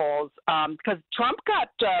at the polls. Because Trump got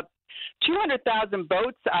 200,000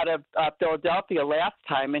 votes out of Philadelphia last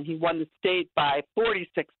time, and he won the state by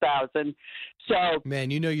 46,000. So,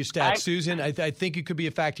 man, you know your stats, Susan. I think it could be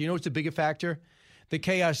a factor. You know what's a bigger factor? The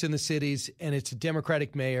chaos in the cities, and it's a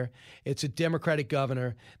Democratic mayor. It's a Democratic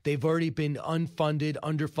governor. They've already been unfunded,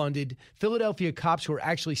 underfunded. Philadelphia cops were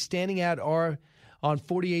actually standing out on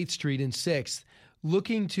 48th Street and 6th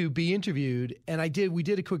looking to be interviewed, and we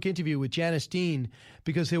did a quick interview with Janice Dean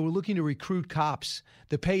because they were looking to recruit cops.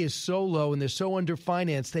 The pay is so low and they're so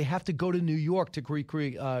underfinanced, they have to go to New York to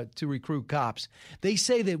recruit cops. They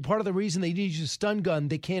say that part of the reason they need to use a stun gun,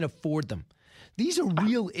 they can't afford them. These are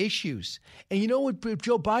real issues. And you know what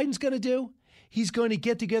Joe Biden's going to do? He's going to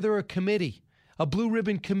get together a committee, a blue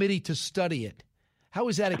ribbon committee to study it. How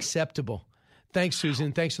is that acceptable? Thanks,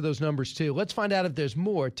 Susan. Thanks for those numbers, too. Let's find out if there's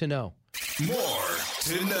more to know. More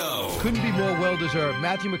to know. Couldn't be more well-deserved.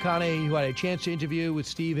 Matthew McConaughey, who had a chance to interview with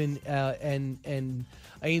Stephen and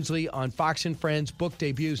Ainsley on Fox and Friends, book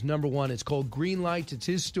debuts #1. It's called Green Lights. It's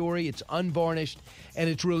his story. It's unvarnished, and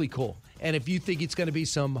it's really cool. And if you think it's going to be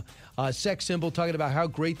some sex symbol talking about how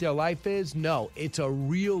great their life is, no. It's a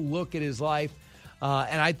real look at his life,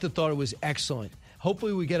 and I thought it was excellent.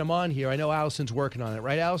 Hopefully we get him on here. I know Allison's working on it.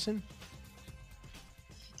 Right, Allison?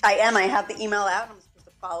 I am. I have the email out. I'm supposed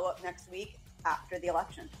to follow up next week after the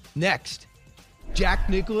election. Next, Jack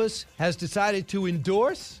Nicklaus has decided to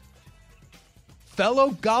endorse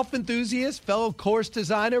fellow golf enthusiast, fellow course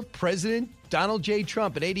designer, President Donald J.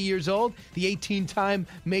 Trump. At 80 years old, the 18-time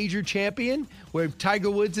major champion, where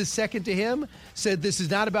Tiger Woods is second to him, said this is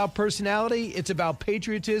not about personality, it's about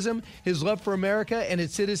patriotism. His love for America and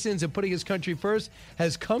its citizens and putting his country first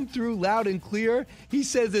has come through loud and clear. He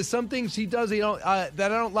says there's some things he does that I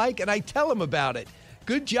don't like, and I tell him about it.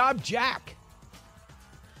 Good job, Jack.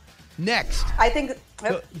 Next. I think...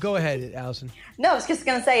 Go ahead, Allison. No, I was just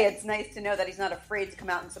going to say it's nice to know that he's not afraid to come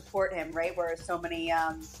out and support him, right? Whereas so many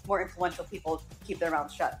more influential people keep their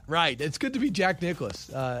mouths shut. Right. It's good to be Jack Nicklaus.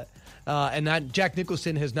 And Jack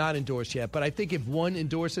Nicholson has not endorsed yet. But I think if one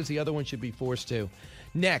endorses, the other one should be forced to.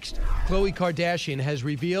 Next, Khloe Kardashian has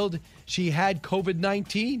revealed she had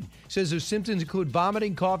COVID-19. Says her symptoms include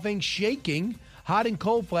vomiting, coughing, shaking, hot and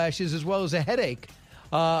cold flashes, as well as a headache.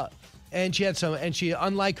 And she had some, and she,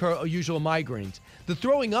 unlike her usual migraines. The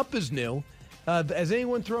throwing up is new. Has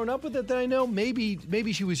anyone thrown up with it that I know?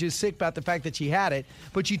 Maybe she was just sick about the fact that she had it,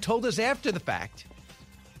 but she told us after the fact.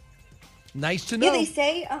 Nice to know.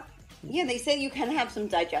 Yeah, they say you can have some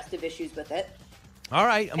digestive issues with it. All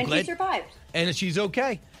right, I'm glad. And she survived. And she's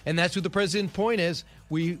okay. And that's what the president's point is.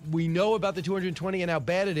 We know about the 220 and how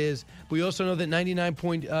bad it is. But we also know that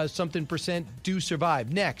 99% do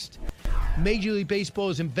survive. Next, Major League Baseball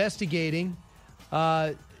is investigating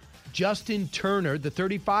Justin Turner, the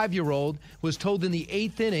 35-year-old, was told in the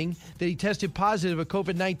 8th inning that he tested positive of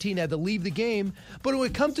COVID-19, had to leave the game. But when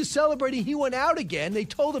it comes to celebrating, he went out again. They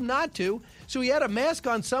told him not to. So he had a mask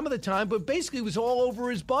on some of the time, but basically it was all over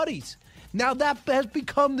his buddies. Now that has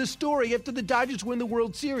become the story after the Dodgers win the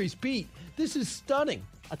World Series. Pete, this is stunning.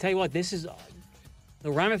 I'll tell you what, this is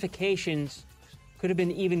the ramifications could have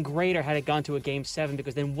been even greater had it gone to a Game 7,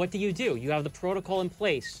 because then what do? You have the protocol in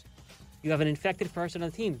place. You have an infected person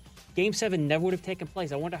on the team. Game 7 never would have taken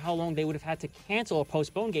place. I wonder how long they would have had to cancel or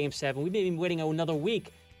postpone Game 7. We've been waiting another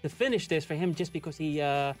week to finish this for him just because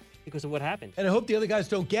because of what happened. And I hope the other guys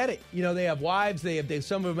don't get it. They have wives.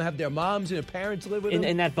 Some of them have their moms and their parents live with them.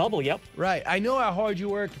 In that bubble, yep. Right. I know how hard you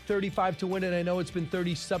work, 35 to win it. I know it's been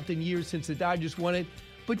 30-something years since the Dodgers won it.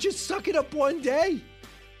 But just suck it up one day.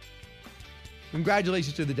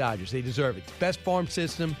 Congratulations to the Dodgers. They deserve it. Best farm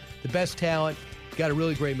system, the best talent. Got a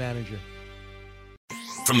really great manager.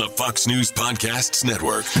 From the Fox News Podcasts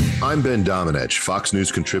Network. I'm Ben Domenech, Fox News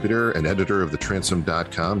contributor and editor of the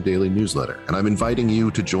Transom.com daily newsletter, and I'm inviting you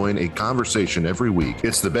to join a conversation every week.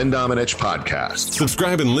 It's the Ben Domenech Podcast.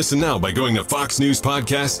 Subscribe and listen now by going to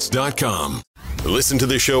foxnewspodcasts.com. Listen to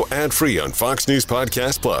the show ad-free on Fox News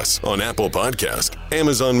Podcast Plus, on Apple Podcast,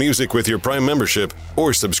 Amazon Music with your Prime membership,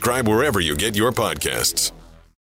 or subscribe wherever you get your podcasts.